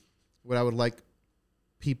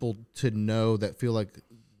people to know that feel like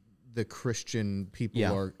the Christian people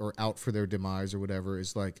are out for their demise or whatever,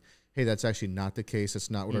 is like, hey, that's actually not the case.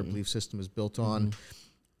 That's not what our belief system is built on.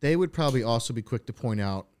 They would probably also be quick to point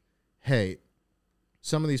out, hey,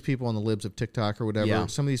 some of these people on the libs of TikTok or whatever,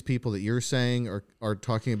 some of these people that you're saying are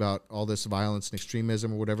talking about all this violence and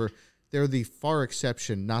extremism or whatever, they're the far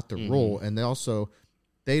exception, not the rule. And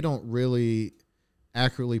they don't really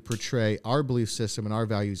accurately portray our belief system and our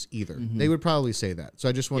values either. They would probably say that. So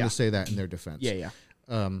I just wanted to say that in their defense.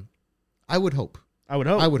 I would hope. That is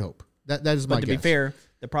my guess. But to be fair,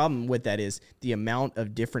 the problem with that is the amount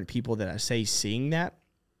of different people that I say seeing that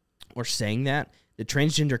or saying that, the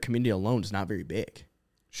transgender community alone is not very big.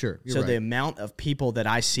 Sure. So the amount of people that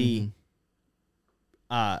I see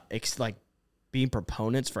like being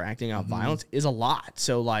proponents for acting out violence is a lot.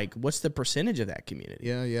 So like, what's the percentage of that community?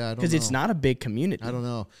 Yeah, I don't know. Because it's not a big community. I don't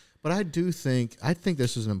know. But I think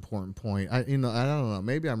this is an important point. I don't know.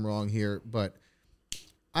 Maybe I'm wrong here, but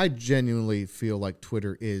I genuinely feel like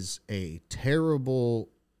Twitter is a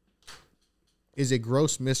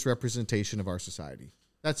gross misrepresentation of our society.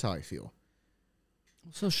 That's how I feel.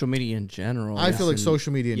 Social media in general. I feel like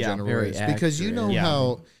social media in general is because you know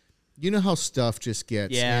how stuff just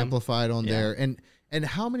gets amplified on there, and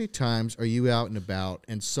how many times are you out and about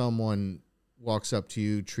and someone walks up to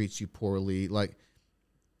you, treats you poorly, like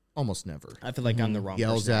almost never. I feel like I'm the wrong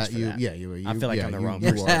yells person at you. that. You. I feel like I'm the wrong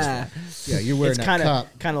person. Yeah, you're wearing it's kind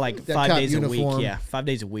of like 5 days a week. Yeah, 5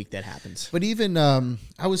 days a week that happens. But even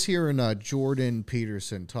I was hearing Jordan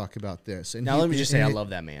Peterson talk about this, and now let me just say I love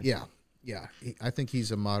that man. Yeah, I think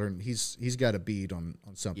he's a modern. He's got a bead on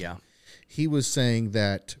something. Yeah, he was saying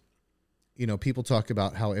that, you know, people talk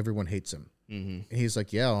about how everyone hates him, and he's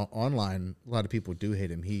like, yeah, online a lot of people do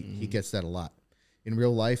hate him. He gets that a lot. In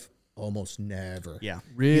real life, almost never. Yeah,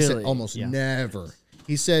 really, he said almost never.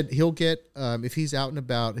 He said he'll get if he's out and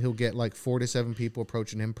about, he'll get like 4 to 7 people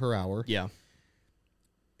approaching him per hour. Yeah.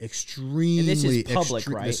 Extremely. And this is public,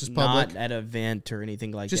 right? This is public. Not at an event or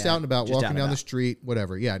anything like just that. Just out and about, walking down the street,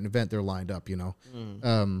 whatever. Yeah, an event, they're lined up, you know.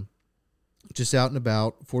 Just out and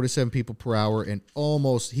about, 4 to 7 people per hour, and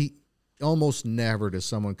almost never does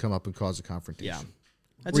someone come up and cause a confrontation.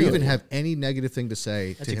 Yeah. Or even have any negative thing to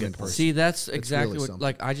say to him in person. See, that's exactly really what,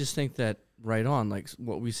 like, I just think that right on, like,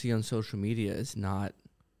 what we see on social media is not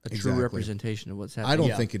a true representation of what's happening. I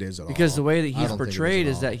don't think it is at all. Because the way that he's portrayed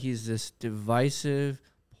is that he's this divisive,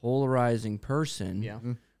 polarizing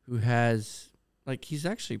person who has, like, he's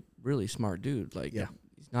actually really smart dude. Like,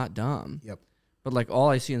 he's not dumb. Yep. But, like, all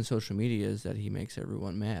I see on social media is that he makes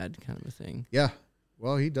everyone mad, kind of a thing. Yeah.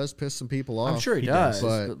 Well, he does piss some people off. I'm sure he does,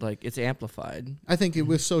 but, like, it's amplified. I think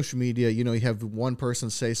with social media, you know, you have one person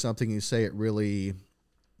say something, you say it really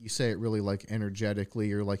like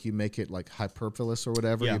energetically, or like you make it like hyperbulous or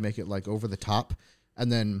whatever. You make it like over the top,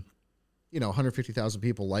 and then, you know, 150,000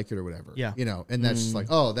 people like it or whatever. Yeah. You know, and that's like,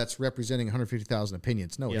 oh, that's representing 150,000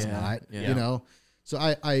 opinions. No, it's not. Yeah. You know? So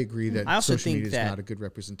I agree that social media is not a good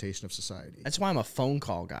representation of society. That's why I'm a phone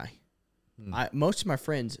call guy. Most of my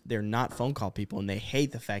friends, they're not phone call people, and they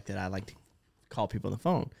hate the fact that I like to call people on the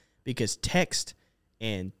phone, because text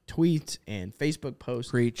and tweets and Facebook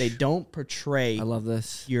posts, they don't portray I love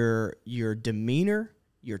this. your demeanor,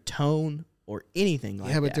 your tone, or anything like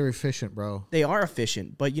that. Yeah, but they're efficient, bro. They are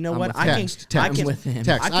efficient, but you know what? I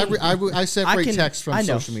separate text from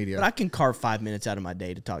social media. But I can carve 5 minutes out of my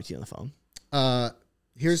day to talk to you on the phone.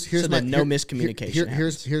 Here's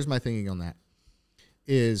miscommunication. Here's my thinking on that.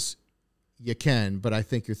 Is you can, but I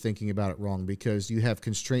think you're thinking about it wrong, because you have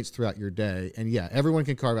constraints throughout your day. And yeah, everyone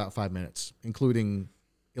can carve out 5 minutes, including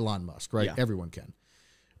Elon Musk, right? Yeah. Everyone can.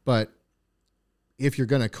 But if you're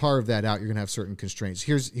going to carve that out, you're going to have certain constraints.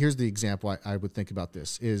 Here's the example I would think about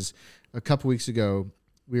this is a couple weeks ago,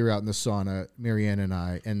 we were out in the sauna, Marianne and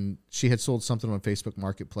I, and she had sold something on Facebook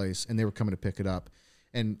Marketplace, and they were coming to pick it up.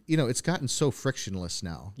 And, it's gotten so frictionless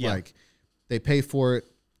now. Yeah. Like, they pay for it,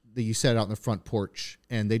 you set it out on the front porch,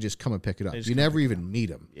 and they just come and pick it up. You never even meet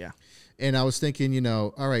them. Yeah. And I was thinking,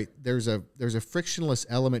 all right, there's a frictionless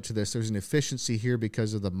element to this. There's an efficiency here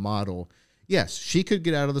because of the model. Yes, she could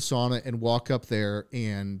get out of the sauna and walk up there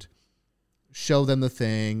and show them the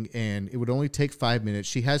thing, and it would only take 5 minutes.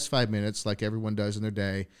 She has 5 minutes like everyone does in their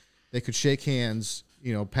day. They could shake hands,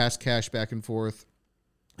 pass cash back and forth,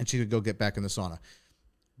 and she could go get back in the sauna.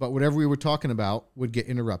 But whatever we were talking about would get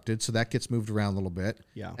interrupted, so that gets moved around a little bit.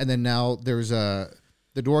 Yeah. And then now there's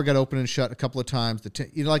the door got open and shut a couple of times. But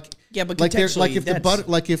if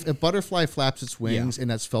a butterfly flaps its wings and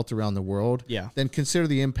that's felt around the world, then consider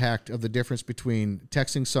the impact of the difference between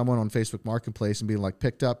texting someone on Facebook Marketplace and being like,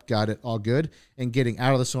 picked up, got it, all good, and getting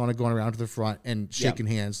out of the sauna, going around to the front and shaking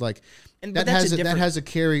hands. Like, that has a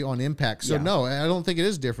carry on impact. So no, I don't think it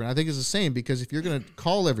is different. I think it's the same, because if you're going to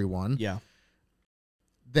call everyone,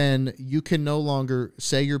 then you can no longer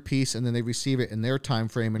say your piece and then they receive it in their time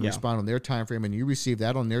frame and respond on their time frame, and you receive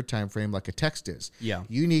that on their time frame like a text is. Yeah.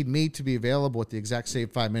 You need me to be available at the exact same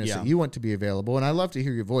 5 minutes that you want to be available. And I love to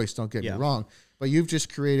hear your voice, don't get me wrong, but you've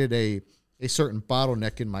just created a certain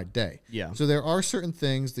bottleneck in my day. Yeah. So there are certain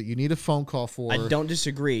things that you need a phone call for. I don't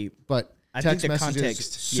disagree, but I text think the messages,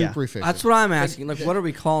 context, super efficient. That's what I'm asking. Like, what are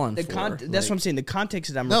we calling for? That's what I'm saying. The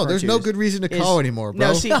context that I'm referring to. No, there's no good reason to call anymore, bro.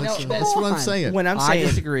 No, see, that's what I'm saying. I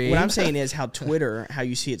disagree. What I'm saying is how Twitter, how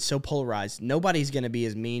you see it so polarized. Nobody's going to be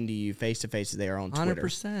as mean to you face to face as they are on Twitter.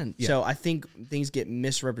 100%. Yeah. So I think things get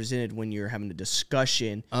misrepresented when you're having a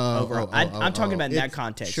discussion over. I'm talking about in that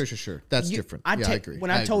context. Sure. That's different. I agree.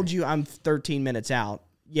 When I told you I'm 13 minutes out,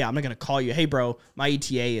 I'm not going to call you. Hey, bro, my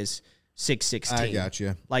ETA is 6:16. I got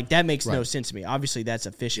you. Like, that makes no sense to me. Obviously, that's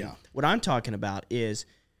efficient. Yeah. What I'm talking about is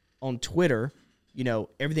on Twitter,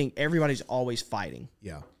 everybody's always fighting.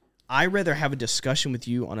 Yeah. I'd rather have a discussion with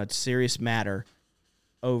you on a serious matter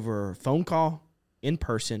over phone call, in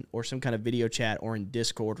person, or some kind of video chat, or in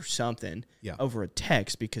Discord or something over a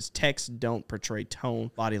text, because texts don't portray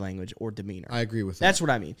tone, body language, or demeanor. I agree with that. That's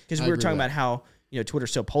what I mean. Because we were talking about how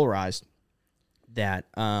Twitter's so polarized that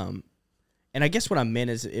and I guess what I meant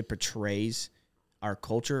is it portrays our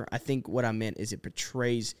culture. I think what I meant is it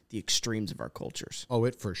portrays the extremes of our cultures. Oh,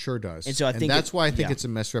 it for sure does. And so I think that's why I think it's a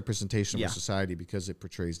misrepresentation of our society, because it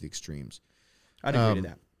portrays the extremes. I'd agree to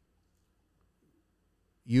that.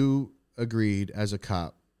 You agreed as a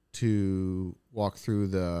cop to walk through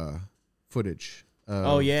the footage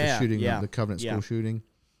of the shooting of the Covenant school shooting.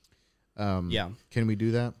 Can we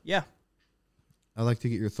do that? Yeah. I'd like to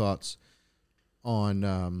get your thoughts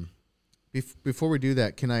on before we do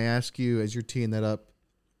that, can I ask you, as you're teeing that up,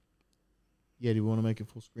 do you want to make it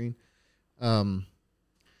full screen?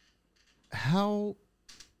 How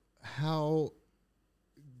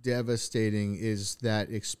devastating is that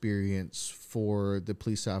experience for the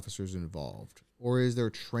police officers involved? Or is there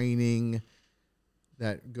training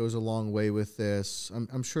that goes a long way with this?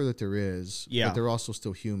 I'm sure that there is, but they're also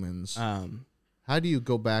still humans. How do you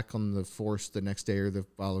go back on the force the next day or the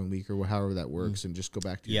following week or however that works and just go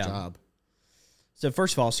back to your job? So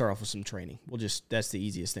first of all, I'll start off with some training. That's the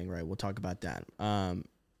easiest thing, right? We'll talk about that.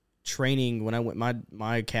 Training, when I went,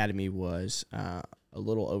 my academy was a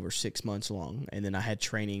little over 6 months long, and then I had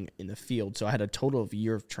training in the field. So I had a total of a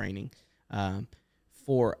year of training.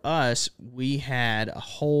 For us, we had a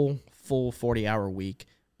whole full 40-hour week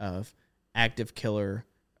of active killer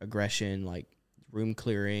aggression, like room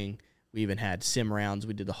clearing. We even had sim rounds.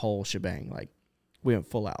 We did the whole shebang. Like, we went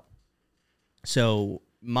full out. So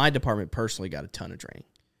my department personally got a ton of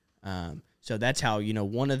training. So that's how,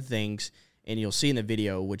 one of the things, and you'll see in the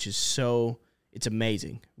video, which is it's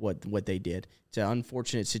amazing what they did. It's an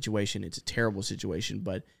unfortunate situation. It's a terrible situation,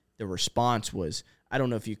 but the response was, I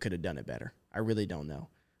don't know if you could have done it better. I really don't know.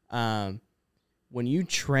 When you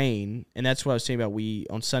train, and that's what I was saying about,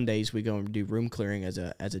 on Sundays, we go and do room clearing as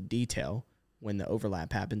a detail. When the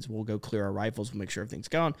overlap happens, we'll go clear our rifles. We'll make sure everything's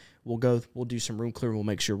gone. We'll do some room clearing. We'll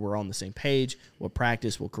make sure we're on the same page. We'll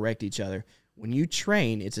practice. We'll correct each other. When you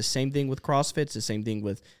train, it's the same thing with CrossFit. It's the same thing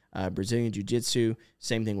with Brazilian Jiu-Jitsu.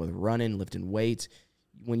 Same thing with running, lifting weights.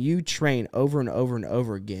 When you train over and over and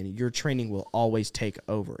over again, your training will always take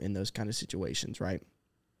over in those kind of situations, right?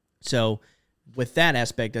 So with that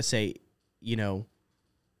aspect, I say, in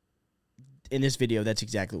this video, that's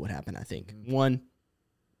exactly what happened, I think. Mm-hmm. One,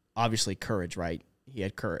 obviously courage, right? He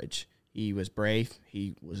had courage. He was brave.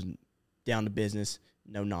 He was down to business,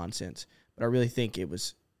 no nonsense. But I really think it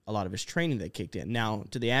was a lot of his training that kicked in. Now,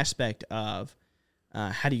 to the aspect of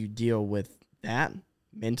how do you deal with that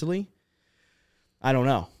mentally, I don't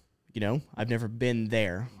know. I've never been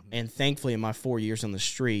there. And thankfully, in my 4 years on the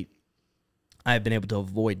street, I've been able to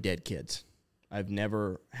avoid dead kids. I've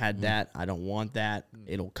never had that. I don't want that.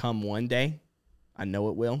 It'll come one day. I know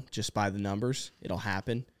it will, just by the numbers. It'll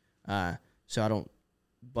happen. So I don't,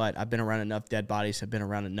 but I've been around enough dead bodies. I've been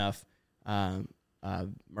around enough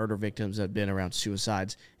murder victims. I've been around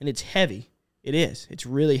suicides. And it's heavy. It is. It's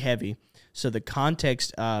really heavy. So the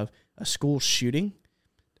context of a school shooting,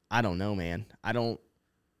 I don't know, man. I don't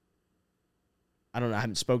know. I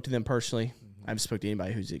haven't spoke to them personally. I haven't spoke to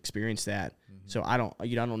anybody who's experienced that. So I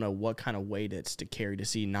don't know what kind of weight it's to carry to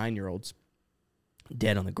see 9-year-olds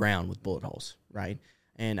dead on the ground with bullet holes, right?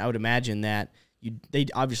 And I would imagine that they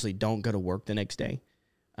obviously don't go to work the next day.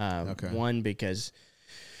 One, because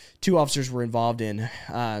 2 officers were involved in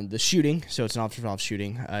the shooting, so it's an officer-involved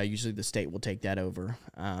shooting. Usually the state will take that over,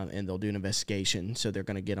 and they'll do an investigation. So they're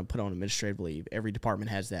going to get them put on administrative leave. Every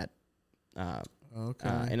department has that.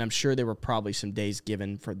 And I'm sure there were probably some days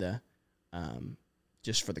given for the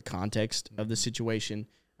just for the context of the situation.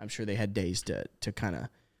 I'm sure they had days to kind of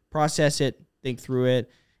process it, think through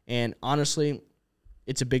it. And honestly,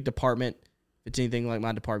 it's a big department. If it's anything like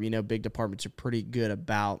my department, big departments are pretty good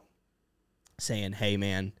about saying, hey,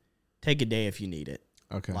 man, take a day if you need it.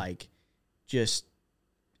 Okay. Like, just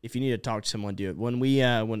if you need to talk to someone, do it.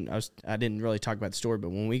 When I didn't really talk about the story, but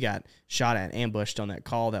when we got shot at, ambushed on that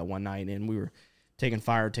call that one night, and we were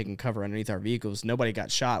taking cover underneath our vehicles, nobody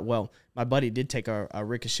got shot. Well, my buddy did take a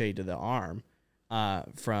ricochet to the arm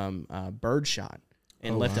from bird shot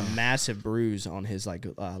and left a massive bruise on his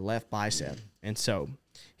left bicep. And so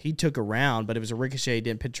he took a round, but it was a ricochet,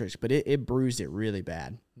 didn't penetrate, but it bruised it really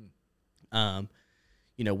bad. We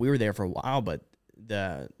were there for a while, but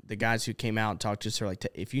the guys who came out and talked to us are like,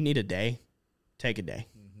 if you need a day, take a day.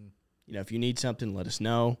 If you need something, let us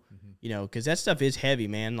know. Because that stuff is heavy,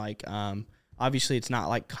 man. Like, obviously, it's not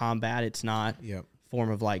like combat. It's not form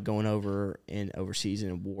of like going over in overseas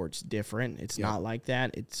in war. It's different. It's not like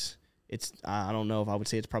that. It's. I don't know if I would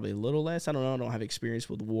say it's probably a little less. I don't know. I don't have experience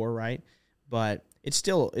with war, right? But it's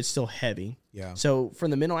still heavy. Yeah. So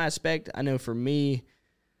from the mental aspect, I know for me,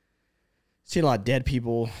 seeing a lot of dead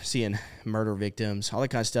people, seeing murder victims, all that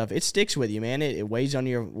kind of stuff, it sticks with you, man. It weighs on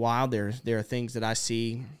you a while. There are things that I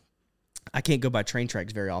see. I can't go by train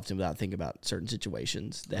tracks very often without thinking about certain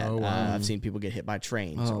situations that I've seen people get hit by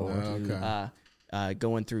trains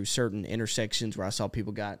going through certain intersections where I saw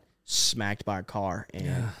people got smacked by a car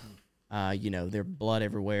and, their blood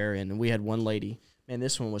everywhere. And we had one lady, man,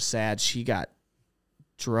 this one was sad. She got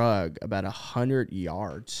drug about 100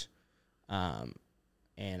 yards.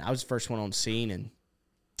 And I was the first one on scene, and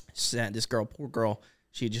this girl, poor girl,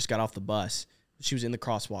 she had just got off the bus. She was in the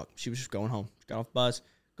crosswalk. She was just going home. She got off the bus,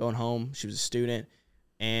 going home. She was a student,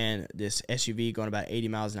 and this SUV going about 80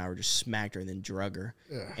 miles an hour just smacked her and then drug her.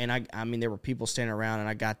 Ugh. And I mean, there were people standing around, and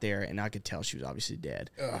I got there, and I could tell she was obviously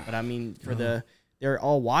dead. Ugh. But I mean, they're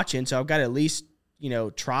all watching, so I've got to at least,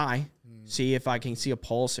 try, see if I can see a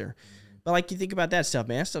pulse or. But like you think about that stuff,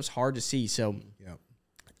 man, that stuff's hard to see. So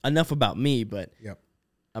enough about me, but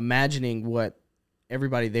imagining what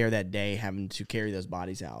everybody there that day having to carry those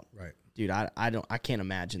bodies out. Right. Dude, I can't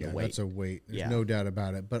imagine the weight. That's a weight. There's no doubt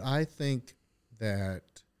about it. But I think that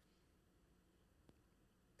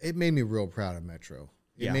it made me real proud of Metro.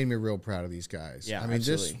 It made me real proud of these guys. Yeah, I mean,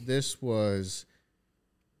 absolutely. this was,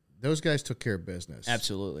 those guys took care of business.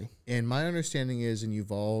 Absolutely. And my understanding is in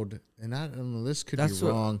Uvalde, and I don't know, this could be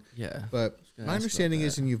wrong. But my understanding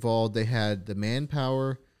is in Uvalde, they had the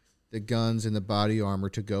manpower, the guns, and the body armor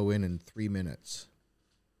to go in 3 minutes.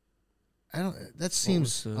 That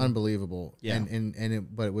seems unbelievable. Yeah.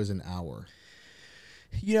 But it was an hour.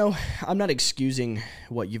 I'm not excusing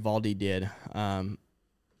what Uvalde did.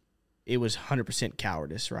 It was 100%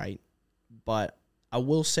 cowardice, right? But I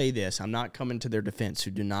will say this. I'm not coming to their defense,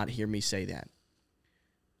 so do not hear me say that.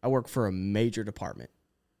 I work for a major department.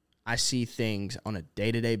 I see things on a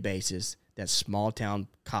day-to-day basis that small-town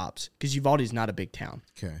cops, because Uvalde's not a big town.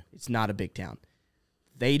 Okay. It's not a big town.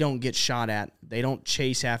 They don't get shot at. They don't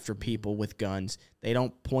chase after people with guns. They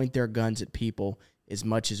don't point their guns at people as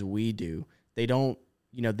much as we do. They don't,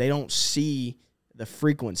 they don't see the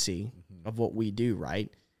frequency of what we do, right?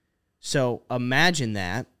 So imagine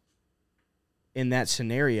that in that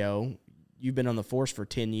scenario, you've been on the force for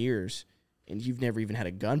 10 years and you've never even had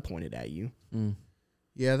a gun pointed at you.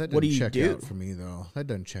 Yeah, that doesn't check out for me, though. That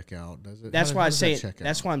doesn't check out, does it? That's why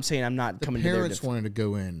I'm saying I'm not coming to their defense. The parents wanted to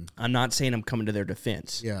go in. I'm not saying I'm coming to their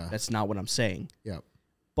defense. Yeah. That's not what I'm saying. Yeah.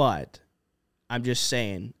 But I'm just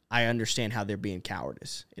saying I understand how they're being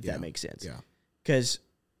cowardice, if that makes sense. Yeah. Because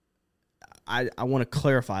I want to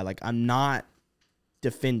clarify, like, I'm not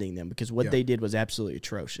defending them because what they did was absolutely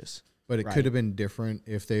atrocious. But it could have been different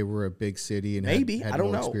if they were a big city and maybe had I don't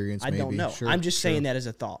more know. experience. I don't know. Sure, I'm just saying that as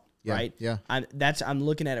a thought, yeah, right? Yeah. I'm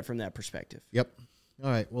looking at it from that perspective. Yep. All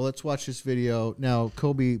right. Well, let's watch this video now.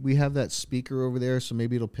 Kobe, we have that speaker over there, so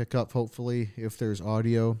maybe it'll pick up. Hopefully, if there's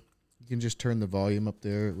audio, you can just turn the volume up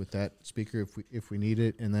there with that speaker if we need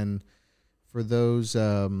it. And then for those,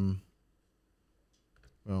 well,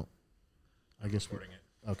 I guess we're recording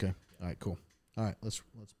it. Okay. All right. Cool. All right. Let's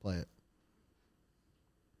play it.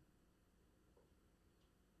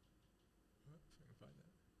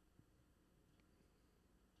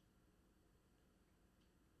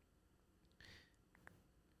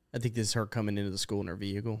 I think this is her coming into the school in her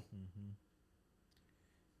vehicle. Mm-hmm.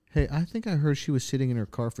 Hey, I think I heard she was sitting in her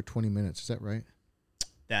car for 20 minutes. Is that right?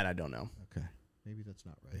 That I don't know. Okay. Maybe that's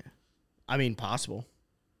not right. I mean, possible.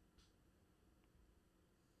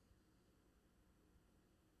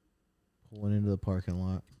 Pulling into the parking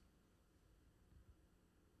lot.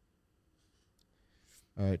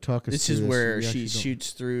 All right, talk us This through is where We she actually don't-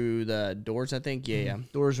 shoots through the doors, I think. Yeah.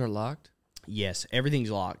 Doors are locked. Yes,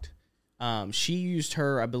 everything's locked. She used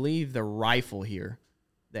her, I believe, the rifle here,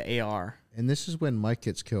 the AR. And this is when Mike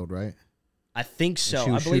gets killed, right? I think so.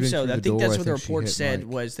 she I was believe shooting so. through I the think door. that's I what the think she report hit said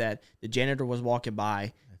Mike. was that the janitor was walking by,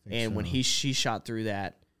 I think and when so. she shot through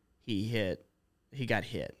that, he got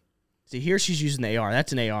hit. See, here she's using the AR.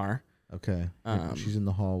 That's an AR. Okay. She's in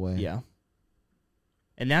the hallway. Yeah.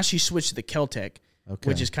 And now she switched to the Keltec, Okay.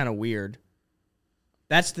 which is kind of weird.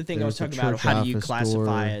 That's the thing I was There's the talking about. church How do you office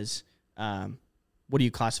classify door. as, what do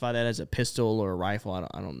you classify that as, a pistol or a rifle?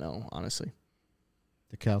 I don't know, honestly.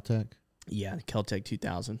 The Caltech? Yeah, the Keltec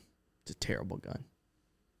 2000. It's a terrible gun.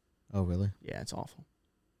 Oh, really? Yeah, it's awful.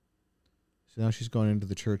 So now she's going into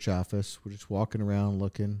the church office. We're just walking around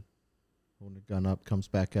looking, holding a gun up, comes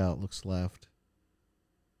back out, looks left,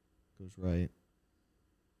 goes right.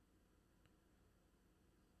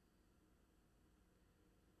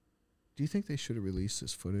 Do you think they should have released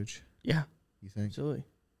this footage? Yeah, You think? absolutely.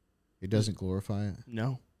 It doesn't glorify it?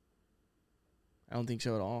 No. I don't think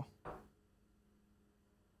so at all.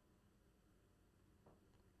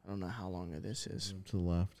 I don't know how long this is. To the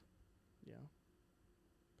left. Yeah.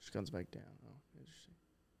 Just comes back down. Oh, interesting.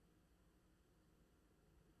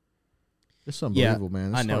 This is unbelievable,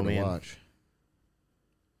 man. This I is know, hard man. to watch.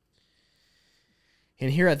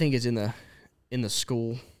 And here I think is in the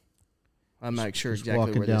school. I'm not sure Just exactly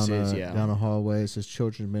walking where this down is. Yeah. down a hallway. It says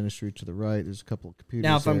children's ministry to the right. There's a couple of computers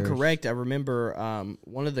Now, if I'm there. correct, I remember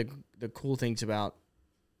one of the cool things about,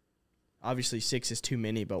 obviously 6 is too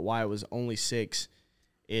many, but why it was only 6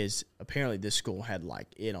 is apparently this school had like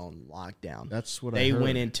it on lockdown. That's what they I heard.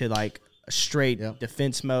 went into like a straight Yep.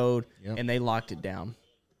 defense mode, Yep. and they locked it down.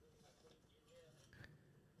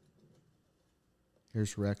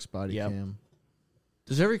 Here's Rex body Yep. cam.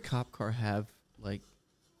 Does every cop car have like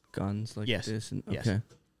guns like Yes. this? And, Yes. okay.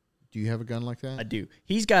 Do you have a gun like that? I do.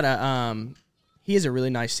 He's got he has a really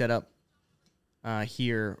nice setup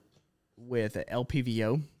here with a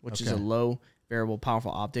LPVO, which is a Okay. low variable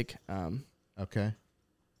powerful optic. Okay.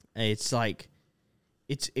 It's like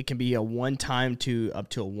it can be a 1 time to up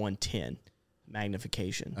to a 110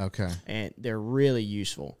 magnification, Okay. and they're really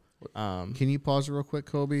useful. Can you pause it real quick,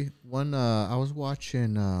 Kobe? I was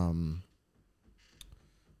watching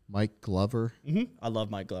Mike Glover. I love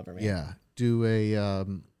Mike Glover, man. Yeah. Do a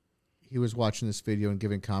he was watching this video and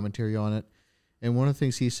giving commentary on it. And one of the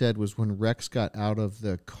things he said was when Rex got out of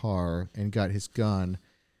the car and got his gun,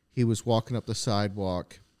 he was walking up the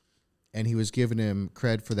sidewalk and he was giving him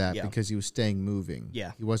cred for that Yeah. because he was staying moving.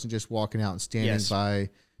 Yeah. He wasn't just walking out and standing Yes. by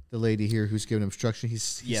the lady here who's giving him instruction. He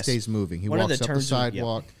Yes. stays moving. He One of walks the up the terms of- yeah.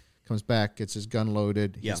 sidewalk, comes back, gets his gun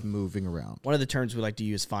loaded. Yeah. He's moving around. One of the terms we like to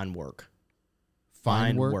use, find work.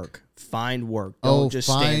 Find work? Find work. Don't just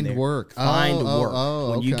stand find there. work. Find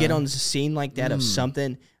work. When you okay. get on the scene like that of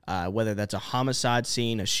something, whether that's a homicide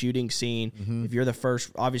scene, a shooting scene, if you're the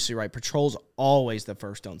first, obviously, right, patrol's always the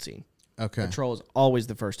first on scene. Okay. Patrol is always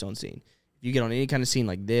the first on scene. If you get on any kind of scene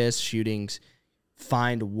like this, shootings,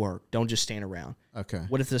 find work. Don't just stand around. Okay.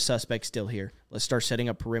 What if the suspect's still here? Let's start setting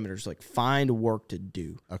up perimeters. Like, find work to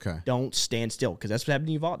do. Okay. Don't stand still, because that's what happened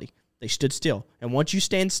to Uvalde. They stood still, and once you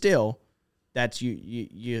stand still, that's you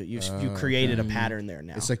created a pattern there.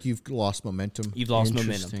 Now It's like you've lost momentum. you've lost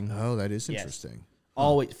momentum. Interesting. Oh, that is Yes. interesting.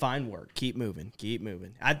 Always find work. Keep moving. Keep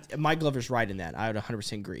moving. Mike Glover's right in that. I would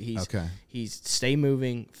 100% agree. He's stay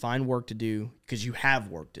moving. Find work to do because you have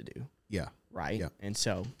work to do. Yeah. Right. Yep. And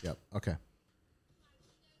so. Yep. Okay.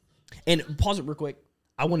 And pause it real quick.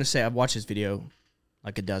 I want to say I've watched this video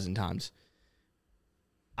like a dozen times.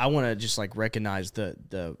 I want to just like recognize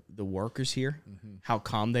the workers here, how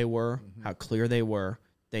calm they were, how clear they were.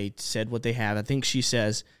 They said what they have. I think she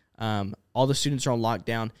says All the students are on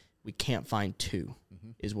lockdown. We can't find 2,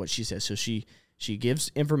 is what she says. So she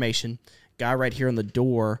gives information. Guy right here on the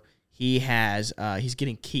door, he's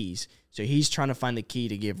getting keys. So he's trying to find the key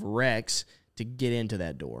to give Rex to get into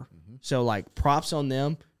that door. So, like, props on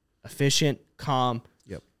them, efficient, calm,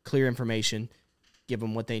 clear information, give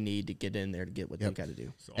them what they need to get in there to get what they got to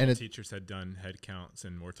do. So all the teachers had done head counts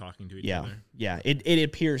and were talking to each other? Yeah, it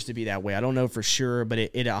appears to be that way. I don't know for sure, but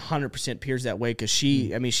it 100% appears that way because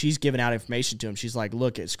she's giving out information to him. She's like,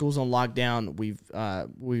 look, school's on lockdown.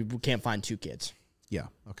 We can't find 2 kids. Yeah,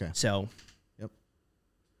 okay. So...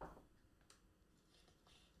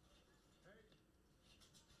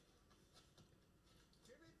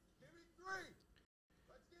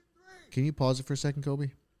 Can you pause it for a second, Kobe?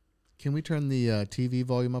 Can we turn the TV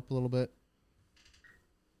volume up a little bit?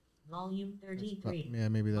 Volume 33. Yeah,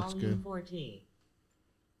 maybe that's Volume good. 14.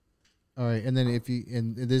 All right, and then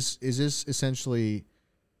is this essentially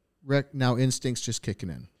now instincts just kicking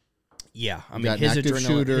in? Yeah, I We mean got his an active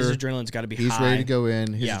shooter. his adrenaline's got to be He's high. ready to go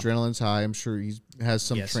in. His Yeah. adrenaline's high. I'm sure he has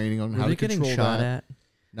some training on how to getting control shot that. at?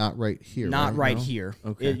 Not right here. Not right No? here.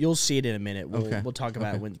 Okay. You'll see it in a minute. We'll talk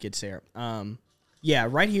about it when it gets there. Yeah,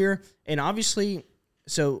 right here. And obviously,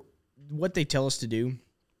 so what they tell us to do,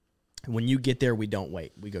 when you get there, we don't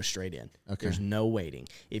wait. We go straight in. Okay. There's no waiting.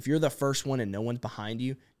 If you're the first one and no one's behind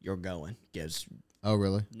you, you're going. Oh,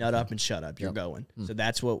 really? Nut up and shut up. You're going. So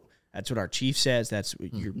that's what our chief says. That's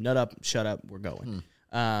you're nut up, shut up. We're going.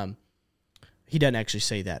 He doesn't actually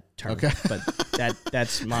say that term, but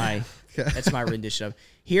that's my rendition of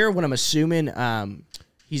here. What I'm assuming,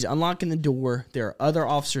 he's unlocking the door. There are other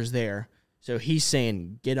officers there, so he's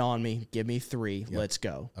saying, "Get on me, give me 3, let's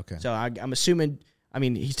go." Okay. So I'm assuming. I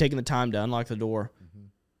mean, he's taking the time to unlock the door.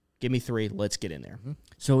 Give me 3, let's get in there.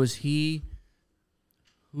 So is he?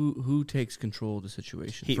 Who takes control of the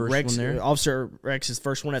situation? Rex, one there? Officer Rex is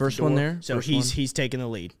first one at First the door. one there? So First he's taking the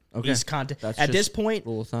lead. Okay. He's That's at just this point.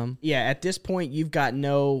 rule of thumb. Yeah, at this point, you've got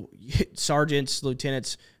no sergeants,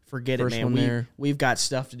 lieutenants. Forget First it, one man. there. We've got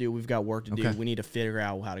stuff to do. We've got work to do. Okay. We need to figure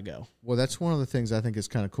out how to go. Well, that's one of the things I think is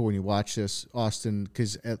kind of cool when you watch this, Austin,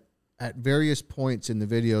 because at various points in the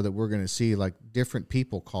video that we're going to see, like different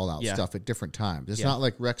people call out stuff at different times. It's not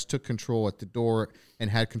like Rex took control at the door and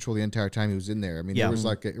had control the entire time he was in there. I mean, there was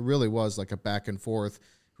it really was like a back and forth.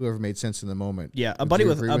 Whoever made sense in the moment. Yeah, a Would buddy you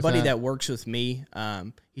with agree a with buddy that works with me.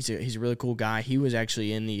 He's a really cool guy. He was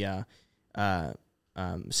actually in the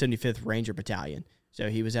 75th Ranger Battalion. So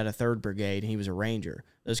he was at a 3rd Brigade, and he was a Ranger.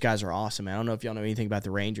 Those guys are awesome, man. I don't know if y'all know anything about the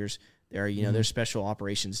Rangers. They're, they're special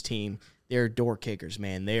operations team. They're door kickers,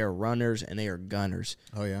 man. They are runners, and they are gunners.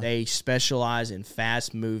 Oh, yeah? They specialize in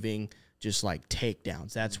fast-moving, just like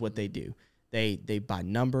takedowns. That's what they do. They buy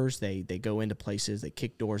numbers. They go into places. They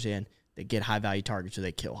kick doors in. They get high-value targets, or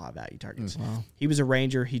they kill high-value targets. Wow. He was a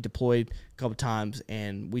Ranger. He deployed a couple times,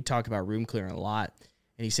 and we talk about room clearing a lot.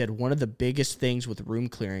 And he said one of the biggest things with room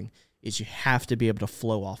clearing is you have to be able to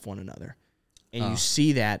flow off one another. And you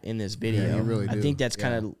see that in this video. Yeah, you really do. I think that's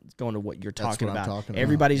kind of going to what you're talking what I'm about. talking about.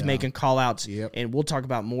 Everybody's Yeah. making call-outs, Yep. and we'll talk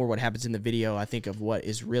about more what happens in the video, I think, of what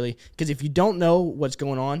is really – because if you don't know what's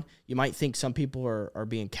going on, you might think some people are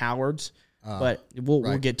being cowards. But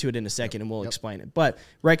we'll get to it in a second, and we'll explain it. But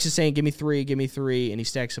Rex is saying, give me 3, and he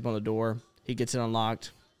stacks up on the door. He gets it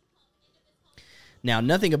unlocked. Now,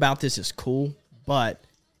 nothing about this is cool, but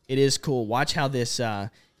it is cool. Watch how this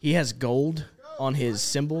he has gold on his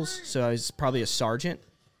symbols, so he's probably a sergeant.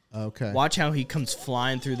 Okay. Watch how he comes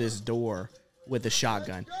flying through this door with a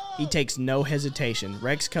shotgun. He takes no hesitation.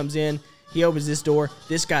 Rex comes in. He opens this door.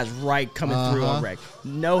 This guy's right coming through on Rex.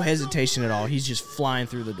 No hesitation at all. He's just flying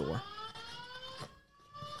through the door.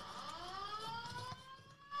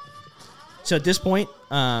 So at this point,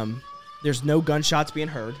 there's no gunshots being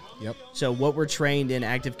heard. Yep. So what we're trained in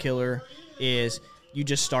Active Killer is you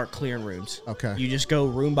just start clearing rooms. Okay. You just go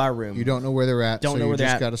room by room. You don't know where they're at. Don't so know where you they're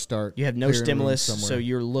just at. got to start. You have no clearing rooms stimulus, somewhere. so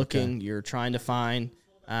you're looking. You're trying to find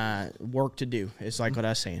work to do. It's like what I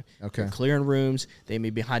was saying. Okay. You're clearing rooms. They may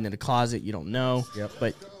be hiding in a closet. You don't know. Yep.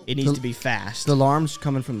 But it needs to be fast. The alarm's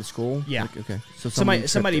coming from the school? Yeah. Like, okay. So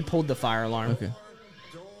Somebody pulled the fire alarm. Okay.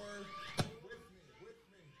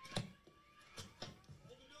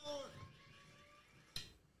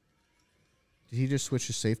 Did he just switch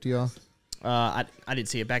his safety off? I didn't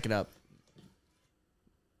see it. Back it up.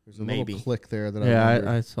 There's a Maybe. little click there that Yeah, wondered.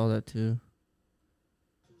 I saw that too.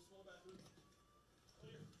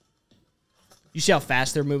 You see how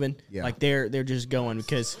fast they're moving? Yeah. Like they're just going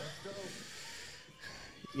because.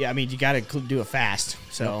 Yeah, I mean you got to do it fast.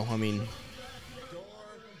 So I mean.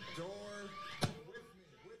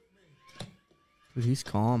 Dude, he's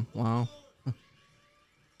calm. Wow.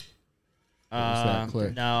 Was that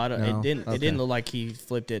click? No, I don't. No? It didn't. Okay. It didn't look like he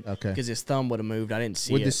flipped it. Okay. Because his thumb would have moved. I didn't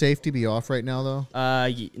see Would it. the safety be off right now, though?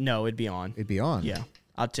 No, it'd be on. It'd be on. Yeah,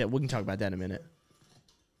 we can talk about that in a minute.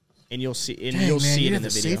 And you'll see. And Dang, you'll man, see you it in have the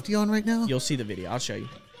the video. safety on right now? You'll see the video. I'll show you.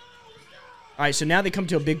 All right, so now they come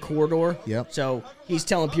to a big corridor. Yep. So he's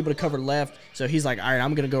telling people to cover left. So he's like, all right,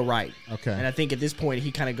 I'm going to go right. Okay. And I think at this point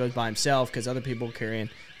he kind of goes by himself because other people are carrying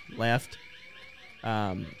left.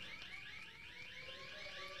 That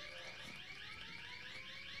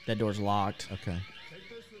door's locked. Okay. Take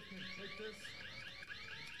this with me. Take this.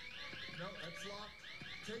 No, that's locked.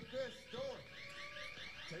 Take this door.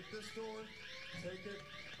 Take this door. Take it.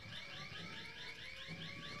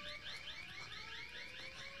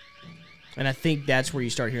 And I think that's where you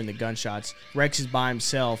start hearing the gunshots. Rex is by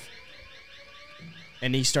himself,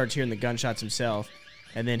 and he starts hearing the gunshots himself,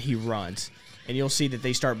 and then he runs. And you'll see that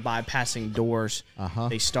they start bypassing doors. Uh-huh.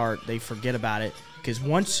 They forget about it. Because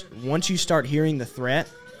once you start hearing the threat,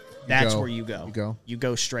 that's where you go. You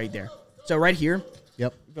go straight there. So right here,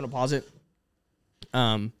 Yep. I'm going to pause it.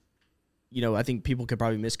 I think people could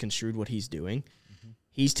probably misconstrue what he's doing. Mm-hmm.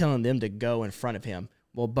 He's telling them to go in front of him.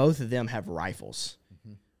 Well, both of them have rifles.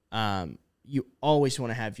 Mm-hmm. You always want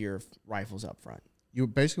to have your rifles up front. You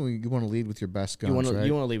basically want to lead with your best guns, right?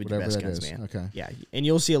 You want to lead with Whatever your best that guns, is. man. Okay. Yeah, and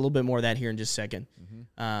you'll see a little bit more of that here in just a second.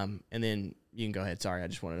 Mm-hmm. And then you can go ahead. Sorry, I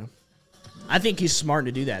just wanted to. I think he's smart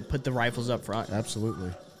to do that. Put the rifles up front.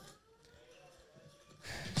 Absolutely.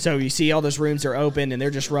 So you see all those rooms are open and they're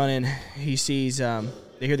just running. He sees, they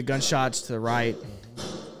hear the gunshots to the right.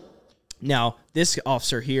 Now, this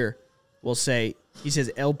officer here will say, he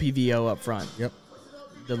says LPVO up front. Yep.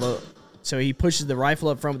 So he pushes the rifle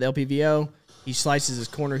up front with LPVO. He slices his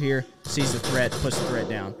corner here, sees the threat, puts the threat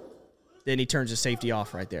down. Then he turns the safety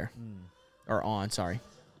off right there. Or on, sorry.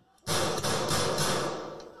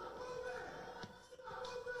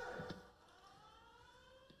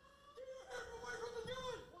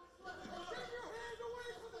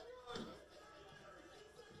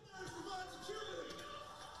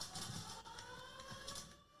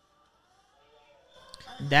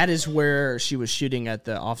 That is where she was shooting at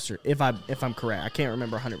the officer, if I'm correct. I can't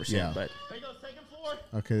remember 100%, Yeah. but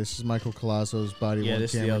Okay, this is Michael Colazzo's body yeah, worn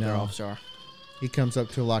this is the camera other now. officer. He comes up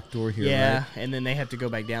to a locked door here, Yeah, right? and then they have to go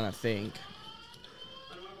back down, I think.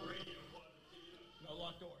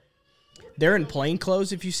 They're in plain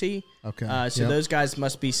clothes, if you see. Okay. So Yep. those guys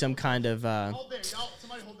must be some kind of Hold there, y'all.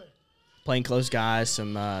 Somebody hold there. plain clothes guys,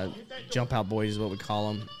 some jump out boys is what we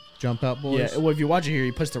call them. Jump out boys? Yeah, well, if you watch it here,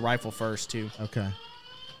 he puts the rifle first, too. Okay.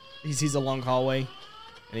 He sees a long hallway,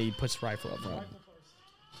 and he puts the rifle up front.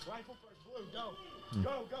 Rifle first. Blue, go.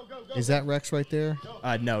 Go, go, go, go. Is that Rex right there?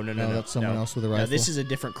 No. that's someone else with a No, rifle? this is a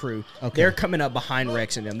different crew. Okay. They're coming up behind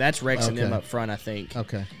Rex and them. That's Rex and them Okay. up front, I think.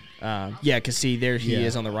 Okay. Yeah, because see, there he Yeah.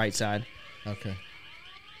 is on the right side. Okay.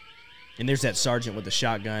 And there's that sergeant with the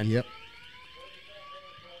shotgun. Yep.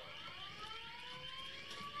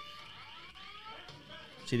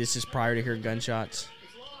 See, this is prior to hearing gunshots.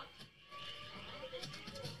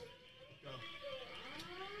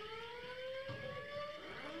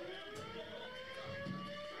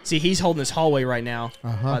 See, he's holding this hallway right now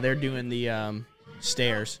while they're doing the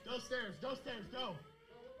stairs. Go stairs, go.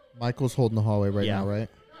 Michael's holding the hallway right Yeah. now, right?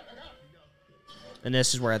 And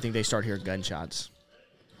this is where I think they start hearing gunshots.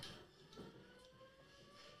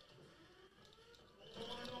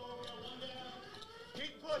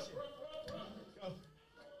 Keep pushing. Go.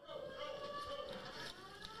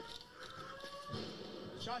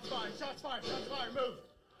 Shots fired, move.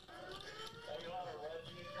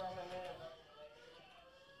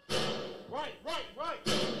 Right.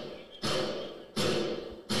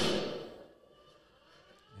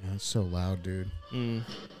 Yeah, it's so loud, dude. Push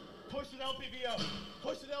an LPVO. Go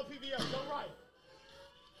right.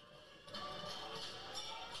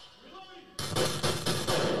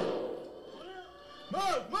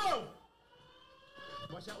 Move.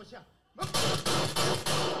 Watch out. Move.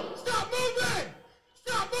 Stop moving.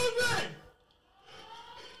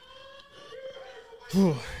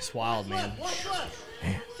 It's wild, man. Watch left.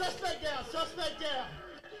 Suspect down.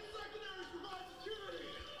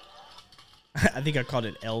 I think I called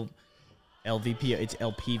it LVPO. It's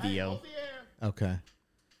LPVO. Okay.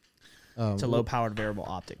 It's a low-powered variable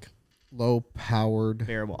optic. Low-powered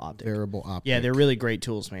Variable optic. Yeah, Yeah, they're really great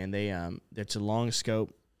tools, man. It's a long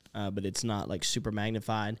scope, but it's not like super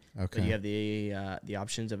magnified. Okay. But you have the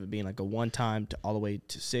options of it being like a 1-time to all the way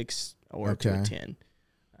to 6 or to a Okay. 10.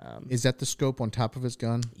 Is that the scope on top of his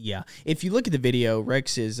gun? Yeah. If you look at the video,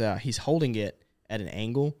 Rex is he's holding it at an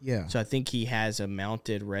angle. Yeah. So I think he has a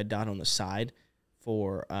mounted red dot on the side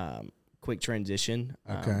for quick transition.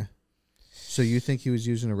 Okay. So you think he was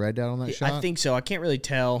using a red dot on that shot? I think so. I can't really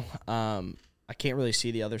tell. I can't really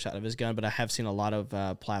see the other side of his gun, but I have seen a lot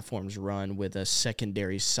of platforms run with a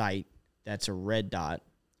secondary sight that's a red dot.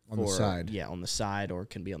 On the side. Yeah, on the side, or it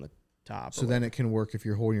can be on the top. So then it can work if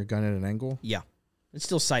you're holding your gun at an angle? Yeah. It's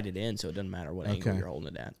still sighted in, so it doesn't matter what angle you're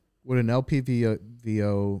holding it at. Would an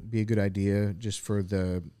LPVO be a good idea just for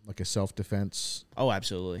a self-defense? Oh,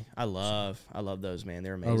 absolutely. I love those, man.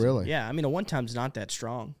 They're amazing. Oh, really? Yeah, I mean, a one-time's not that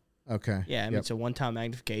strong. Okay. Yeah, I mean, it's a one-time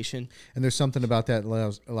magnification. And there's something about that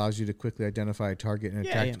allows you to quickly identify a target in a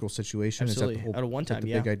tactical situation. Absolutely. Is that the whole, at a one-time,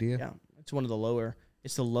 big idea? Yeah, it's one of the lower.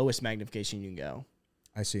 It's the lowest magnification you can go.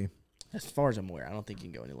 I see. As far as I'm aware, I don't think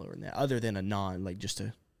you can go any lower than that, other than a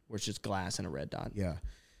where it's just glass and a red dot. Yeah.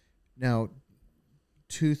 Now,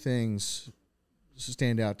 two things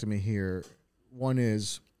stand out to me here. One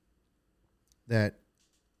is that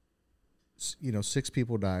 6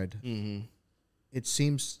 people died. Mm-hmm. It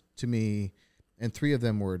seems to me, and 3 of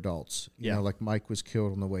them were adults. You know, like Mike was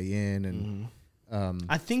killed on the way in, and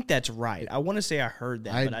I think that's right. I want to say I heard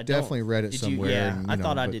that, but I definitely read it somewhere. Yeah, I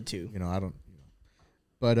thought I did too. I don't.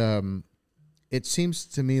 But it seems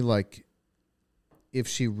to me like if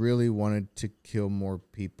she really wanted to kill more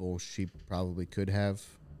people, she probably could have.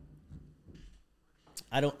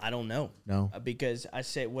 I don't know. No, because I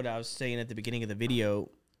said what I was saying at the beginning of the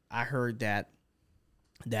video. I heard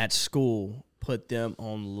that school put them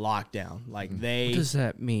on lockdown. Like they. What does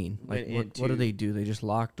that mean? Like what do they do? They just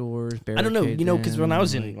lock doors. I don't know. Because when I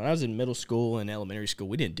was in middle school and elementary school,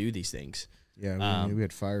 we didn't do these things. Yeah, we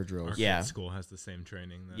had fire drills. Our school has the same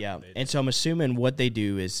training. And so I'm assuming what they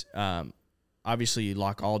do is, obviously you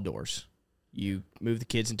lock all doors. You move the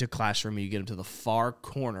kids into a classroom. And you get them to the far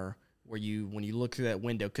corner where when you look through that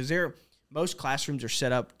window, because most classrooms are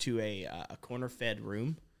set up to a corner fed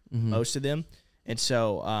room, most of them, and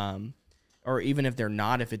so or even if they're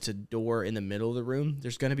not, if it's a door in the middle of the room,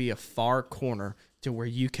 there's going to be a far corner to where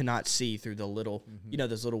you cannot see through the little,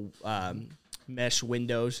 those little mesh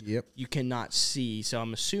windows. Yep. You cannot see. So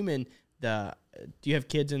I'm assuming do you have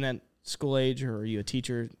kids in that school age, or are you a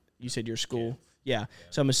teacher? You said your school. Yeah.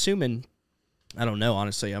 So I'm assuming, I don't know,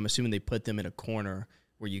 honestly, I'm assuming they put them in a corner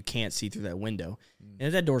where you can't see through that window. And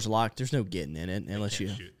if that door's locked, there's no getting in it unless you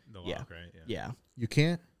shoot the lock, right? Yeah. You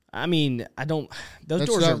can't? I mean, I don't. Those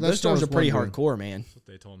That's doors not- are that's those doors what I are was pretty wondering. hardcore, man. That's what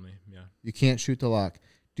they told me. Yeah. You can't shoot the lock.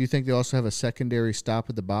 Do you think they also have a secondary stop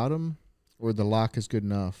at the bottom, or the lock is good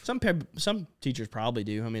enough? Some teachers probably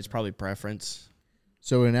do. I mean, it's probably preference.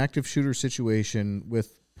 So in an active shooter situation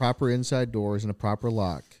with proper inside doors and a proper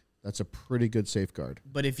lock, that's a pretty good safeguard.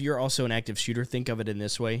 But if you're also an active shooter, think of it in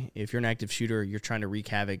this way. If you're an active shooter, you're trying to wreak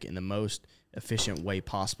havoc in the most efficient way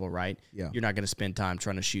possible, right? Yeah. You're not going to spend time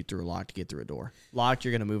trying to shoot through a lock to get through a door. Locked,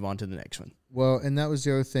 you're going to move on to the next one. Well, and that was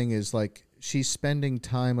the other thing is, like, she's spending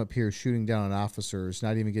time up here shooting down on officers,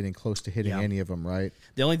 not even getting close to hitting any of them, right?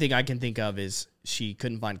 The only thing I can think of is she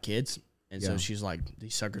couldn't find kids, and so Yeah. she's like,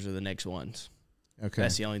 these suckers are the next ones. Okay.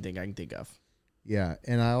 That's the only thing I can think of. Yeah,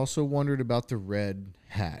 and I also wondered about the red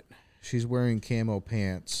hat. She's wearing camo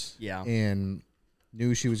pants. Yeah. And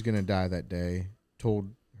knew she was going to die that day. Told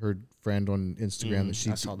her friend on Instagram that she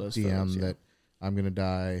I saw those DM'd photos, yeah. that I'm going to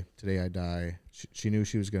die. Today I die. She knew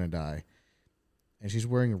she was going to die. And she's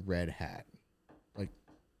wearing a red hat. Like,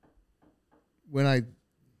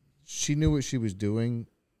 she knew what she was doing,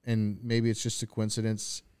 and maybe it's just a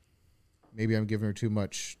coincidence. Maybe I'm giving her too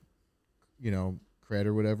much, cred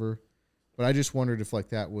or whatever. But I just wondered if, like,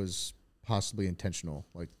 that was possibly intentional.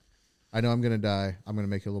 Like, I know I'm going to die. I'm going to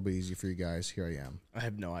make it a little bit easy for you guys. Here I am. I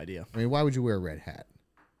have no idea. I mean, why would you wear a red hat?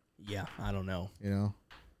 Yeah, I don't know.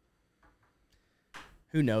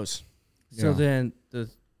 Who knows? So Yeah. then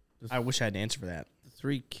I wish I had an answer for that. the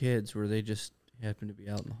 3 kids, were they just happened to be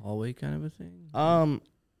out in the hallway kind of a thing?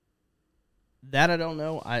 That I don't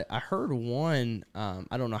know. I heard one.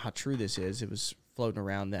 I don't know how true this is. It was floating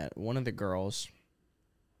around that one of the girls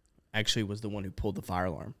actually was the one who pulled the fire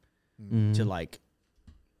alarm to like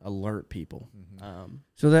alert people.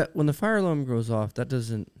 So that when the fire alarm goes off, that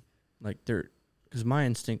doesn't because my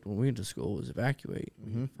instinct when we went to school was evacuate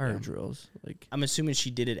fire drills. Like, I'm assuming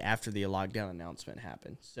she did it after the lockdown announcement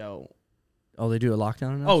happened. So, they do a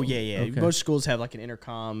lockdown announcement? oh yeah. Okay. Most schools have like an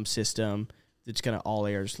intercom system that's gonna all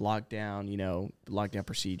airs lockdown. Lockdown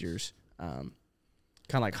procedures. Kind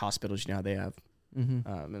of like hospitals. You know how they have,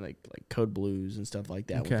 and like code blues and stuff like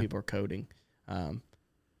that when Okay. people are coding. I'm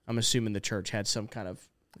assuming the church had some kind of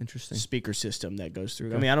Interesting. speaker system that goes through.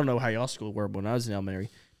 Okay. I mean, I don't know how y'all school were, but when I was in elementary,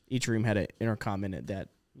 each room had an intercom in it that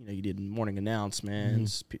you did morning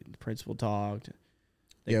announcements. The principal talked.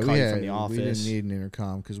 They called you from the office. We didn't need an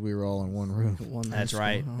intercom because we were all in one room. That's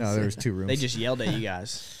right. No, there was 2 rooms. They just yelled at you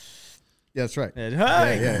guys. Yeah, that's right. And, Yeah,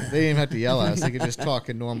 hey! yeah. They didn't even have to yell at us. They could just talk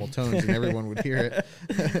in normal tones and everyone would hear it.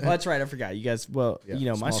 Well, that's right. I forgot. You guys, well,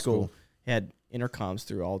 Yeah, my small school had intercoms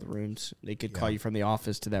through all the rooms. They could call you from the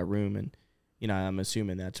office to that room. And, I'm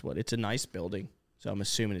assuming that's what, it's a nice building. So I'm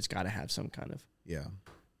assuming it's got to have some kind of, Yeah.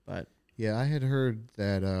 but. Yeah, I had heard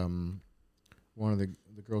that one of the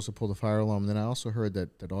girls had pulled the fire alarm. Then I also heard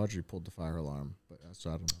that Audrey pulled the fire alarm. But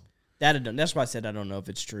so I don't know. That's why I said I don't know if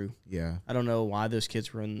it's true. Yeah. I don't know why those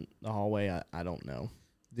kids were in the hallway. I don't know.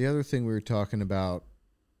 The other thing we were talking about,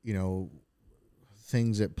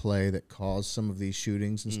 things at play that cause some of these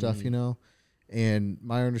shootings and stuff, And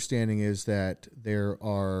my understanding is that there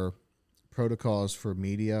are protocols for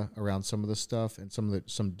media around some of this stuff and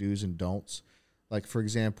some do's and don'ts. Like, for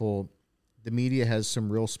example, the media has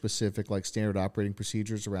some real specific, like, standard operating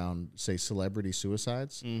procedures around, say, celebrity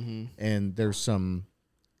suicides. Mm-hmm. And there's some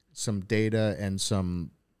data and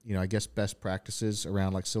some, I guess, best practices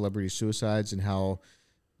around, like, celebrity suicides and how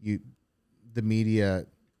the media,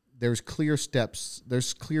 there's clear steps,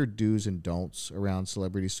 there's clear do's and don'ts around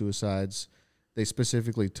celebrity suicides. They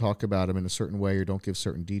specifically talk about them in a certain way or don't give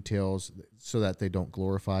certain details so that they don't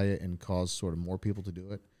glorify it and cause sort of more people to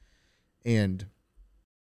do it. And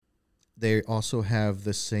they also have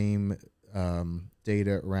the same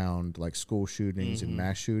data around, like, school shootings and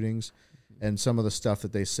mass shootings. And some of the stuff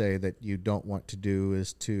that they say that you don't want to do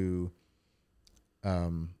is to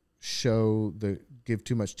give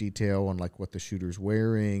too much detail on, like, what the shooter's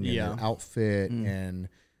wearing and their outfit, and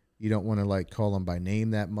you don't want to, like, call them by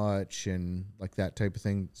name that much and, like, that type of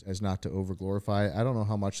thing, as not to over glorify it. I don't know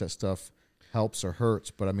how much that stuff helps or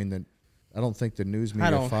hurts, but I mean, I don't think the news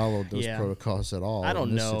media followed those protocols at all. I don't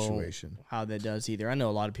in this know situation. how that does either. I know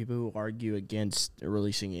a lot of people who argue against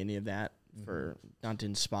releasing any of that for not to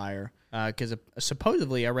inspire. Because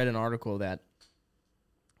supposedly I read an article that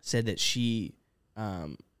said that she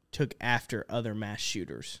took after other mass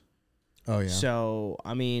shooters. Oh, yeah. So,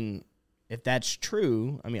 I mean, if that's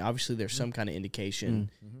true, I mean, obviously there's some kind of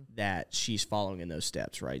indication that she's following in those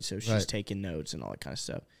steps, right? So she's taking notes and all that kind of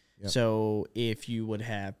stuff. Yep. So if you would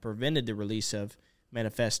have prevented the release of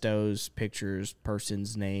manifestos, pictures,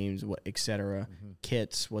 persons' names, et cetera,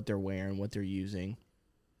 kits, what they're wearing, what they're using,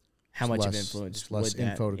 how much of influence would less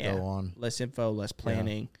info to go on. Less info, less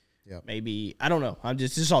planning. Yeah. Maybe, I don't know.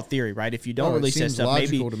 This is all theory, right? If you don't release that stuff,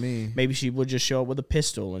 maybe she would just show up with a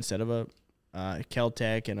pistol instead of a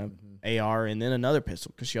Kel-Tec and a AR and then another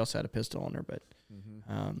pistol, because she also had a pistol on her. But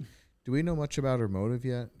do we know much about her motive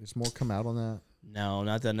yet? Does more come out on that? No,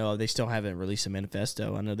 not that I know of. They still haven't released a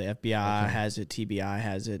manifesto. I know the FBI has it, TBI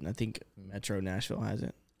has it, and I think Metro Nashville has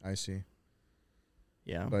it. I see.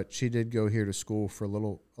 Yeah. But she did go here to school for a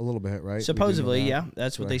little bit, right? Supposedly, yeah.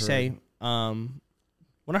 That's what they say.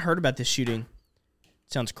 When I heard about this shooting,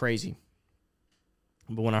 it sounds crazy.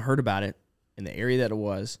 But when I heard about it, in the area that it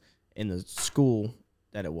was, in the school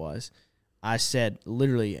that it was, I said,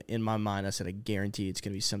 literally in my mind, I said, I guarantee it's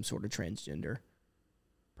going to be some sort of transgender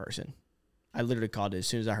person. I literally called it as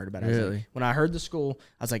soon as I heard about it. Really? When I heard the school,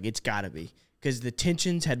 I was like, it's got to be. Because the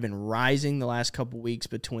tensions had been rising the last couple weeks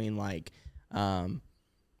between, like,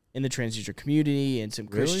 in the transgender community and some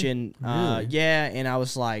Christian. Really? Yeah, and I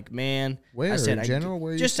was like, man. Where, I said, in general?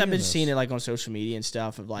 Where are you I've been this? seeing it, like, on social media and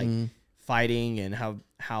stuff of, like, fighting and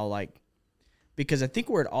how, like, because I think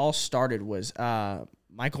where it all started was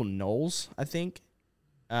Michael Knowles, I think,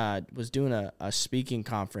 was doing a speaking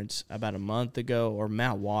conference about a month ago, or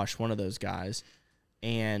Matt Walsh, one of those guys,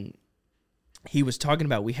 and he was talking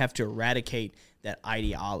about we have to eradicate that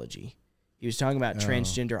ideology. He was talking about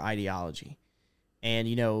transgender ideology. And,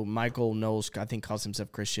 Michael Knowles, I think, calls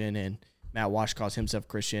himself Christian, and Matt Walsh calls himself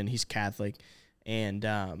Christian. He's Catholic. And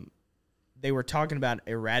they were talking about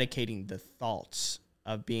eradicating the thoughts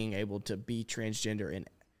of being able to be transgender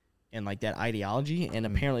and like that ideology. And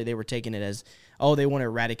apparently they were taking it as, they want to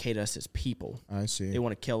eradicate us as people. I see. They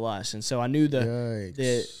want to kill us. And so I knew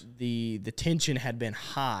the tension had been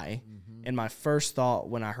high. And my first thought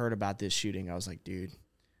when I heard about this shooting, I was like, dude,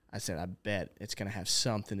 I said, I bet it's going to have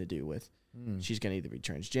something to do with she's going to either be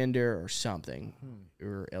transgender or something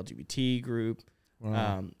or LGBT group.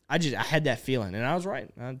 Wow. I had that feeling, and I was right.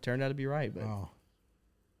 I turned out to be right, but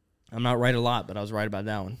I'm not right a lot, but I was right about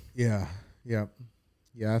that one. Yeah.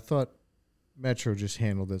 I thought Metro just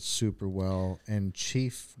handled it super well, and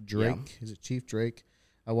Chief Drake, is it Chief Drake?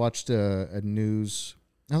 I watched a news.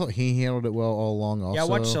 I thought he handled it well all along. Also, yeah, I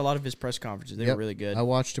watched a lot of his press conferences. They were really good. I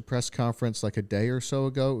watched a press conference like a day or so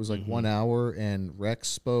ago. It was like 1 hour, and Rex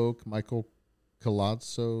spoke, Michael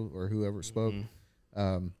Colazzo or whoever spoke.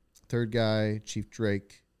 Third guy, Chief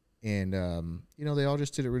Drake, and they all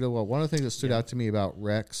just did it really well. One of the things that stood out to me about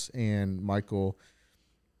Rex and Michael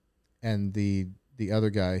and the other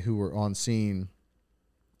guy who were on scene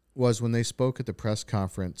was when they spoke at the press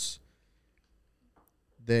conference,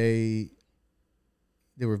 they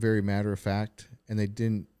were very matter of fact, and they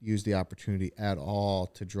didn't use the opportunity at all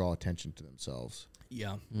to draw attention to themselves.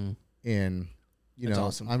 Yeah. And, That's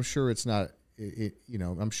awesome. I'm sure it's not,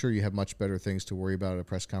 I'm sure you have much better things to worry about at a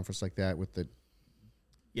press conference like that with the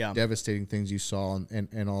devastating things you saw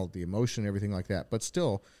and all the emotion and everything like that. But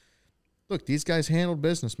still, look, these guys handled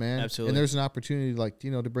business, man. Absolutely. And there's an opportunity,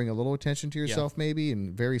 to bring a little attention to yourself maybe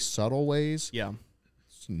in very subtle ways. Yeah.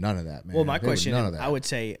 It's none of that, man. Well, my There was question, none of that. I would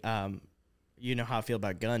say, you know how I feel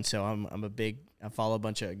about guns, so I follow a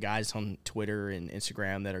bunch of guys on Twitter and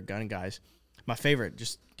Instagram that are gun guys. My favorite,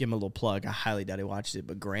 just give him a little plug. I highly doubt he watches it,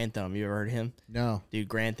 but Grantham, you ever heard of him? No. Dude,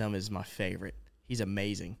 Grantham is my favorite. He's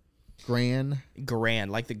amazing. Grand,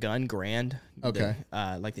 like the gun, Grand. Okay.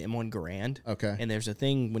 Like the M1 Grand. Okay. And there's a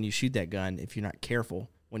thing when you shoot that gun, if you're not careful,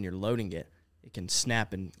 when you're loading it, it can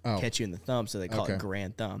snap and catch you in the thumb, so they call it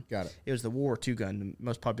Grand Thumb. Got it. It was the World War II gun, the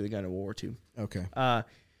most popular gun in World War II. Okay. I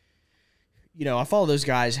follow those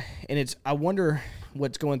guys, and I wonder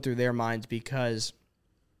what's going through their minds, because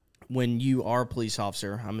when you are a police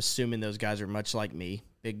officer, I'm assuming those guys are much like me,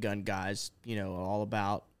 big gun guys, all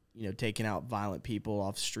about, taking out violent people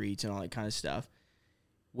off the streets and all that kind of stuff.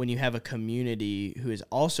 When you have a community who is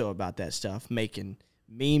also about that stuff, making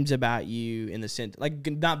memes about you in the sense, like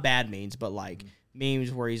not bad memes, but like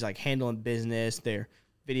memes where he's like handling business. They're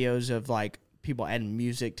videos of like people adding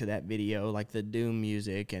music to that video, like the Doom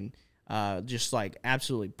music, and just like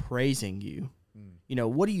absolutely praising you.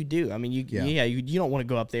 What do you do? I mean, you don't want to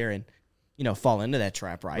go up there and, fall into that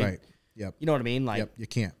trap, right? Right. Yep. You know what I mean? Like, yep, you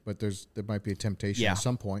can't, but there might be a temptation at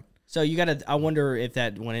some point. So I wonder if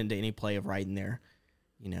that went into any play of writing there.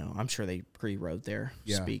 I'm sure they pre-wrote their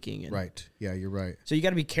speaking. And, right. Yeah, you're right. So you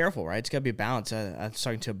got to be careful, right? It's got to be a balance. I was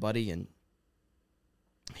talking to a buddy, and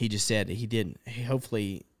he just said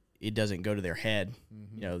hopefully it doesn't go to their head,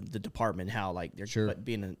 the department, how like they're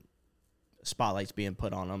being a spotlight's being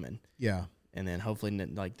put on them, and then hopefully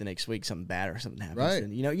like the next week something bad or something happens. Right.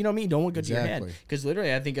 And, you know what I mean? Don't want to go to your head. Because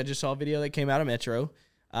literally I think I just saw a video that came out of Metro.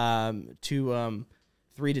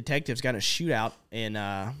 Three detectives got in a shootout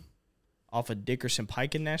off of Dickerson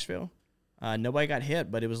Pike in Nashville. Nobody got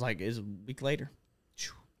hit, but it was a week later.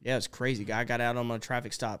 Yeah, it's crazy. Guy got out on a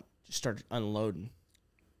traffic stop, just started unloading.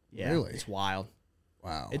 Yeah, really? It's wild.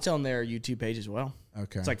 Wow. It's on their YouTube page as well.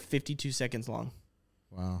 Okay. It's like 52 seconds long.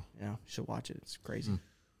 Wow. Yeah, you should watch it. It's crazy.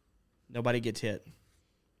 Nobody gets hit.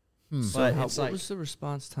 So But what was the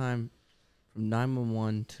response time from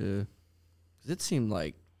 911 to? Because it seemed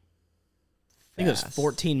like I think it was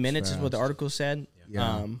 14 minutes is what the Fast. article said.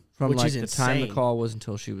 Yeah. from which like is the insane. time the call was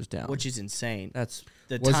until she was down. Which is insane. That's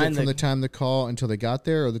Was it from the time the call until they got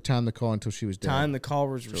there, or the time the call until she was dead? time the call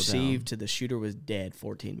was Still received down. to the shooter was dead,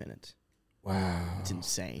 14 minutes. Wow. It's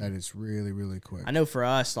insane. That is really, really quick. I know for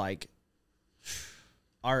us, like,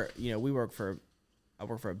 I work for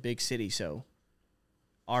a big city, so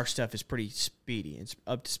our stuff is pretty speedy. It's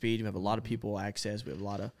up to speed. We have a lot of people access. We have a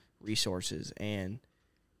lot of resources, and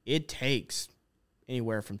it takes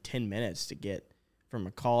anywhere from 10 minutes to get from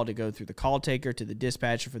a call to go through the call taker to the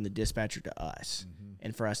dispatcher, from the dispatcher to us,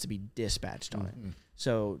 and for us to be dispatched on it.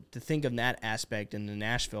 So to think of that aspect in the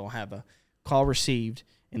Nashville, have a call received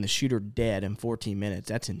and the shooter dead in 14 minutes,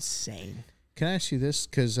 that's insane. Can I ask you this?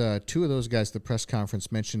 Because two of those guys at the press conference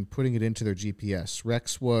mentioned putting it into their GPS.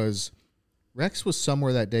 Rex was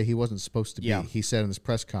somewhere that day he wasn't supposed to be. Yeah. He said in this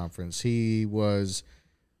press conference I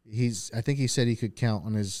think he said he could count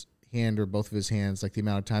on his hand or both of his hands like the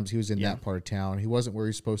amount of times he was in that part of town. He wasn't where he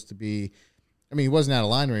was supposed to be. I mean, he wasn't out of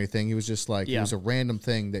line or anything. He was just like it was a random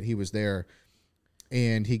thing that he was there,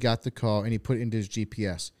 and he got the call and he put it into his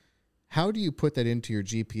GPS. How do you put that into your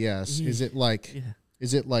GPS? Is it like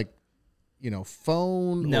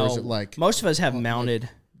phone? No, or is it like most of us have mounted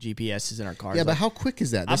GPSs in our cars. Yeah, but how quick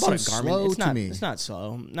is that? That I bought a seems Garmin. slow It's to not. me. It's not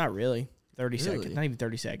slow. Not really. 30 seconds. Not even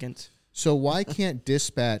 30 seconds. So why can't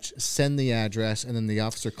dispatch send the address and then the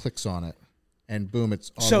officer clicks on it and boom,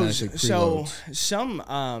 it's automatically preloads?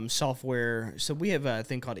 Some software. So we have a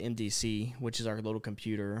thing called MDC, which is our little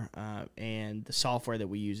computer, and the software that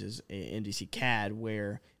we use is MDC CAD,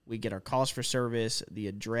 where we get our calls for service, the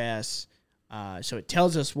address. So it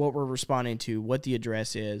tells us what we're responding to, what the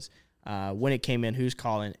address is, when it came in, who's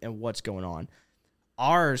calling, and what's going on.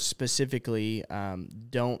 Ours specifically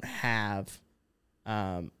don't have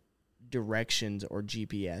directions or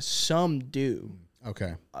GPS. Some do.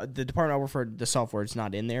 Okay. The department I work for, the software is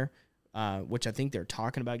not in there. which I think they're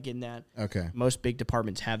talking about getting that. Okay. Most big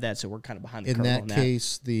departments have that, so we're kind of behind the curve In on that that.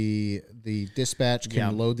 case, the dispatch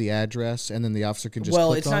can load the address, and then the officer can just Well,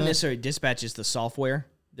 click it's on not it? necessarily dispatch; it's the software.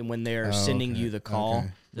 Then when they're sending you the call,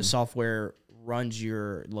 Okay. the software runs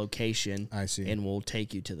your location. I see. And will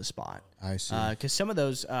take you to the spot. I see. Because some of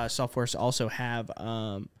those softwares also have,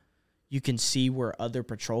 you can see where other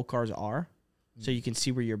patrol cars are, so you can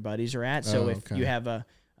see where your buddies are at. So if you have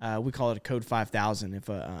we call it a code 5000. If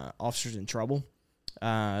a officer's in trouble,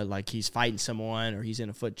 like he's fighting someone or he's in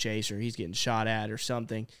a foot chase or he's getting shot at or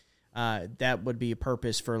something, that would be a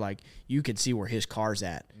purpose for, like, you can see where his car's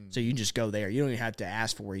at. So you just go there. You don't even have to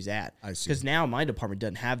ask for where he's at. I see. Because now my department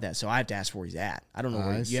doesn't have that, so I have to ask where he's at. I don't know where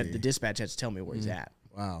I you have. see. The dispatch has to tell me where he's at.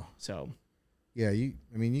 Wow. So Yeah, you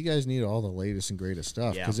guys need all the latest and greatest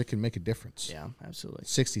stuff Yeah. because it can make a difference. yeah, absolutely.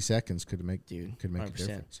 60 seconds could make a 100%.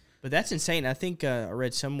 difference. But that's insane. I think I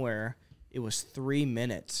read somewhere it was 3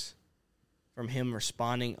 minutes from him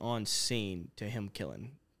responding on scene to him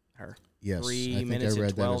killing her. Yes, 3 I think minutes I read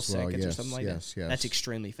and 12 that as well. seconds or Yes, something like yes, that. yes. That's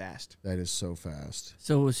extremely fast. That is so fast.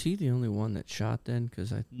 So was he the only one that shot then?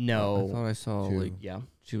 Because I No. thought I saw Two. like Yeah.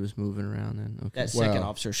 she was moving around then. Okay. That second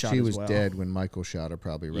officer shot she as was well. dead when Michael shot her,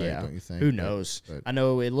 probably, right? Yeah. Don't you think? Who But- knows? but- I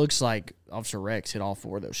know it looks like Officer Rex hit all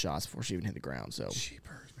 4 of those shots before she even hit the ground. So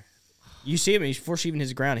Jeepers, man. you see him before she even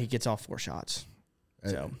hits the ground, he gets all 4 shots.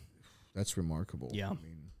 So That's remarkable. Yeah. I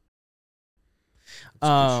mean, that's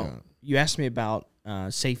a good shot. You asked me about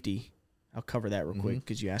safety. I'll cover that real Mm-hmm. quick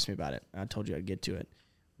because you asked me about it. I told you I'd get to it.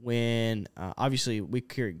 When obviously we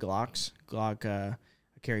carry Glocks. I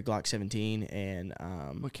carry Glock 17 and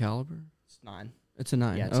What caliber? it's 9. It's a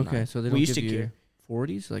 9. Yeah, it's a okay, 9. so they We don't used give to you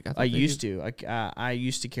 40s. Like I, thought I they used did. to. I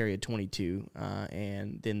used to carry a 22,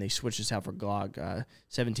 and then they switched us out for Glock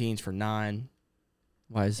 17s for 9.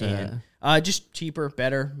 Why is that? And, just cheaper,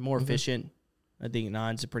 better, more efficient. I think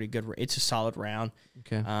 9's a pretty good. It's a solid round.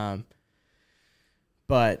 Okay.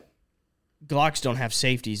 But Glocks don't have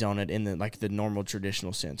safeties on it in the normal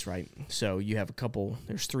traditional sense, right? So you have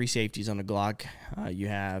there's 3 safeties on a Glock. You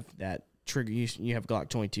have that trigger. You have Glock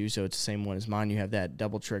 22, so it's the same one as mine. You have that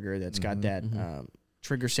double trigger that's got that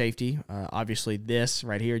trigger safety. Obviously, this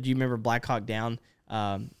right here. Do you remember Black Hawk Down?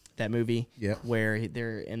 That movie, Yeah. where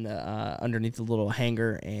they're in the underneath the little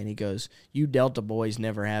hangar, and he goes, "You Delta boys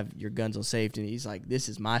never have your guns on safety." And he's like, "This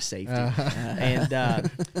is my safety."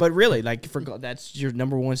 But really, like that's your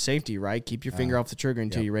number one safety, right? Keep your finger off the trigger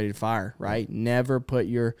until you're ready to fire, right? Never put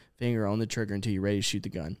your finger on the trigger until you're ready to shoot the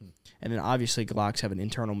gun. And then obviously Glocks have an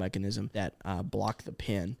internal mechanism that block the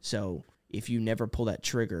pin, so if you never pull that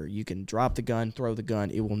trigger, you can drop the gun, throw the gun.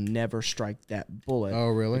 It will never strike that bullet. Oh,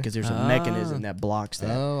 really? Because there's a mechanism that blocks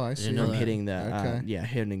that Oh, I see. from hitting the Okay.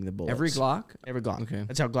 hitting the bullets. Every Glock? Every Glock. Okay.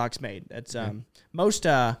 That's how Glock's made. That's most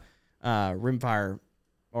rimfire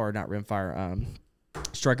or not rimfire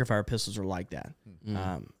striker fire pistols are like that.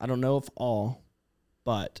 I don't know if all,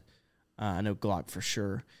 but I know Glock for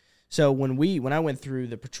sure. So when I went through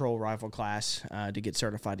the patrol rifle class to get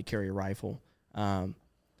certified to carry a rifle,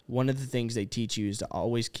 one of the things they teach you is to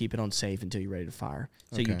always keep it on safe until you're ready to fire.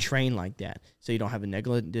 So you Okay. train like that. So you don't have a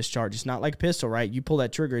negligent discharge. It's not like a pistol, right? You pull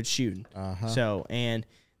that trigger, it's shooting. So, and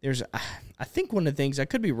there's, I think one of the things, I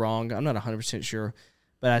could be wrong, I'm not 100% sure,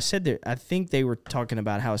 but I said that I think they were talking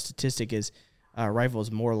about how a statistic is a rifle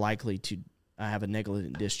is more likely to have a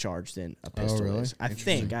negligent discharge than a pistol really? is. I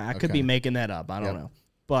Interesting. think. I could be Okay. making that up. I don't know.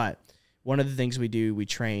 But one of the things we do, we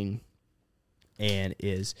train, and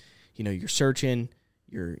is, you're searching,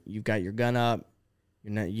 you've got your gun up,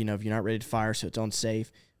 you're not, if you're not ready to fire, so it's on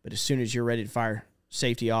safe. But as soon as you're ready to fire,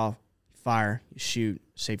 safety off, fire, you shoot,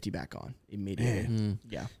 safety back on immediately.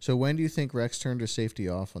 Yeah. So when do you think Rex turned his safety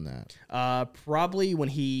off on that? Probably when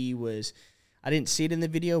he was, I didn't see it in the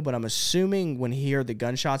video, but I'm assuming when he heard the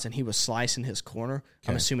gunshots and he was slicing his corner,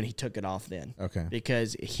 I'm assuming he took it off then. Okay.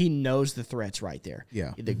 Because he knows the threat's right there.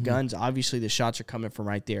 Yeah. The guns, obviously the shots are coming from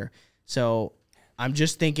right there. So I'm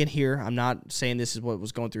just thinking here, I'm not saying this is what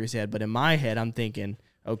was going through his head, but in my head, I'm thinking,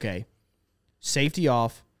 okay, safety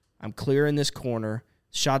off. I'm clear in this corner.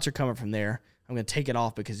 Shots are coming from there. I'm going to take it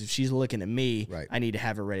off because if she's looking at me, Right. I need to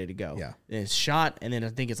have her ready to go. Yeah. And it's shot, and then I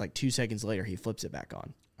think it's like 2 seconds later, he flips it back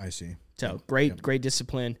on. I see. So great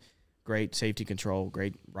discipline, great safety control,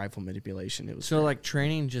 great rifle manipulation. It was So like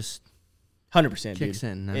training just 100%, kicks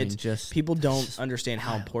dude. in. I mean, just people don't just understand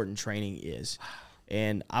how important training is.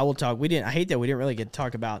 And I will talk. I hate that we didn't really get to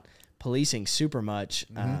talk about policing super much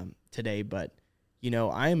today, but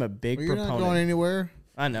I am a big Well, you're proponent. not going anywhere,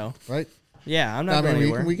 I know. right? Yeah, I'm not going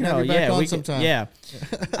anywhere. We can have you back on sometime. Yeah.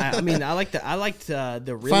 I liked the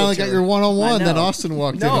realtor. Finally got your one-on-one, then Austin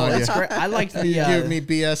walked in on that's you. great. I liked the... Give me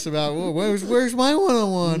BS about, where's my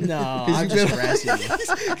one-on-one? No, I'm just harassing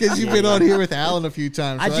you. Because you've been on here with Alan a few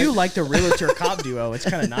times, right? I do like the realtor-cop duo. It's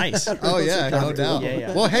kind of nice. Oh, yeah, no doubt.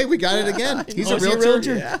 Yeah. Well, hey, we got it again. He's a is he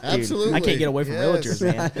realtor. Yeah. Dude, Absolutely. I can't get away from realtors,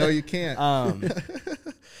 man. No, you can't.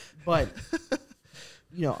 But,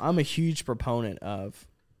 I'm a huge proponent of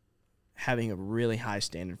having a really high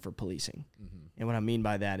standard for policing. Mm-hmm. And what I mean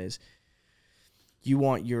by that is you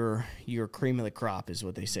want your cream of the crop is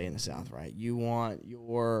what they say in the South, right? You want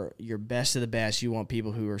your best of the best. You want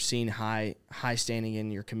people who are seen high standing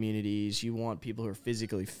in your communities. You want people who are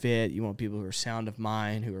physically fit. You want people who are sound of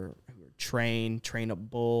mind, who are trained up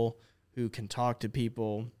bull, who can talk to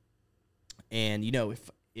people. And,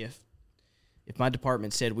 if my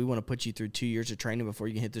department said we want to put you through 2 years of training before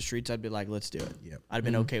you can hit the streets, I'd be like, let's do it. Yep. I'd have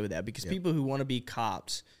been okay with that because people who want to be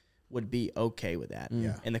cops would be okay with that.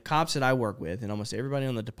 Yeah. And the cops that I work with and almost everybody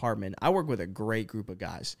on the department, I work with a great group of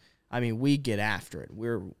guys. I mean, we get after it.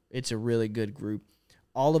 It's a really good group.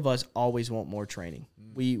 All of us always want more training.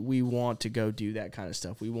 We want to go do that kind of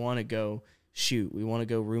stuff. We want to go shoot. We want to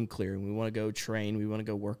go room clearing. We want to go train. We want to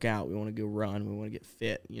go work out. We want to go run. We want to get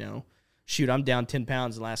fit, Shoot, I'm down 10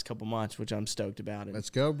 pounds the last couple months, which I'm stoked about. And,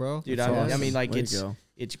 let's go, bro. Dude, awesome. I mean, like,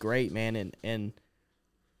 it's great, man. And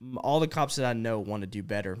all the cops that I know want to do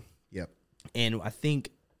better. Yep. And I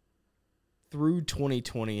think through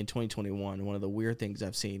 2020 and 2021, one of the weird things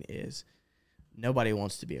I've seen is nobody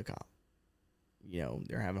wants to be a cop.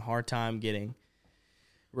 They're having a hard time getting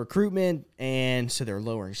recruitment, and so they're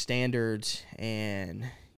lowering standards. And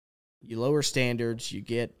you lower standards, you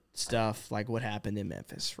get stuff like what happened in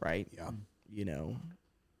Memphis, right? Yeah.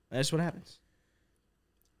 That's what happens.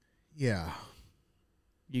 Yeah.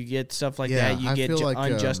 You get stuff like that. You get like,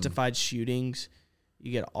 unjustified shootings.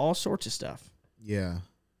 You get all sorts of stuff. Yeah.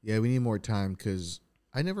 Yeah, we need more time because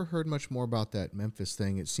I never heard much more about that Memphis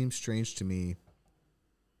thing. It seems strange to me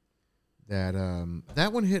that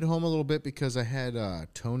that one hit home a little bit because I had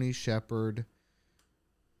Tony Shepard.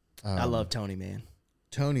 I love Tony, man.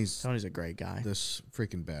 Tony's a great guy. This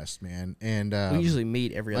freaking best, man. And we usually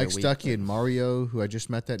meet every other week. Like Stuckey and Mario, who I just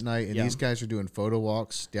met that night, and these guys are doing photo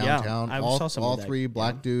walks downtown. Yeah, I saw some all of that. three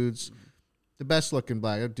black dudes, the best looking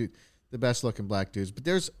black dudes. But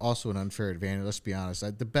there's also an unfair advantage. Let's be honest.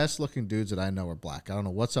 The best looking dudes that I know are black. I don't know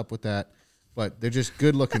what's up with that, but they're just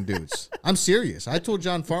good looking dudes. I'm serious. I told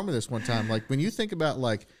John Farmer this one time. Like when you think about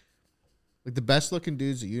like the best looking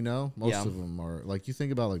dudes that most of them are like you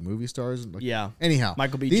think about like movie stars. And like, Anyhow,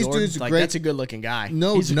 Michael B. These Jordan, dudes are like, great. That's a good looking guy.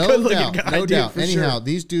 No doubt. Anyhow,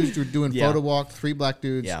 these dudes were doing photo walk. 3 black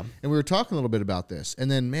dudes. Yeah. And we were talking a little bit about this. And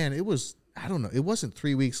then man, it was it wasn't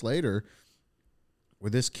 3 weeks later where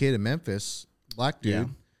this kid in Memphis, black dude,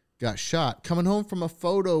 got shot coming home from a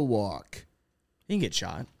photo walk. He can get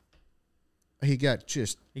shot. He got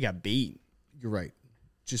beat. You're right.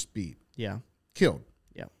 Just beat. Yeah. Killed.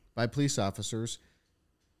 Yeah. By police officers.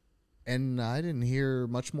 And I didn't hear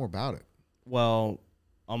much more about it. Well,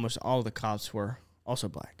 almost all of the cops were also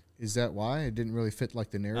black. Is that why? It didn't really fit like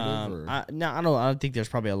the narrative? I don't think there's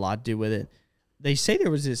probably a lot to do with it. They say there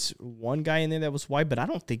was this one guy in there that was white, but I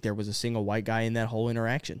don't think there was a single white guy in that whole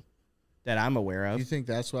interaction that I'm aware of. Do you think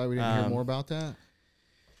that's why we didn't hear more about that?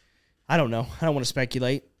 I don't know. I don't want to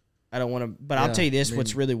speculate. I don't want to, but I'll tell you this: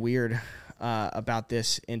 what's really weird about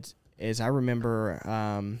this is I remember.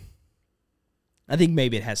 I think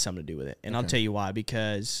maybe it has something to do with it, and I'll tell you why.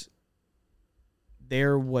 Because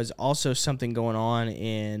there was also something going on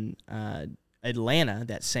in Atlanta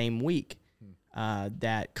that same week.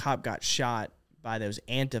 That cop got shot by those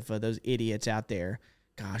Antifa, those idiots out there.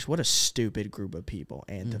 Gosh, what a stupid group of people,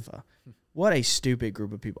 Antifa. What a stupid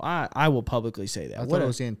group of people. I will publicly say that. I thought it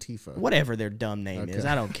was Antifa. Whatever their dumb name is.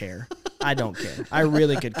 I don't care. I don't care. I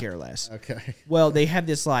really could care less. Okay. Well, they have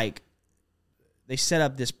this they set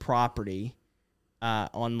up this property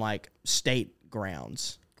on like state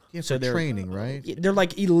grounds. Yeah, so they're training, right? They're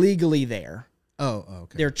like illegally there. Oh,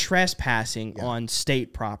 okay. They're trespassing on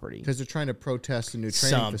state property. Because they're trying to protest a new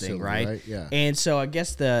training facility, right? Yeah. And so I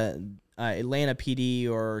guess the Atlanta PD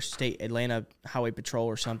or State Atlanta Highway Patrol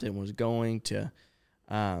or something was going to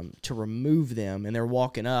remove them, and they're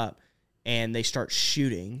walking up, and they start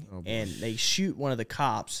shooting, and they shoot one of the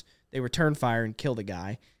cops. They return fire and kill the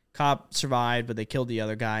guy. Cop survived, but they killed the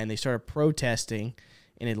other guy, and they started protesting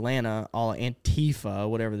in Atlanta, all Antifa,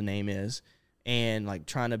 whatever the name is. And like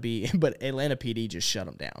trying to be, but Atlanta PD just shut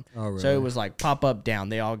them down. Oh, really? So it was like pop up, down.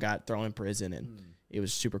 They all got thrown in prison, and it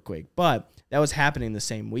was super quick. But that was happening the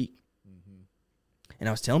same week. And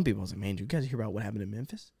I was telling people, I was like, man, do you guys hear about what happened in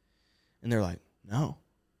Memphis? And they're like, no.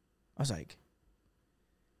 I was like,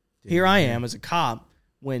 here I am as a cop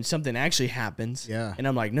when something actually happens. Yeah. And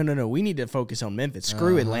I'm like, no, we need to focus on Memphis.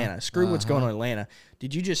 Screw Atlanta. Screw what's going on in Atlanta.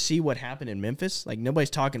 Did you just see what happened in Memphis? Like,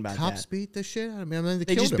 nobody's talking about Cops that. beat the shit out of me. I mean,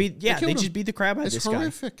 they just killed beat him. they just beat the crap out of this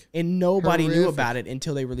horrific. guy. And nobody knew Horrific. about it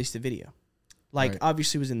until they released the video. Like, Right.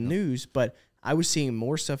 obviously it was in the news, but I was seeing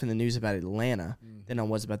more stuff in the news about Atlanta than I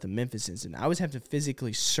was about the Memphis incident. I was having to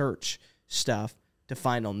physically search stuff to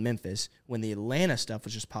find on Memphis when the Atlanta stuff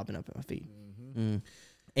was just popping up at my feed.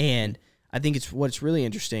 And I think what's really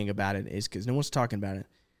interesting about it is because no one's talking about it.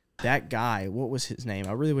 That guy, what was his name?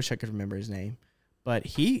 I really wish I could remember his name, but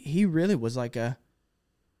he really was like a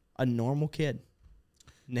normal kid.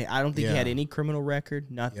 I don't think he had any criminal record.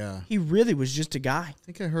 Nothing. Yeah. He really was just a guy. I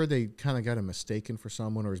think I heard they kind of got him mistaken for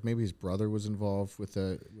someone, or maybe his brother was involved with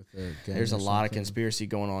the gang. There's a or lot of something. conspiracy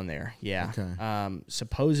going on there. Yeah. Okay.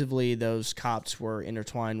 Supposedly those cops were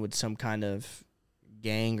intertwined with some kind of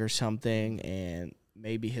gang or something, and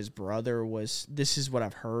maybe his brother was. This is what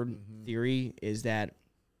I've heard. Theory is that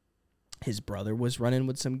his brother was running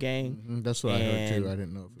with some gang. That's what I heard too. I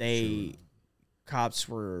didn't know if it was true. Cops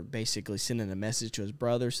were basically sending a message to his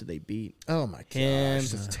brother, so they beat Oh my gosh, him.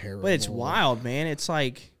 that's terrible. But it's wild, man. It's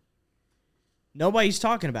like nobody's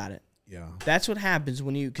talking about it. Yeah. That's what happens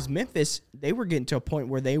when because Memphis, they were getting to a point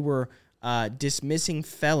where they were dismissing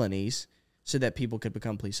felonies so that people could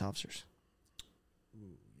become police officers.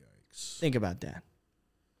 Ooh, yikes. Think about that.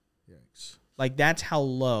 Yikes. Like, that's how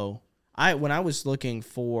low. When I was looking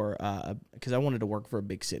for, because I wanted to work for a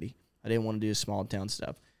big city. I didn't want to do small town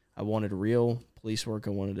stuff. I wanted real police work.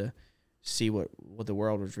 I wanted to see what the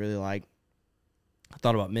world was really like. I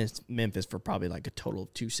thought about Memphis for probably like a total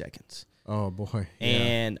of 2 seconds. Oh, boy. Yeah.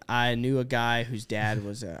 And I knew a guy whose dad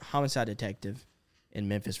was a homicide detective in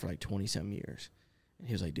Memphis for like 20-some years. And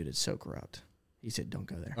he was like, dude, it's so corrupt. He said, don't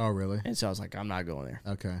go there. Oh, really? And so I was like, I'm not going there.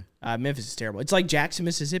 Okay. Memphis is terrible. It's like Jackson,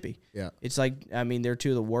 Mississippi. Yeah. It's like, I mean, they're two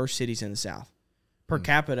of the worst cities in the South. Per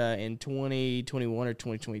capita in 2021 or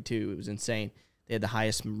 2022, it was insane. They had the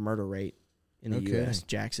highest murder rate in the U.S.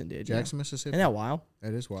 Jackson did. Jackson, Mississippi? Isn't that wild?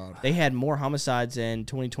 That is wild. They had more homicides in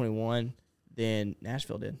 2021 than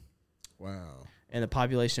Nashville did. Wow. And the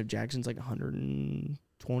population of Jackson's like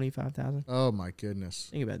 125,000. Oh, my goodness.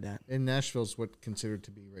 Think about that. And Nashville's what considered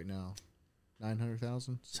to be right now?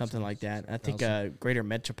 900,000? Something like that. I think greater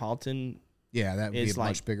metropolitan yeah, that would be a like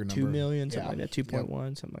much bigger number. 2 million, something like that, 2.1,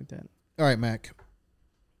 something like that. All right, Mac.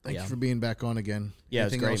 Thank Yeah. you for being back on again. Yeah, it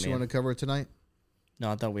was Anything great, else you man. want to cover tonight?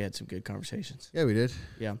 No, I thought we had some good conversations. Yeah, we did.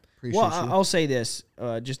 Yeah. Appreciate Well, you. I'll say this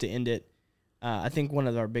just to end it. I think one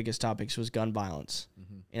of our biggest topics was gun violence.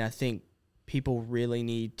 And I think people really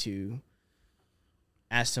need to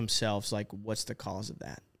ask themselves, like, what's the cause of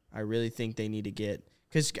that? I really think they need to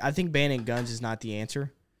because I think banning guns is not the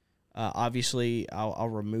answer. Obviously, I'll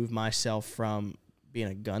remove myself from being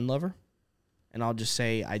a gun lover. And I'll just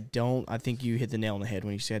say I think you hit the nail on the head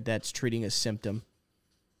when you said that's treating a symptom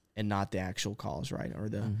and not the actual cause, right? Or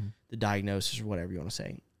the diagnosis or whatever you want to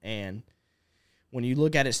say. And when you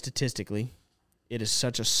look at it statistically, it is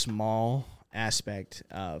such a small aspect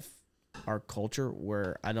of our culture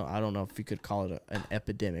where I don't know if you could call it an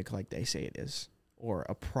epidemic like they say it is, or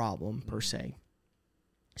a problem per se.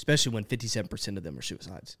 Especially when 57% of them are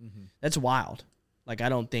suicides. That's wild. Like, I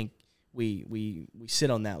don't think we sit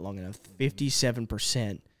on that long enough.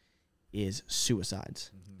 57% is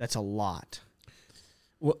suicides. That's a lot.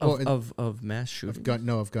 Well, of mass shootings. Of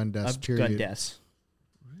gun deaths. Of period. gun deaths.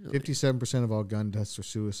 57% of all gun deaths are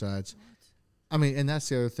suicides. I mean, and that's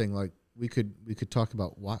the other thing. Like, we could talk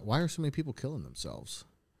about why are so many people killing themselves?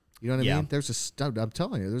 You know what I mean? I'm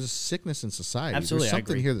telling you, there's a sickness in society. Absolutely, There's I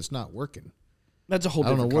something agree. here that's not working. That's a whole I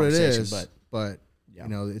don't different know what it conversation, is, but yeah. you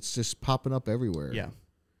know, it's just popping up everywhere. Yeah.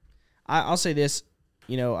 I'll say this,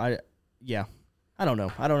 I don't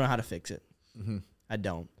know. I don't know how to fix it. I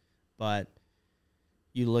don't. But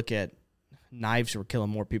you look at knives were killing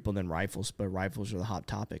more people than rifles, but rifles are the hot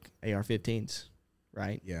topic. AR-15s,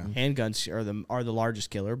 right? Yeah. Handguns are the largest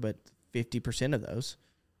killer, but 50% of those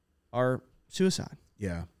are suicide.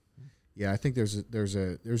 Yeah. Yeah, I think there's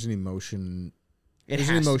an emotion. It There's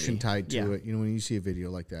has an to emotion be. tied to Yeah. it. You know, when you see a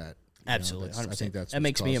video like that. Absolutely, I 100%. think that's that what's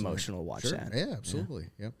makes me causing it. emotional to watch Sure. that. Yeah, absolutely.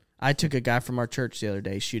 Yep. I took a guy from our church the other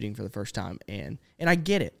day shooting for the first time, and I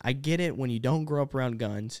get it. I get it when you don't grow up around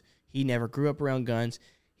guns. He never grew up around guns.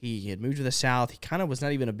 He had moved to the South. He kind of was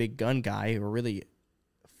not even a big gun guy or really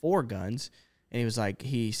for guns. And he was like,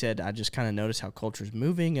 he said, I just kind of noticed how culture's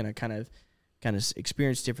moving, and I kind of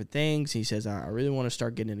experienced different things. He says, I really want to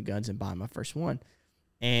start getting into guns and buying my first one.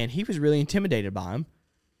 And he was really intimidated by him,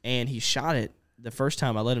 and he shot it the first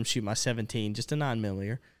time. I let him shoot my 17, just a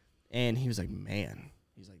 9mm. And he was like, man,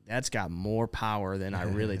 he's like, that's got more power than I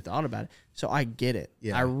really thought about it. So I get it.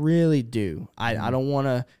 Yeah. I really do. I don't want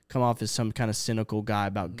to come off as some kind of cynical guy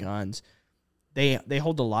about guns. They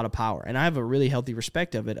hold a lot of power. And I have a really healthy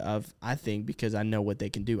respect of it, I think, because I know what they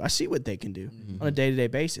can do. I see what they can do on a day-to-day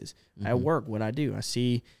basis. At work, what I do, I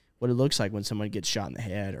see what it looks like when someone gets shot in the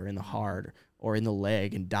head or in the heart or in the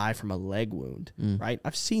leg and die from a leg wound, right?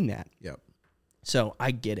 I've seen that. Yep. So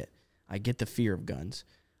I get it. I get the fear of guns.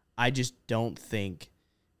 I just don't think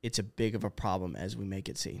it's a big of a problem as we make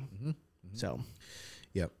it seem. So,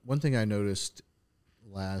 Yep. One thing I noticed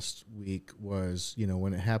last week was,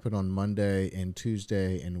 when it happened on Monday and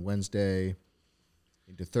Tuesday and Wednesday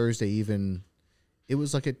into Thursday even, it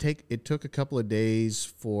was like it took a couple of days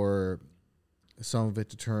for some of it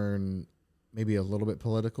to turn maybe a little bit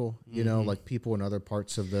political, like people in other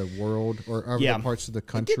parts of the world or other parts of the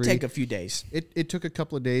country. It did take a few days. It took a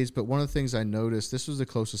couple of days, but one of the things I noticed, this was the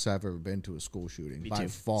closest I've ever been to a school shooting by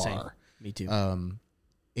far. Same. Me too.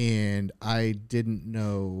 And I didn't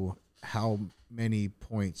know how many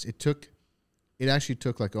points it took. It actually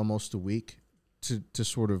took like almost a week to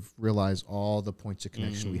sort of realize all the points of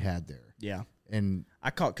connection we had there. Yeah. And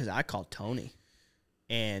I called Tony,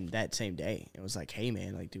 and that same day it was like, hey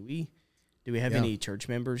man, like do we have any church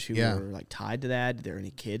members who are like tied to that? Are there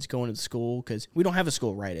any kids going to school? Because we don't have a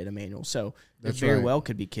school right at Emmanuel, so there very well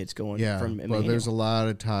could be kids going from Emmanuel. Well, there's a lot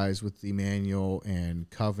of ties with Emmanuel and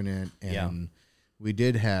Covenant, and we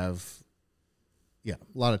did have a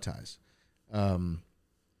lot of ties.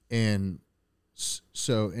 And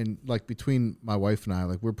so, and like between my wife and I,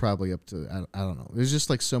 like we're probably up to, I don't know. There's just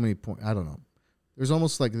like so many points. I don't know. There's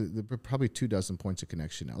almost like probably 24 points of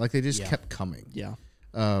connection now. Like they just kept coming. Yeah.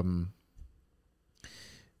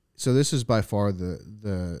 So this is by far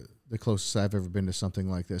the closest I've ever been to something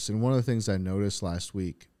like this. And one of the things I noticed last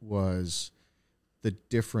week was the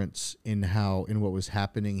difference in what was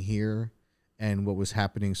happening here and what was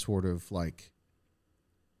happening sort of like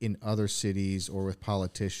in other cities or with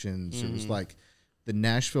politicians. It was like the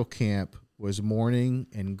Nashville camp was mourning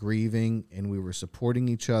and grieving, and we were supporting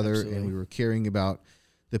each other, and we were caring about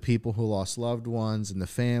the people who lost loved ones and the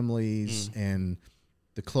families and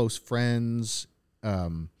the close friends.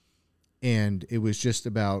 And it was just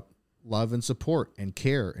about love and support and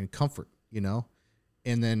care and comfort,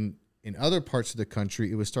 And then in other parts of the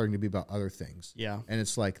country, it was starting to be about other things. Yeah. And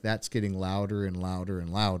it's like that's getting louder and louder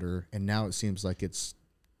and louder. And now it seems like it's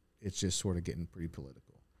just sort of getting pretty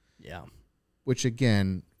political. Yeah. Which,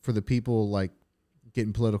 again, for the people like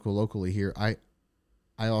getting political locally here, I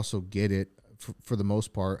also get it for the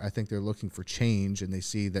most part. I think they're looking for change, and they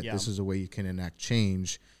see that this is a way you can enact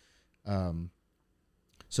change.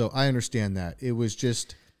 So I understand that. It was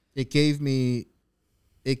just, it gave me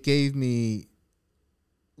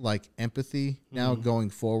like empathy now going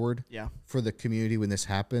forward for the community when this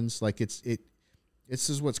happens. Like this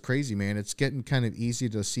is what's crazy, man. It's getting kind of easy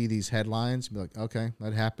to see these headlines and be like, okay,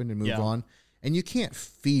 that happened, and move on. And you can't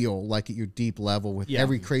feel like at your deep level with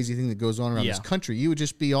every crazy thing that goes on around this country. You would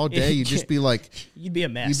just be all day. You'd just be like, you'd be a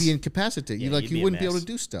mess. You'd be incapacitated. Yeah, you wouldn't be able to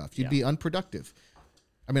do stuff. You'd be unproductive.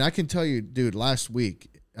 I mean, I can tell you, dude, last week,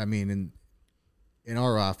 I mean, in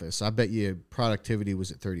our office, I bet you productivity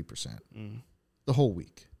was at 30%. The whole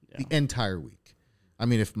week. The entire week. I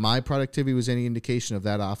mean, if my productivity was any indication of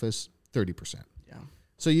that office, 30%. Yeah.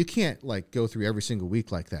 So you can't like go through every single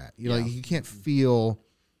week like that. You can't feel,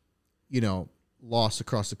 loss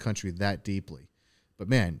across the country that deeply. But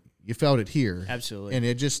man, you felt it here. Absolutely.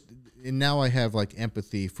 And now I have like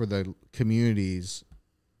empathy for the communities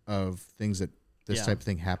of things that this type of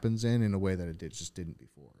thing happens in a way that it just didn't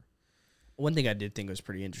before. One thing I did think was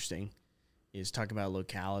pretty interesting is talking about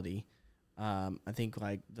locality. I think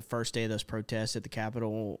like the first day of those protests at the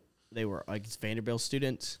Capitol, they were like Vanderbilt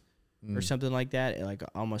students or something like that. And, like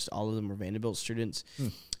almost all of them were Vanderbilt students.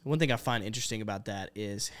 One thing I find interesting about that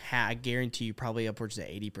is I guarantee you probably upwards to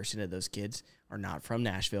 80% of those kids are not from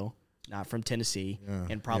Nashville, not from Tennessee,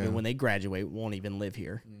 and probably when they graduate won't even live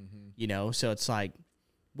here. So it's like,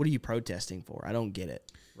 what are you protesting for? I don't get it,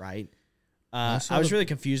 right? I was really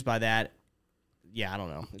confused by that. Yeah, I don't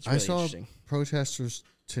know. It's really interesting. Protesters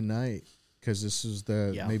tonight, because this is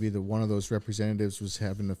maybe one of those representatives was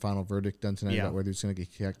having the final verdict done tonight about whether he's going to get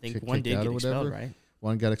kicked out or whatever. Expelled, right?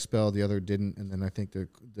 One got expelled, the other didn't, and then I think the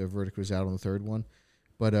verdict was out on the third one.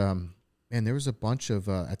 But man, there was a bunch of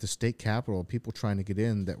at the state capitol people trying to get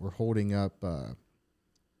in that were holding up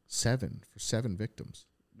 7 victims.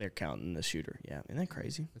 They're counting the shooter. Yeah, isn't that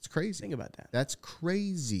crazy? That's crazy. Think about that. That's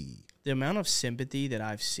crazy. The amount of sympathy that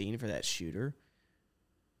I've seen for that shooter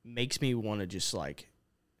makes me want to just like,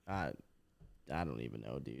 I don't even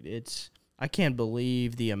know, dude. I can't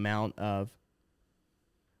believe the amount of.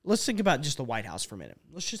 Let's think about just the White House for a minute.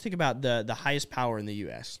 Let's just think about the highest power in the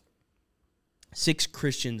U.S. 6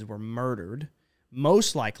 Christians were murdered.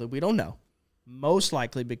 Most likely, we don't know. Most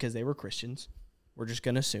likely because they were Christians. We're just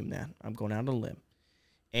going to assume that. I'm going out on a limb.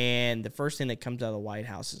 And the first thing that comes out of the White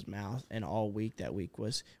House's mouth and all week that week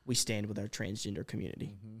was, we stand with our transgender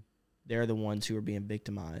community. Mm-hmm. They're the ones who are being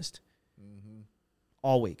victimized. Mm-hmm.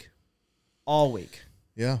 All week. All week.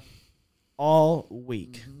 Yeah. All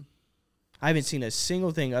week. Mm-hmm. I haven't seen a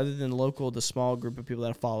single thing other than the small group of people that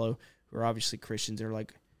I follow who are obviously Christians. They're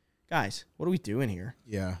like, guys, what are we doing here?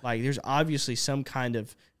 Yeah. Like, there's obviously some kind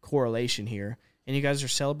of correlation here. And you guys are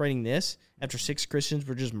celebrating this after 6 Christians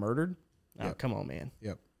were just murdered? Oh, yep. Come on, man.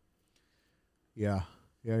 Yep. Yeah.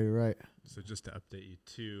 Yeah, you're right. So just to update you,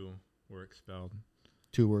 2 were expelled.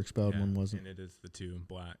 2 were expelled, 1 wasn't. And it is the 2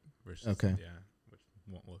 black versus, okay. Which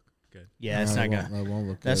won't look good. Yeah, it's not going to. That won't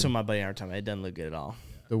look good. That's what my buddy and I were talking about. It doesn't look good at all.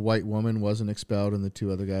 Yeah. The white woman wasn't expelled and the 2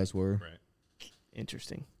 other guys were. Right.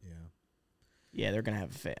 Interesting. Yeah. Yeah, they're going to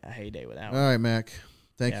have a heyday with that All one. right, Mac.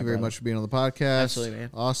 Thank you very much for being on the podcast. Absolutely, man.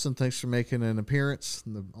 Austin, thanks for making an appearance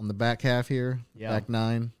on the back half here. Yeah. Back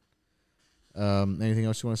 9. Anything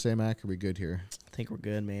else you want to say, Mac? Are we good here? I think we're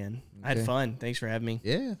good, man. Okay. I had fun. Thanks for having me.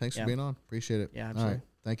 Yeah, thanks for being on. Appreciate it. Yeah, absolutely. All right.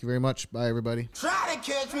 Thank you very much. Bye, everybody. Try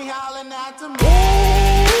to catch me howling at the moon.